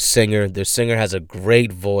love their singer. Their singer has a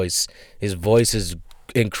great voice. His voice is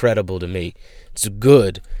incredible to me. It's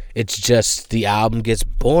good. It's just the album gets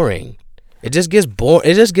boring. It just gets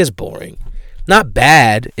boring. Not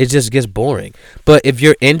bad. It just gets boring. But if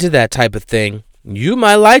you're into that type of thing, you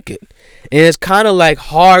might like it. And it's kind of like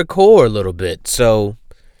hardcore a little bit. So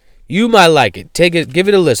you might like it. Give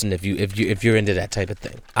it a listen if you're into that type of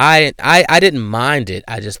thing. I didn't mind it.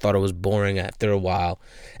 I just thought it was boring after a while.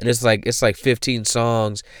 And it's like 15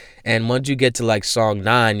 songs, and once you get to like song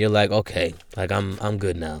 9, you're like, okay, like I'm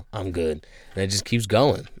good now. I'm good. And it just keeps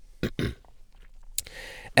going.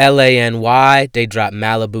 LANY, they dropped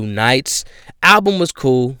Malibu Nights. Album was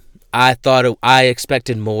cool. I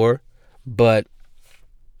expected more, but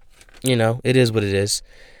you know, it is what it is.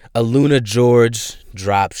 Aluna George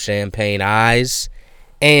dropped Champagne Eyes,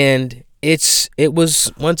 and it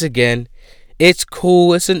was once again, it's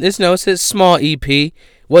cool. It's a small EP.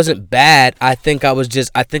 Wasn't bad. I think I'm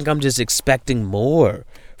just expecting more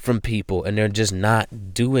from people, and they're just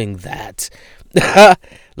not doing that.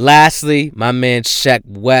 Lastly, my man Sheck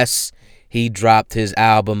West, he dropped his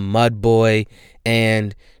album Mudboy,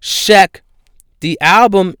 and Sheck, the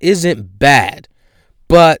album isn't bad,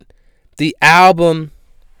 but the album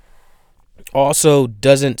also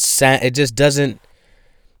doesn't sound, it just doesn't,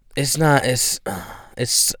 it's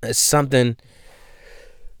something.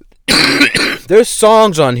 There's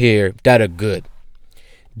songs on here that are good.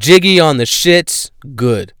 Jiggy on the Shits,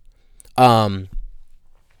 good.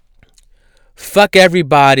 Fuck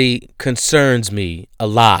Everybody concerns me a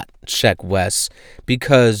lot, Sheck West,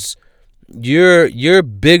 because you're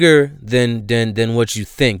bigger than what you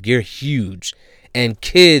think. You're huge, and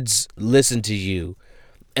kids listen to you.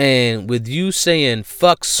 And with you saying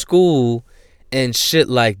fuck school and shit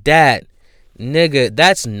like that, nigga,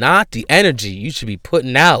 that's not the energy you should be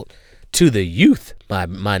putting out to the youth, my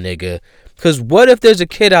nigga. Because what if there's a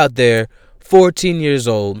kid out there, 14 years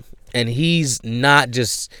old, and he's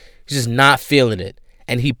just not feeling it,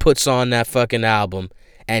 and he puts on that fucking album,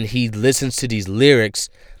 and he listens to these lyrics,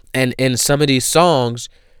 and in some of these songs,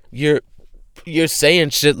 you're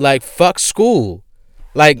saying shit like fuck school.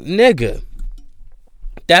 Like, nigga,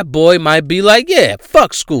 that boy might be like, yeah,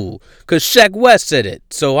 fuck school, because Sheck West said it.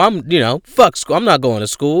 So fuck school. I'm not going to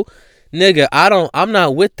school. Nigga, I'm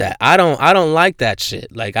not with that. I don't like that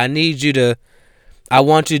shit. Like, I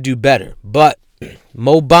want you to do better. But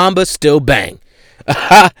Mo Bamba still bang.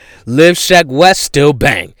 Live Sheck West still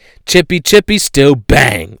bang. Chippy still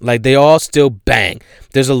bang. Like, they all still bang.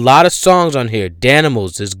 There's a lot of songs on here.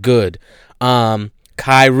 Danimals is good.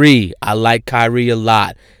 Kyrie, I like Kyrie a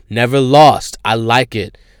lot. Never Lost, I like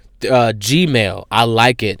it. Gmail, I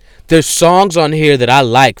like it. There's songs on here that I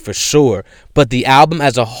like for sure, but the album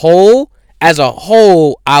as a whole,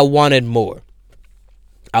 I wanted more.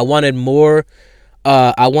 I wanted more.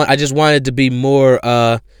 I just wanted to be more.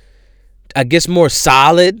 I guess more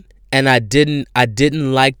solid, and I didn't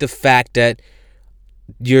like the fact that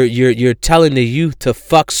you're telling the youth to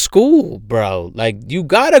fuck school, bro. Like, you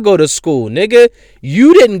gotta go to school, nigga.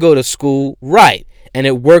 You didn't go to school, right? And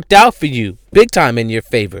it worked out for you big time in your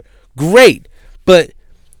favor. Great. But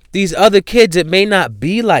these other kids, it may not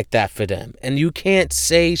be like that for them. And you can't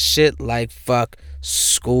say shit like fuck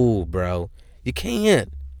school, bro. You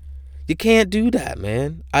can't. You can't do that,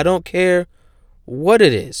 man. I don't care what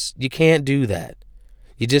it is. You can't do that.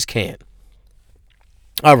 You just can't.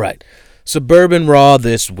 All right. Suburban Raw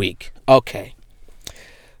this week. Okay.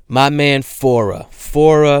 My man Fora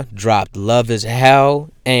dropped Love Is Hell,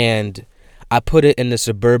 and I put it in the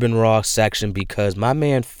Suburban Raw section because my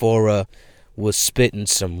man Fora was spitting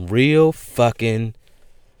some real shit.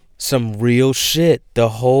 The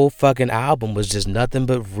whole fucking album was just nothing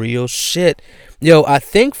but real shit. Yo, I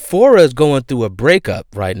think Fora is going through a breakup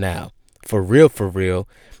right now. For real.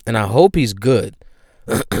 And I hope he's good.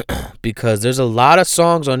 Because there's a lot of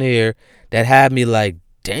songs on here that have me like,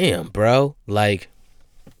 damn, bro. Like,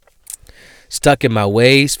 Stuck in My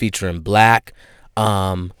Ways featuring Black.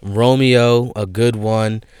 Romeo, a good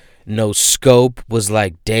one. No Scope was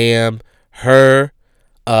like, damn. Her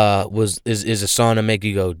is a song to make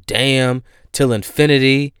you go, damn. Till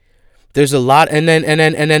Infinity. There's a lot, and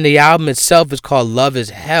then the album itself is called Love Is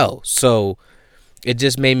Hell. So it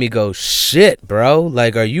just made me go, shit, bro.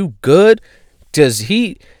 Like, are you good? Does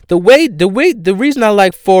he the reason I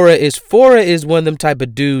like Fora is one of them type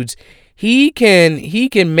of dudes. He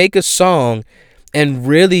can make a song and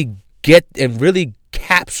really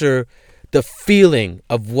capture the feeling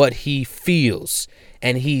of what he feels,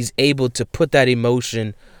 and he's able to put that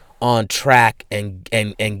emotion on track and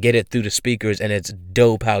get it through the speakers, and it's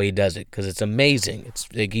dope how he does it because it's amazing. It's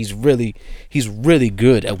like he's really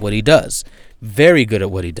good at what he does, very good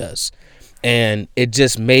at what he does, and it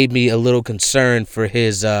just made me a little concerned for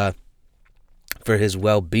his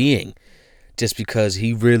well-being, just because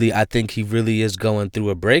I think he really is going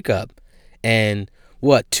through a breakup. And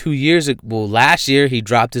what, 2 years ago, well, last year he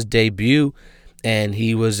dropped his debut, and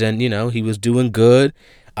he was he was doing good.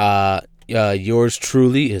 Yours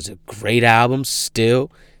Truly is a great album, still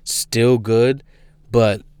good,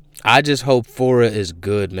 but I just hope Fora is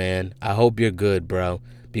good, man. I hope you're good, bro,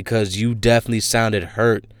 because you definitely sounded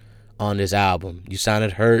hurt on this album. You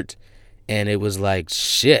sounded hurt, and it was like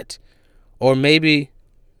shit. Or maybe,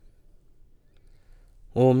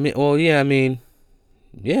 well, yeah,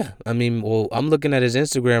 well, I'm looking at his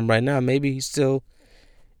Instagram right now. Maybe he's still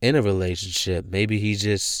in a relationship. Maybe he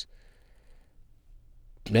just,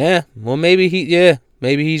 maybe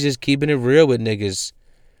he's just keeping it real with niggas.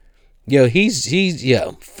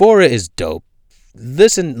 Fora is dope.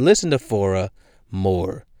 Listen to Fora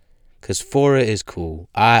more, cause Fora is cool.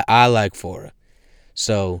 I like Fora,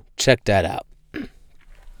 so check that out.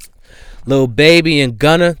 Lil Baby and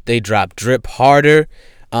Gunna, they dropped Drip Harder.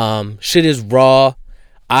 Shit is raw.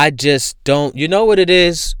 I just don't, you know what it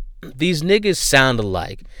is? These niggas sound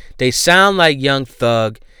alike. They sound like Young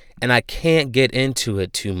Thug, and I can't get into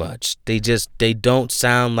it too much. They don't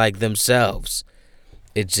sound like themselves.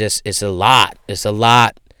 It's a lot. It's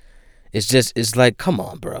like, come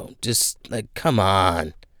on, bro. Just like, come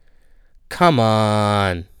on.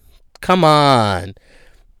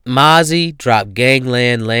 Mozzie dropped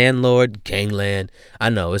Gangland Landlord. Gangland. I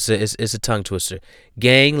know it's a tongue twister.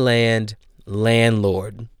 Gangland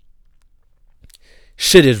Landlord.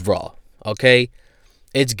 Shit is raw. Okay,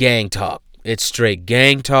 it's gang talk. It's straight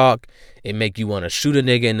gang talk. It make you want to shoot a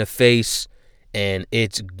nigga in the face, and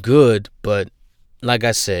it's good. But like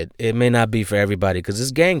I said, it may not be for everybody because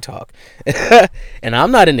it's gang talk. And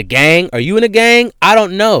I'm not in the gang. Are you in a gang? I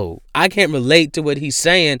don't know. I can't relate to what he's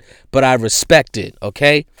saying, but I respect it,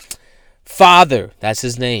 okay? Father, that's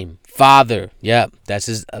his name. Father, yep, that's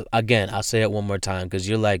his. Again, I'll say it one more time because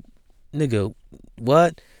you're like, nigga,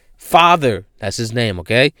 what? Father, that's his name,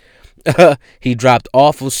 okay? He dropped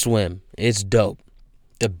Awful Swim. It's dope.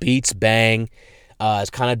 The beats bang. It's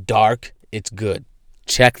kind of dark. It's good.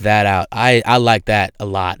 Check that out. I like that a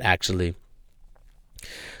lot, actually.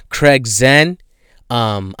 Craig Zen.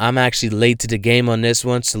 I'm actually late to the game on this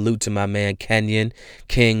one. Salute to my man Kenyon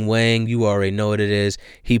King Wang. You already know what it is.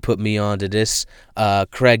 He put me on to this.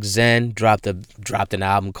 Craig Zen dropped an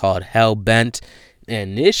album called Hellbent,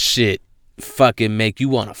 and this shit fucking make you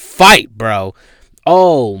want to fight, bro.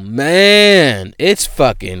 Oh man, it's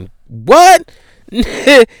fucking what?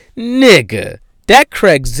 Nigga, that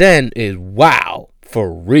Craig Zen is wow,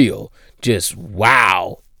 for real. Just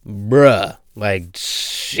wow, bruh. Like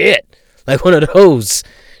shit. Like one of those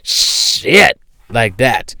shit like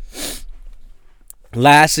that.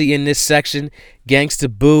 Lastly, in this section, Gangsta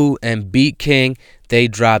Boo and Beat King, they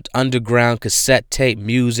dropped Underground Cassette Tape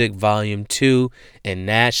Music Volume 2, and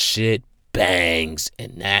that shit bangs,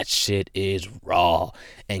 and that shit is raw.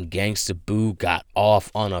 And Gangsta Boo got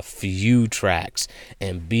off on a few tracks,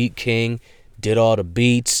 and Beat King did all the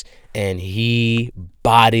beats, and he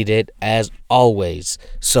bodied it as always.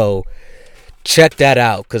 So check that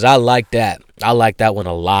out, because I like that. I like that one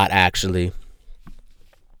a lot, actually.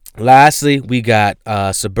 Lastly, we got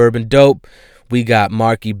Suburban Dope. We got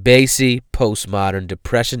Marky Basie, Postmodern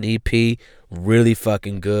Depression EP. Really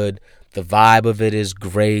fucking good. The vibe of it is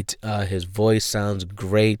great. His voice sounds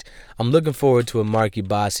great. I'm looking forward to a Marky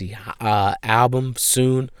Basie album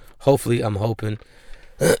soon. Hopefully, I'm hoping.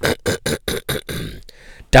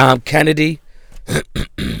 Dom Kennedy.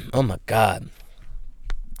 Oh, my God.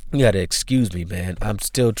 You gotta excuse me, man. I'm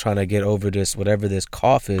still trying to get over this, whatever this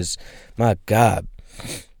cough is. My God.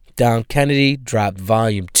 Dom Kennedy dropped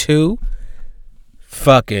Volume 2.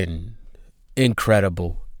 Fucking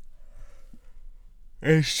incredible.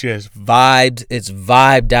 It's just vibed. It's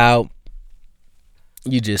vibed out.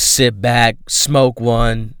 You just sit back, smoke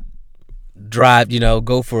one, drive,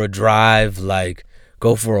 go for a drive, like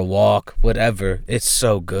go for a walk, whatever. It's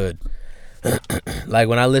so good. Like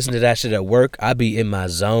when I listen to that shit at work, I be in my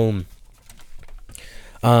zone.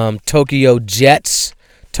 Tokyo Jets,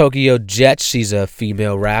 she's a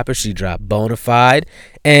female rapper. She dropped Bonafide,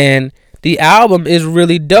 and the album is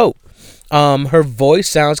really dope. Her voice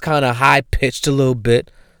sounds kind of high pitched a little bit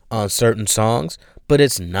on certain songs, but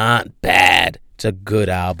it's not bad. It's a good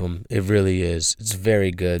album. It really is. It's very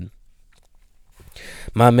good.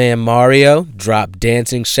 My man Mario dropped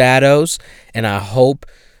Dancing Shadows, and I hope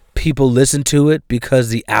people listen to it because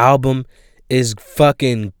the album is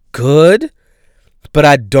fucking good. But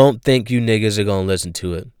I don't think you niggas are gonna listen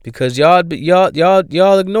to it because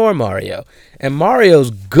y'all ignore Mario, and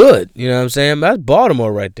Mario's good. You know what I'm saying? That's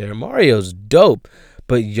Baltimore right there. Mario's dope,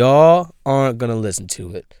 but y'all aren't gonna listen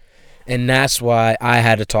to it, and that's why I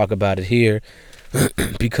had to talk about it here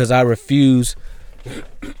because I refuse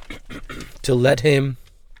to let him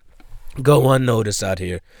go unnoticed out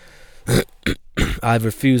here. I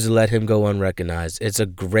refuse to let him go unrecognized. It's a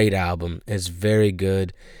great album. It's very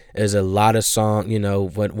good. There's a lot of songs, you know,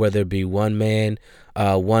 whether it be One Man,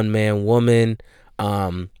 Woman,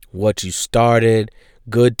 What You Started,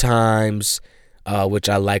 Good Times, which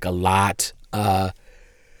I like a lot. I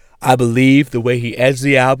believe the way he ends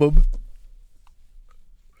the album,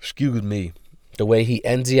 the way he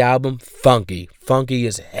ends the album, funky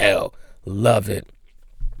as hell. Love it.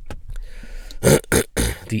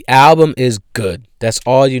 The album is good. That's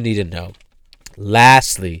all you need to know.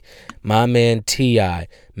 Lastly, my man T.I.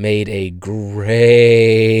 made a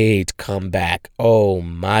great comeback. Oh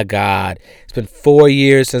my God. It's been 4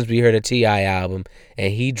 years since we heard a T.I. album,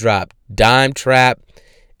 and he dropped Dime Trap,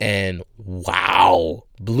 and wow,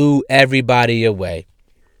 blew everybody away.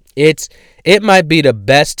 It might be the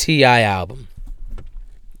best T.I. album.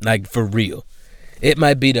 Like, for real. It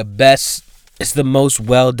might be the best. It's the most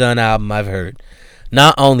well done album I've heard.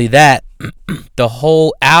 Not only that, the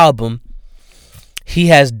whole album, he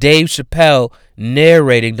has Dave Chappelle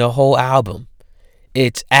narrating the whole album.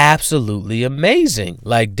 It's absolutely amazing.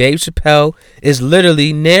 Like, Dave Chappelle is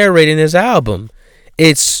literally narrating this album.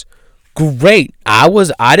 It's great. I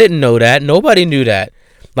didn't know that. Nobody knew that.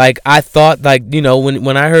 Like, I thought, like, you know,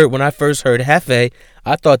 when I first heard Hefe,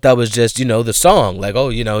 I thought that was just, you know, the song. Like, oh,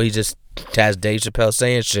 you know, he just has Dave Chappelle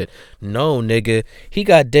saying shit. No, nigga. He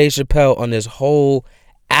got Dave Chappelle on this whole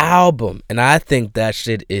album. And I think that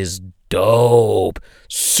shit is dope.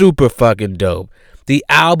 Super fucking dope. The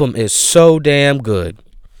album is so damn good.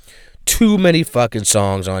 Too many fucking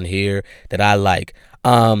songs on here that I like.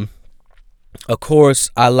 Of course,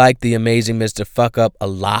 I like The Amazing Mr. Fuck Up a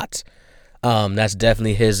lot. That's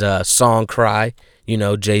definitely his song Cry. You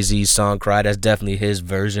know, Jay-Z's song Cry. That's definitely his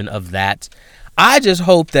version of that. I just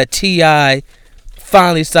hope that T.I.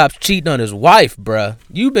 finally stops cheating on his wife, bruh.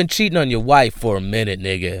 You've been cheating on your wife for a minute,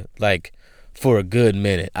 nigga. Like, for a good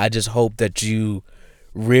minute. I just hope that you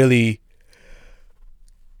really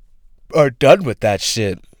are done with that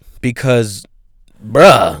shit. Because,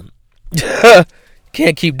 bruh,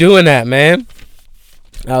 can't keep doing that, man.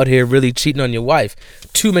 Out here really cheating on your wife.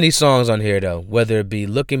 Too many songs on here, though. Whether it be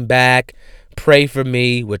Looking Back, Pray For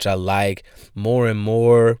Me, which I like, More and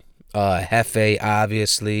More, Hefe,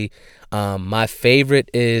 obviously. My favorite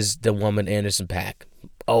is The Woman Anderson .Paak.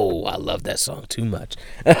 Oh, I love that song too much.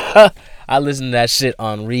 I listened to that shit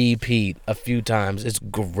on repeat a few times. It's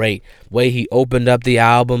great. Way he opened up the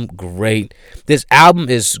album, great. This album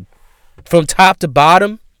is from top to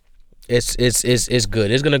bottom. It's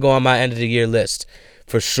good. It's gonna go on my end of the year list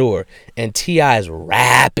for sure. And T.I. is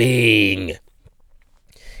rapping.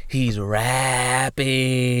 He's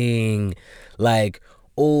rapping like,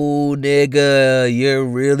 oh, nigga, you're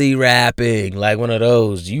really rapping. Like one of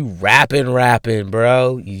those. You rapping,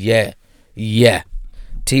 bro. Yeah.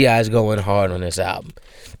 T.I.'s going hard on this album.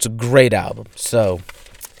 It's a great album. So,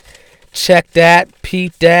 check that.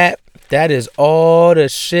 Peep that. That is all the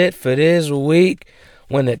shit for this week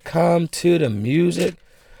when it comes to the music.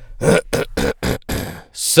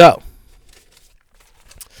 So,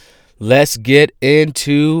 let's get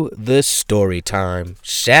into the story time.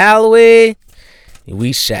 Shall we?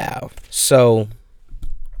 We shall. So,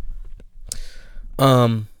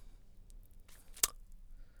 oh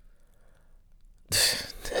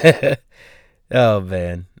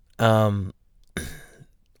man.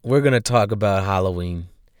 We're gonna talk about Halloween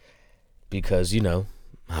because, you know,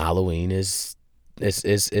 Halloween is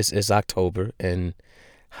October and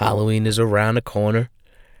Halloween is around the corner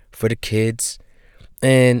for the kids.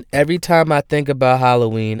 And every time I think about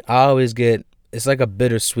Halloween, I always get, it's like a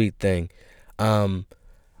bittersweet thing.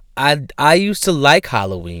 I used to like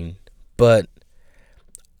Halloween, but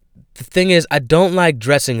the thing is, I don't like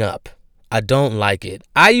dressing up. I don't like it.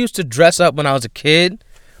 I used to dress up when I was a kid.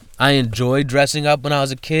 I enjoyed dressing up when I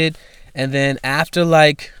was a kid. And then after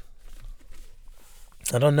like,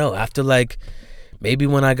 I don't know, after like maybe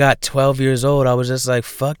when I got 12 years old, I was just like,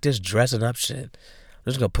 fuck this dressing up shit. I'm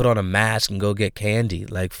just going to put on a mask and go get candy.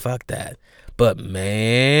 Like, fuck that. But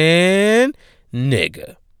man,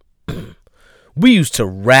 nigga, we used to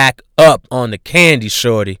rack up on the candy,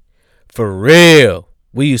 shorty. For real.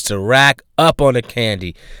 We used to rack up on the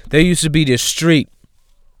candy. There used to be this street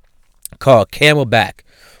called Camelback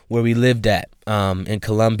where we lived at in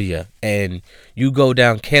Columbia, and you go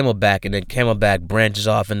down Camelback, and then Camelback branches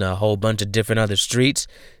off into a whole bunch of different other streets,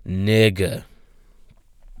 nigga.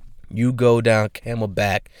 You go down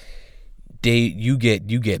Camelback, you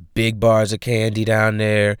get big bars of candy down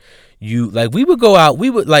there. We would go out, we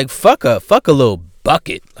would like fuck a little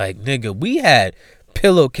bucket, like nigga. We had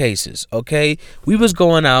pillowcases, okay? We was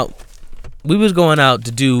going out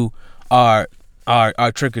to do our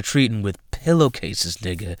trick or treating with pillowcases,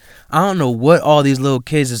 nigga. I don't know what all these little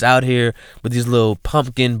kids is out here with these little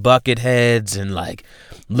pumpkin bucket heads and like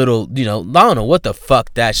little, I don't know what the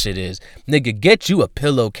fuck that shit is. Nigga, get you a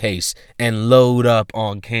pillowcase and load up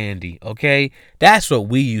on candy, okay? That's what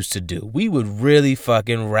we used to do. We would really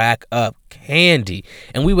fucking rack up candy,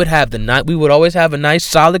 and we would always have a nice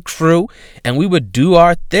solid crew, and we would do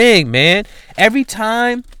our thing, man. Every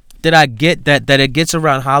time that I get that it gets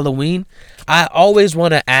around Halloween, I always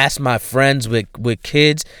want to ask my friends with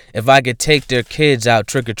kids if I could take their kids out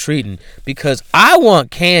trick-or-treating, because I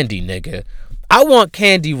want candy, nigga. I want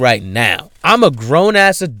candy right now. I'm a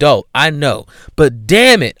grown-ass adult, I know, but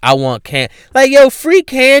damn it, I want candy. Like, yo, free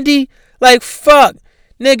candy? Like, fuck.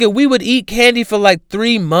 Nigga, we would eat candy for like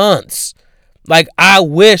 3 months. Like, I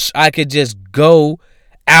wish I could just go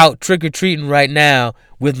out trick-or-treating right now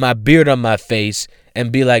with my beard on my face and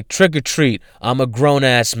be like, trick or treat, I'm a grown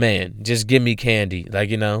ass man, just give me candy. Like,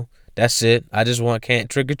 that's it. I just want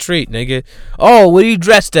trick or treat, nigga. Oh, what are you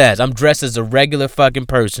dressed as? I'm dressed as a regular fucking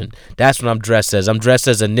person. That's what I'm dressed as. I'm dressed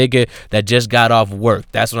as a nigga that just got off work.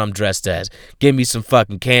 That's what I'm dressed as. Give me some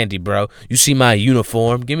fucking candy, bro. You see my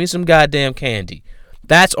uniform? Give me some goddamn candy.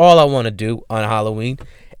 That's all I want to do on Halloween.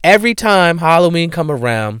 Every time Halloween come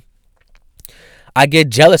around, I get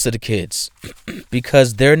jealous of the kids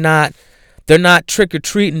because they're not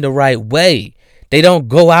trick-or-treating the right way. They don't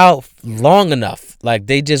go out long enough. Like,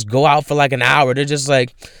 they just go out for like an hour. They're just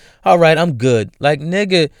like, all right, I'm good. Like,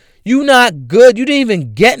 nigga, you not good. You didn't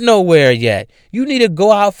even get nowhere yet. You need to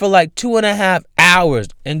go out for like 2.5 hours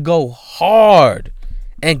and go hard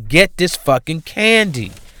and get this fucking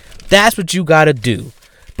candy. That's what you gotta do.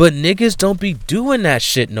 But niggas don't be doing that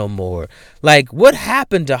shit no more. Like, what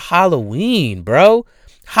happened to Halloween, bro?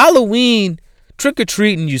 Halloween,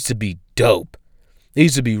 trick-or-treating used to be dope. It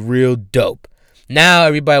used to be real dope. Now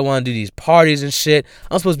everybody want to do these parties and shit.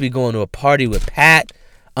 I'm supposed to be going to a party with Pat.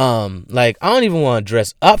 Like, I don't even want to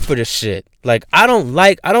dress up for this shit. Like, I don't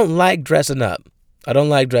like dressing up. I don't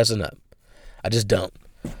like dressing up. I just don't.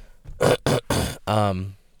 I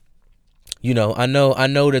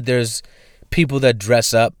know that there's people that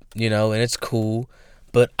dress up, and it's cool,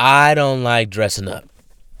 but I don't like dressing up.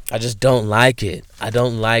 I just don't like it. I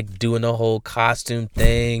don't like doing the whole costume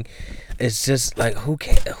thing. It's just like, who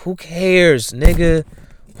cares, nigga?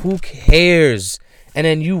 Who cares? And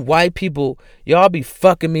then you white people, y'all be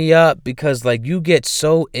fucking me up because, like, you get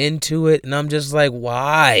so into it, and I'm just like,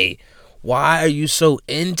 why? Why are you so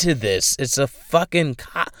into this? It's a fucking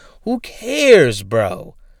who cares,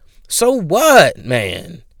 bro? So what,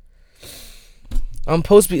 man? I'm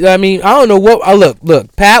supposed to be, I don't know what,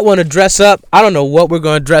 look, Pat want to dress up. I don't know what we're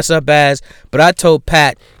going to dress up as, but I told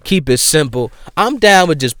Pat, keep it simple. I'm down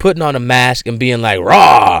with just putting on a mask and being like,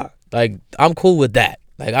 raw. Like, I'm cool with that.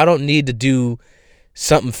 Like, I don't need to do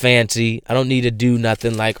something fancy. I don't need to do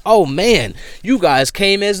nothing like, oh man, you guys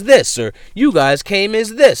came as this, or you guys came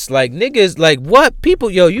as this. Like, niggas, like, what? People,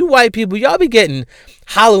 you white people, y'all be getting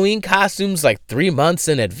Halloween costumes like 3 months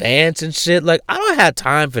in advance and shit. Like, I don't have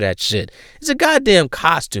time for that shit. It's a goddamn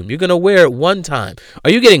costume. You're gonna wear it one time.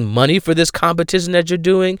 Are you getting money for this competition that you're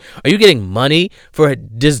doing? Are you getting money for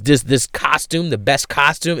this costume, the best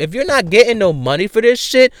costume? If you're not getting no money for this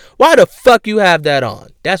shit, why the fuck you have that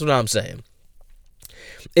on? That's what I'm saying.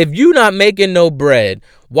 If you not making no bread,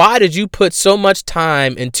 why did you put so much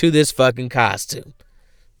time into this fucking costume?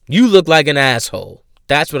 You look like an asshole.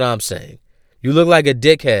 That's what I'm saying. You look like a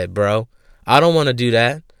dickhead, bro. I don't want to do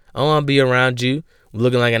that. I don't want to be around you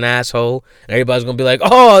looking like an asshole. And everybody's going to be like,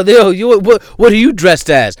 oh, what are you dressed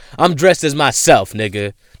as? I'm dressed as myself,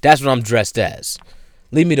 nigga. That's what I'm dressed as.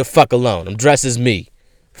 Leave me the fuck alone. I'm dressed as me.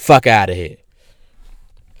 Fuck out of here.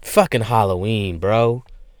 Fucking Halloween, bro.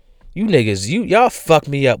 You niggas, y'all fuck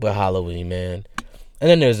me up with Halloween, man. And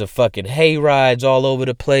then there's the fucking hay rides all over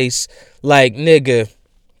the place. Like, nigga,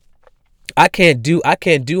 I can't do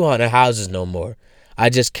haunted houses no more. I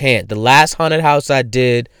just can't. The last haunted house I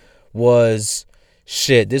did was,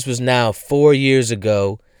 this was now 4 years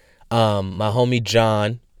ago. My homie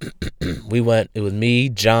John, it was me,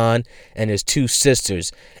 John, and his 2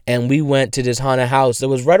 sisters. And we went to this haunted house that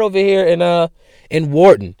was right over here in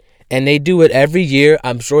Wharton. And they do it every year.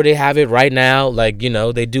 I'm sure they have it right now. Like, you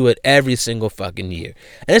know, they do it every single fucking year.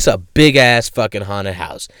 And it's a big ass fucking haunted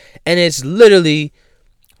house. And it's literally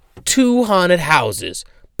 2 haunted houses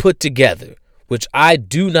put together, which I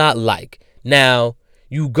do not like. Now,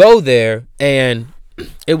 you go there and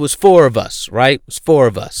it was 4 of us, right? It was 4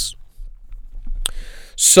 of us.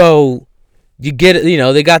 So you get it, you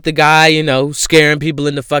know, they got the guy, you know, scaring people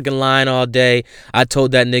in the fucking line all day. I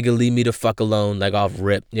told that nigga, leave me the fuck alone, like off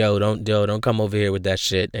rip. Don't come over here with that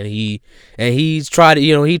shit. And he's tried it,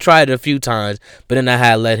 you know, he tried it a few times, but then I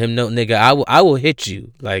had to let him know, nigga, I will hit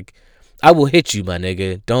you. Like, I will hit you, my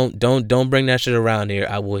nigga. Don't bring that shit around here.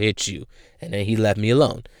 I will hit you. And then he left me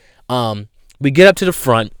alone. We get up to the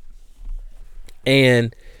front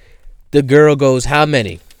and the girl goes, how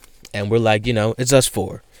many? And we're like, you know, it's us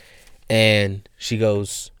 4. And she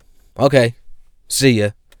goes, okay, see ya.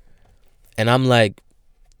 And I'm like,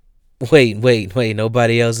 wait,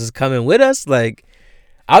 nobody else is coming with us? Like,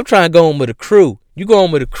 I'm trying to go in with a crew. You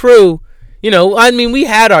going with a crew? You know, I mean, we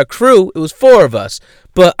had our crew. It was 4 of us.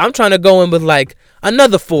 But I'm trying to go in with, like,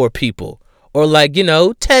 another 4 people. Or, like, you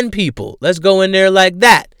know, 10 people. Let's go in there like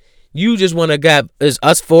that. You just want to get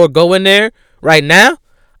us 4 go in there right now?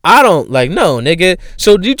 I don't, like, no, nigga.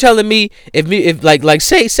 So you telling me if like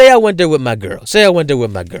say I went there with my girl.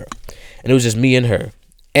 And it was just me and her.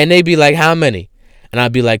 And they'd be like, how many? And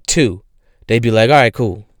I'd be like, 2. They'd be like, all right,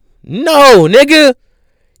 cool. No, nigga.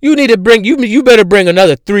 You need to bring, you better bring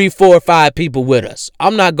another 3, 4, 5 people with us.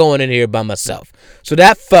 I'm not going in here by myself. So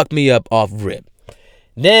that fucked me up off rip.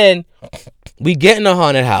 Then we get in the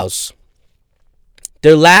haunted house.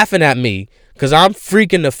 They're laughing at me because I'm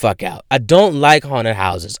freaking the fuck out. I don't like haunted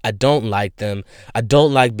houses. I don't like them. I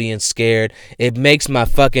don't like being scared. It makes my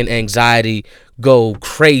fucking anxiety go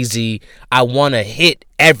crazy. I want to hit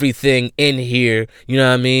everything in here. You know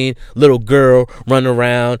what I mean? Little girl running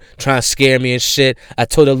around trying to scare me and shit. I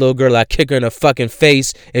told the little girl I'd kick her in the fucking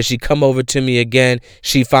face if she come over to me again.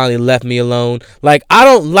 She finally left me alone. Like, I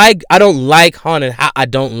don't like haunted I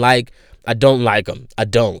don't like them. I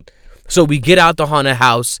don't. So we get out the haunted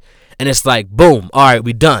house. And it's like, boom, all right,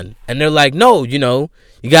 we done. And they're like, no, you know,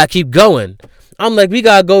 you got to keep going. I'm like, we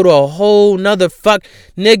got to go to a whole nother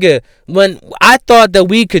nigga. When I thought that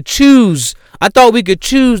we could choose,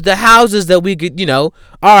 the houses that we could, you know,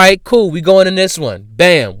 all right, cool, we going in this one.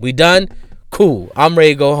 Bam, we done? Cool, I'm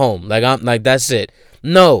ready to go home. Like, I'm like, that's it.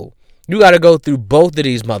 No, you got to go through both of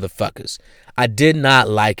these motherfuckers. I did not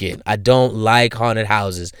like it. I don't like haunted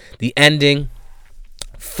houses. The ending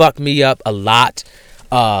fucked me up a lot.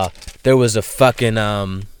 There was a fucking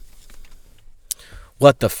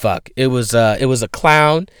what the fuck? It was a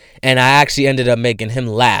clown, and I actually ended up making him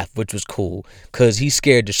laugh, which was cool, cause he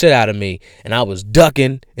scared the shit out of me, and I was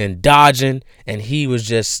ducking and dodging, and he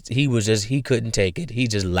couldn't take it. He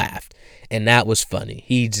just laughed, and that was funny.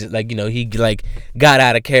 He just, like, you know, he like got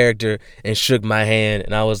out of character and shook my hand,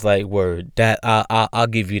 and I was like, word, that I'll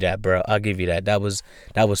give you that, bro. I'll give you that. That was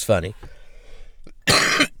funny.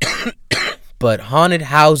 But haunted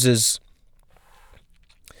houses,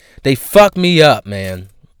 they fuck me up, man.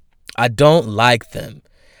 I don't like them.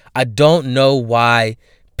 I don't know why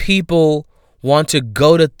people want to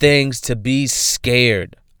go to things to be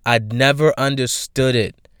scared. I never understood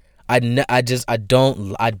it. I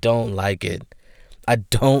don't like it. I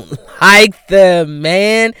don't like them,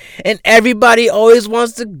 man. And everybody always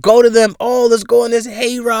wants to go to them. Oh, let's go on this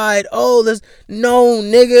hayride. No,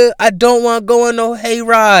 nigga. I don't want to go on no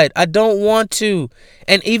hayride. I don't want to.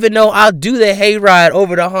 And even though I'll do the hayride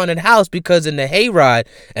over the haunted house, because in the hayride,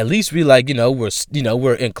 at least we like,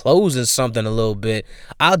 we're enclosed in something a little bit.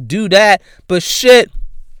 I'll do that. But shit,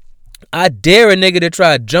 I dare a nigga to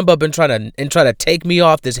try to jump up and try to take me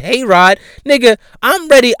off this hayride. Nigga, I'm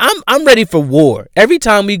ready. I'm ready for war. Every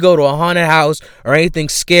time we go to a haunted house or anything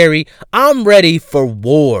scary, I'm ready for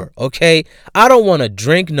war, okay? I don't want to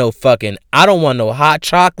drink I don't want no hot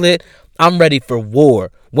chocolate. I'm ready for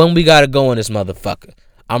war. When we gotta go on this motherfucker,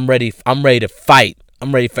 I'm ready to fight.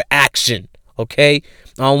 I'm ready for action, okay?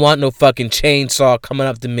 I don't want no fucking chainsaw coming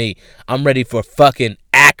up to me. I'm ready for fucking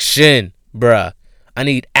action, bruh. I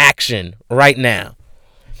need action right now.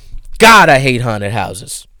 God, I hate haunted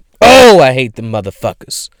houses. Oh, I hate them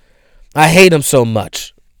motherfuckers. I hate them so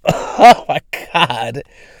much. Oh my God.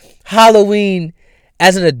 Halloween,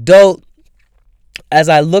 as an adult, as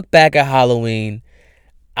I look back at Halloween,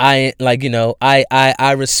 I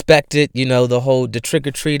respect it, the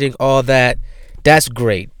trick-or-treating, all that. That's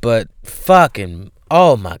great. But fucking,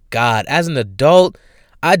 oh my God. As an adult,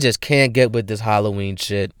 I just can't get with this Halloween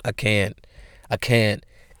shit. I can't.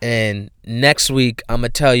 And next week, I'm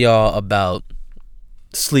going to tell y'all about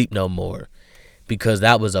Sleep No More. because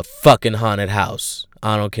that was a fucking haunted house.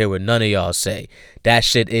 I don't care what none of y'all say. That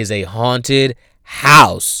shit is a haunted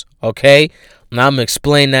house, okay? And I'm gonna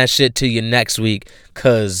explain that shit to you next week,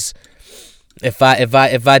 cause if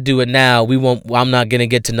I do it now, I'm not gonna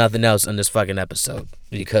get to nothing else in this fucking episode,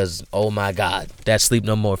 because oh my god, that Sleep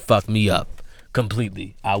No More fucked me up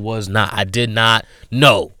completely. I did not.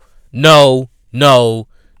 No,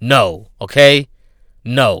 okay?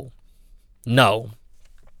 No.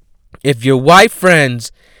 If your white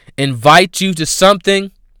friends invite you to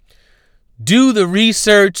something, do the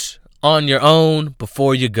research on your own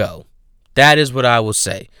before you go. That is what I will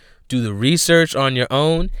say. Do the research on your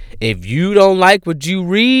own. If you don't like what you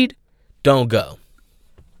read, don't go.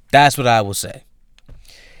 That's what I will say.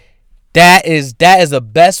 That is the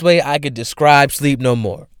best way I could describe Sleep No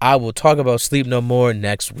More. I will talk about Sleep No More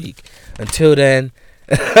next week. Until then,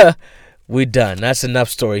 we're done. That's enough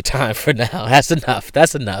story time for now. That's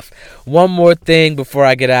enough. One more thing before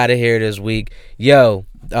I get out of here this week. Yo,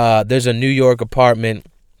 there's a New York apartment.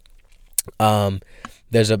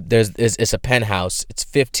 It's a penthouse. It's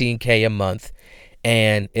 $15K a month,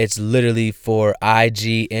 and it's literally for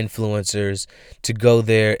IG influencers to go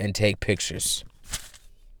there and take pictures.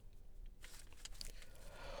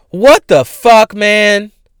 What the fuck,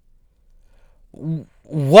 man?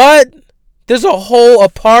 What? There's a whole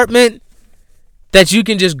apartment that you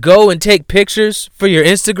can just go and take pictures for your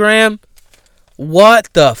Instagram? What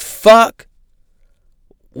the fuck?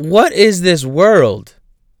 What is this world?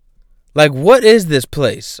 Like, what is this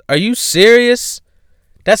place? Are you serious?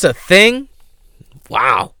 That's a thing?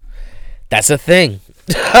 Wow. That's a thing.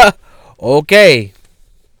 Okay.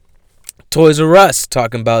 Toys R Us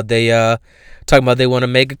talking about they want to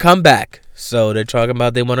make a comeback. So they're talking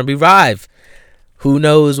about they want to revive. Who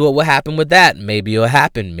knows what will happen with that? Maybe it'll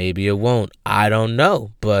happen. Maybe it won't. I don't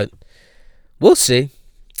know. But we'll see.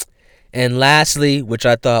 And lastly, which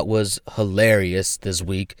I thought was hilarious this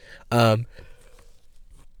week,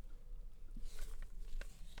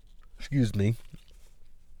 excuse me,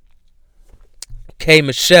 K.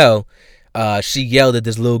 Michelle, she yelled at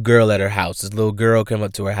this little girl at her house. This little girl came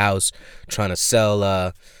up to her house trying to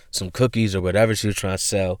sell some cookies or whatever she was trying to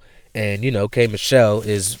sell. And, you know, K. Michelle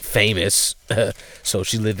is famous, so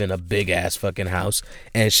she lived in a big-ass fucking house.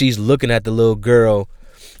 And she's looking at the little girl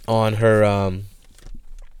on her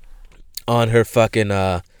fucking,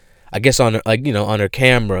 I guess on her, like, you know, on her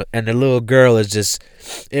camera. And the little girl is just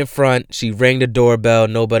in front. She rang the doorbell.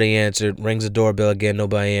 Nobody answered. Rings the doorbell again.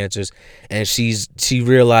 Nobody answers. And she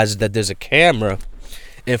realizes that there's a camera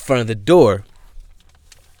in front of the door.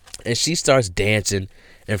 And she starts dancing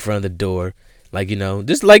in front of the door. Like, you know,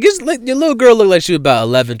 just like, it's like your little girl looked like she was about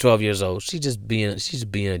 11, 12 years old. She's just being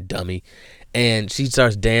a dummy. And she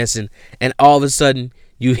starts dancing. And all of a sudden,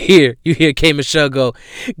 you hear K. Michelle go,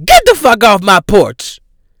 "Get the fuck off my porch,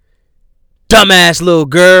 dumbass little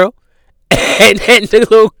girl." And then the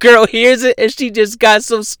little girl hears it, and she just got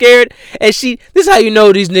so scared. And this is how you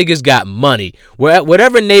know these niggas got money.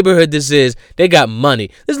 Whatever neighborhood this is, they got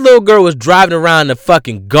money. This little girl was driving around in a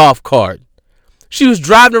fucking golf cart. She was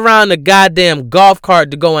driving around the goddamn golf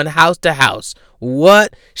cart to going house to house.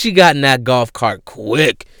 What? She got in that golf cart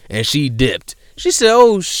quick, and she dipped. She said,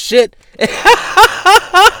 "Oh shit."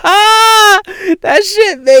 That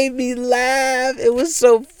shit made me laugh. It was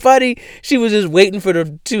so funny. She was just waiting for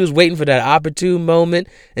that opportune moment,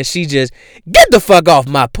 and she just, "Get the fuck off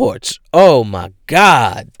my porch." Oh my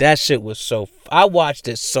god. That shit was I watched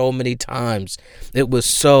it so many times. It was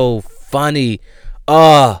so funny.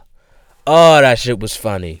 Oh, that shit was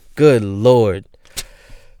funny. Good lord.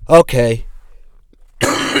 Okay.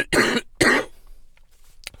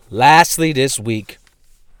 Lastly, this week,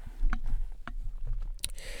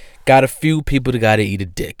 got a few people that gotta eat a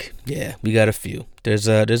dick. Yeah, we got a few. There's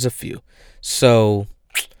a few. So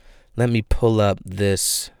let me pull up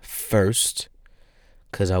this first,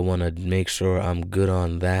 because I want to make sure I'm good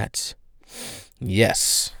on that.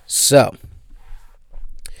 Yes. So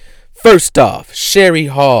first off, Sherry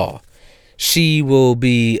Hall. She will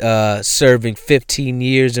be serving 15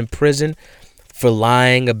 years in prison for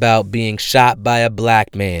lying about being shot by a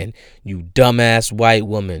black man. You dumbass white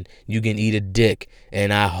woman. You can eat a dick.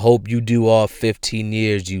 And I hope you do all 15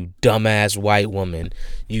 years, you dumbass white woman.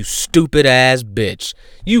 You stupid ass bitch.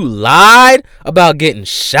 You lied about getting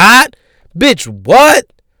shot? Bitch, what?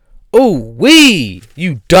 Ooh wee.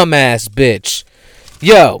 You dumbass bitch.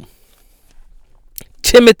 Yo.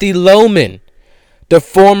 Timothy Loman. The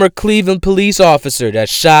former Cleveland police officer that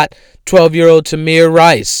shot 12-year-old Tamir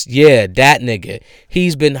Rice. Yeah, that nigga.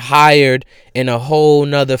 He's been hired in a whole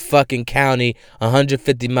nother fucking county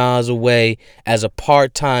 150 miles away as a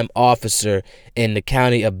part-time officer in the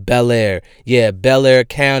county of Bel Air. Yeah, Bel Air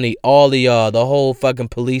County, all of y'all, the whole fucking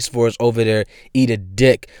police force over there eat a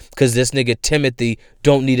dick because this nigga Timothy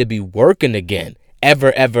don't need to be working again. Ever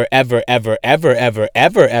again.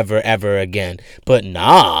 But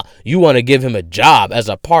nah, you want to give him a job as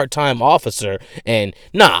a part-time officer, and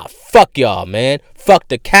nah, fuck y'all, man. Fuck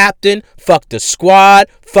the captain, fuck the squad,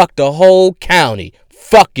 fuck the whole county.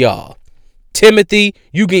 Fuck y'all. Timothy,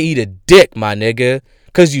 you can eat a dick, my nigga,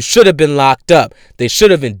 because you should have been locked up. They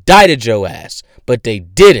should have indicted your ass, but they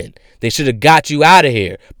didn't. They should have got you out of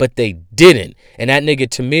here, but they didn't. And that nigga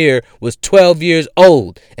Tamir was 12 years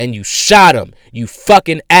old, and you shot him, you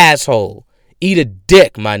fucking asshole. Eat a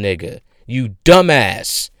dick, my nigga. You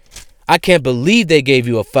dumbass. I can't believe they gave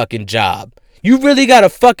you a fucking job. You really got a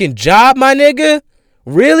fucking job, my nigga?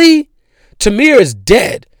 Really? Tamir is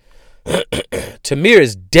dead. Tamir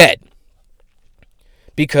is dead.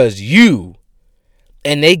 Because you,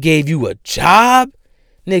 and they gave you a job?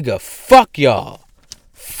 Nigga, fuck y'all.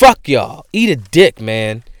 Fuck y'all. Eat a dick,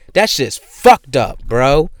 man. That shit's fucked up,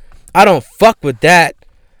 bro. I don't fuck with that.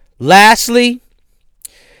 Lastly,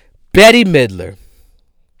 Betty Midler.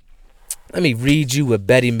 Let me read you what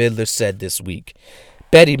Betty Midler said this week.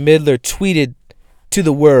 Betty Midler tweeted to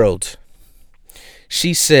the world.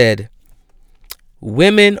 She said,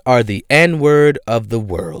 "Women are the N-word of the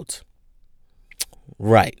world."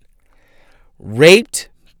 Right. Raped,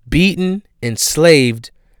 beaten,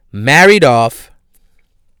 enslaved, married off,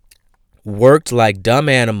 worked like dumb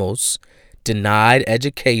animals, denied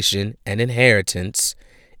education and inheritance,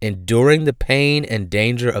 enduring the pain and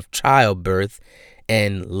danger of childbirth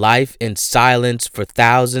and life in silence for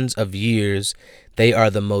thousands of years, they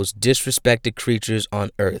are the most disrespected creatures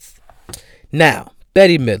on earth. Now,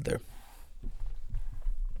 Betty Midler.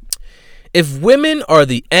 If women are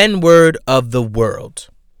the N-word of the world,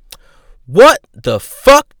 what the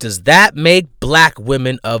fuck does that make black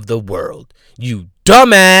women of the world? You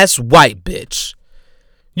dumbass white bitch.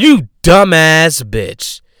 You dumbass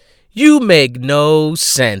bitch. You make no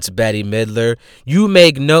sense, Betty Midler. You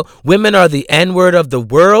make no... Women are the N-word of the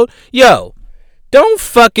world? Yo, don't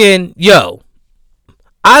fucking... Yo,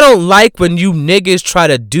 I don't like when you niggas try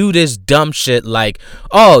to do this dumb shit like,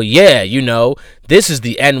 oh yeah, you know, this is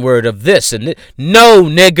the N-word of this and no,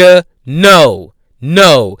 nigga, no.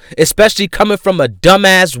 No, especially coming from a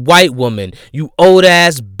dumbass white woman, you old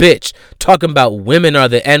ass bitch, talking about women are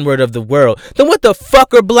the N-word of the world. Then what the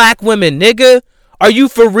fuck are black women, nigga? Are you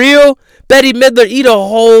for real? Betty Midler, eat a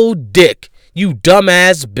whole dick, you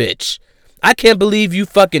dumbass bitch. I can't believe you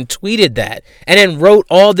fucking tweeted that and then wrote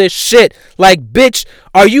all this shit. Like, bitch,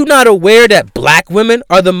 are you not aware that black women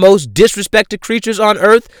are the most disrespected creatures on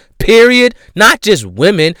earth? Period. Not just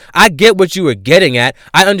women. I get what you were getting at.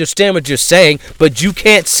 I understand what you're saying, but you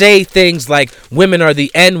can't say things like women are the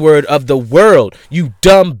N-word of the world, you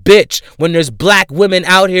dumb bitch, when there's black women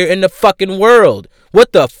out here in the fucking world.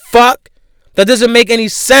 What the fuck? That doesn't make any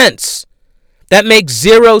sense. That makes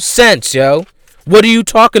zero sense, yo. What are you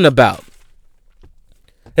talking about?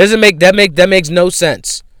 That makes no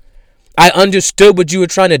sense. I understood what you were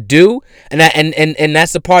trying to do, and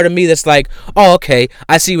that's the part of me that's like, oh, okay,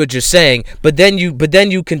 I see what you're saying. But then you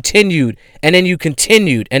continued, and then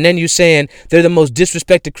you're saying they're the most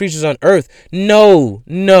disrespected creatures on earth. No.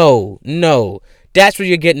 That's where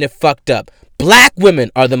you're getting it fucked up. Black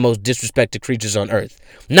women are the most disrespected creatures on earth,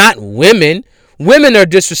 not women. Women are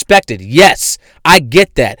disrespected. Yes, I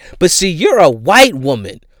get that. But see, you're a white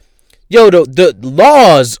woman. Yo, the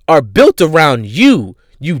laws are built around you,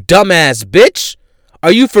 you dumbass bitch.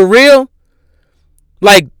 Are you for real?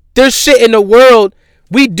 Like, there's shit in the world.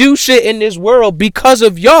 We do shit in this world because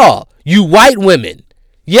of y'all, you white women.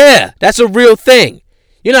 Yeah, that's a real thing.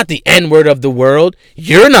 You're not the N-word of the world.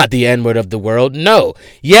 You're not the N-word of the world. No.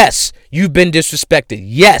 Yes, you've been disrespected.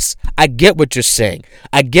 Yes, I get what you're saying.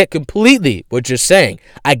 I get completely what you're saying.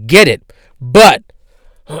 I get it. But...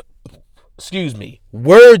 excuse me,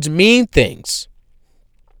 words mean things.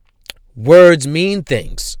 Words mean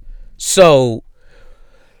things. So,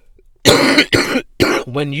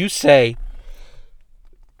 when you say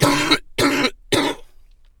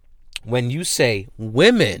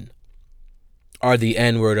women are the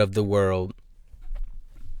N-word of the world,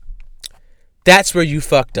 that's where you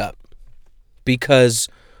fucked up. Because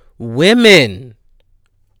women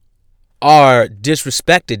are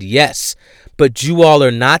disrespected, yes, but you all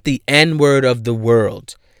are not the N-word of the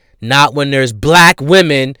world. Not when there's black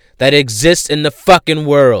women that exist in the fucking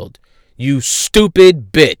world. You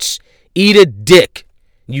stupid bitch. Eat a dick.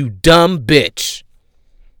 You dumb bitch.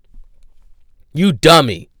 You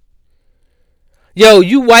dummy. Yo,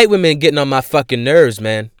 you white women getting on my fucking nerves,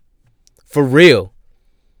 man. For real.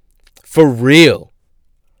 For real.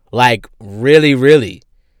 Like, really, really.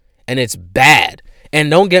 And it's bad.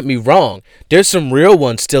 And don't get me wrong, there's some real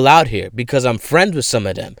ones still out here because I'm friends with some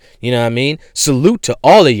of them. You know what I mean? Salute to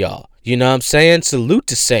all of y'all. You know what I'm saying? Salute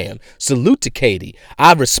to Sam. Salute to Katie.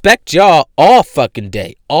 I respect y'all all fucking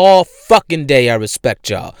day. All fucking day I respect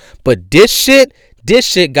y'all. But this shit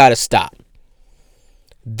gotta stop.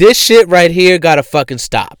 This shit right here gotta fucking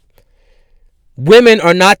stop. Women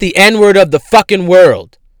are not the N-word of the fucking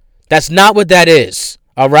world. That's not what that is.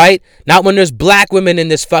 All right? Not when there's black women in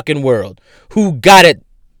this fucking world who got it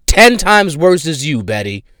 10 times worse as you,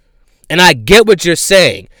 Betty. And I get what you're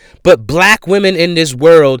saying, but black women in this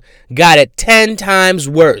world got it 10 times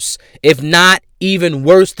worse, if not even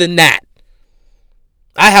worse than that.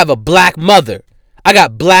 I have a black mother. I got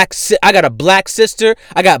a black sister.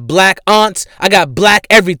 I got black aunts. I got black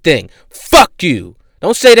everything. Fuck you.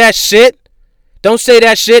 Don't say that shit. Don't say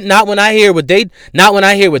that shit. Not when I hear what they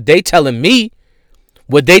telling me.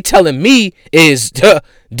 What they telling me is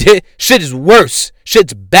shit is worse.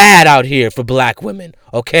 Shit's bad out here for black women,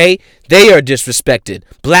 okay? They are disrespected.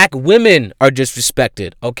 Black women are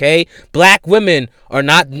disrespected, okay? Black women are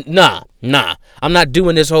not, nah. I'm not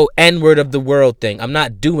doing this whole N-word of the world thing. I'm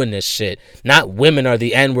not doing this shit. Not women are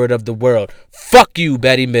the N-word of the world. Fuck you,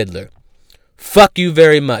 Betty Midler. Fuck you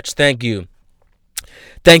very much. Thank you.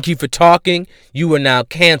 Thank you for talking. You are now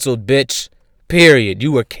canceled, bitch. Period.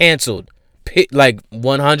 You were canceled. Like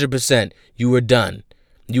 100%. You were done.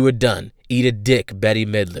 You were done. Eat a dick, Betty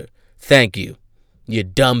Midler. Thank you. You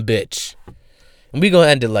dumb bitch. And we gonna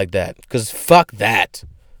end it like that. Because fuck that.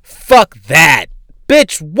 Fuck that.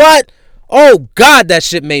 Bitch, what? Oh, God, that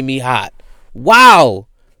shit made me hot. Wow.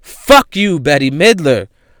 Fuck you, Betty Midler.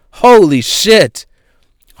 Holy shit.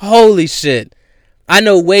 Holy shit. I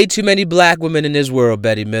know way too many black women in this world,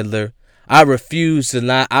 Betty Midler. I refuse to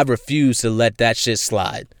let that shit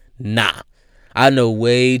slide. Nah. I know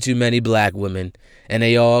way too many black women, and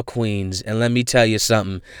they all queens. And let me tell you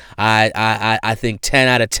something. I think 10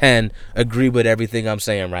 out of 10 agree with everything I'm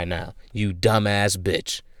saying right now. You dumbass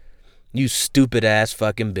bitch. You stupid ass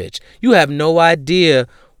fucking bitch. You have no idea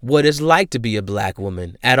what it's like to be a black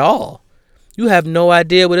woman at all. You have no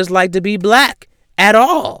idea what it's like to be black at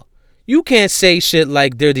all. You can't say shit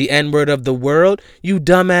like they're the N-word of the world, you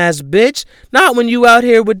dumbass bitch. Not when you out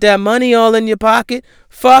here with that money all in your pocket.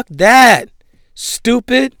 Fuck that.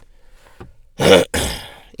 Stupid.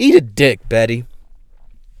 Eat a dick, Betty.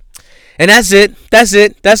 And that's it.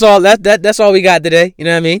 That's all. That's all we got today. You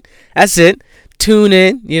know what I mean? That's it. Tune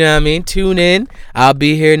in. You know what I mean? Tune in. I'll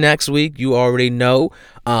be here next week. You already know.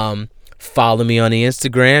 Follow me on the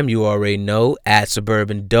Instagram. You already know.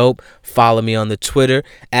 @SuburbanDope. Follow me on the Twitter.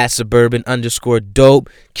 @Suburban_dope.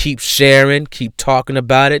 Keep sharing. Keep talking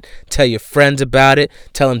about it. Tell your friends about it.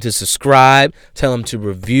 Tell them to subscribe. Tell them to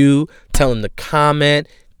review. Tell them to comment.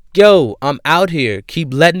 Yo, I'm out here.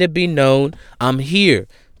 Keep letting it be known. I'm here.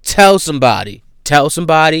 Tell somebody. Tell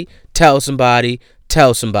somebody. Tell somebody.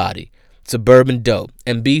 Tell somebody. Suburban Dope.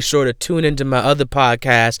 And be sure to tune into my other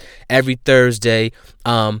podcast every Thursday.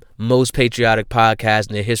 Most patriotic podcast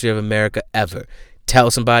in the history of America ever.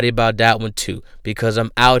 Tell somebody about that one too, because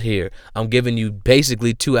I'm out here. I'm giving you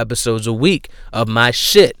basically 2 episodes a week of my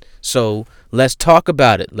shit. So let's talk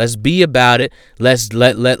about it. Let's be about it. Let's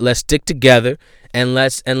stick together and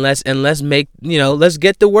let's make, let's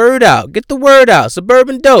get the word out. Get the word out.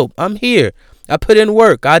 Suburban Dope. I'm here. I put in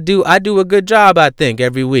work. I do a good job, I think,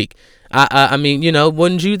 every week. I mean,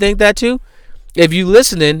 wouldn't you think that too? If you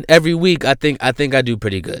listening every week, I think I do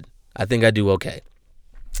pretty good. I think I do okay.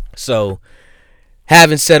 So,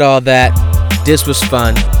 having said all that, this was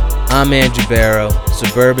fun. I'm Andrew Barrow,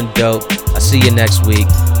 Suburban Dope. I'll see you next week.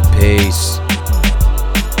 Peace.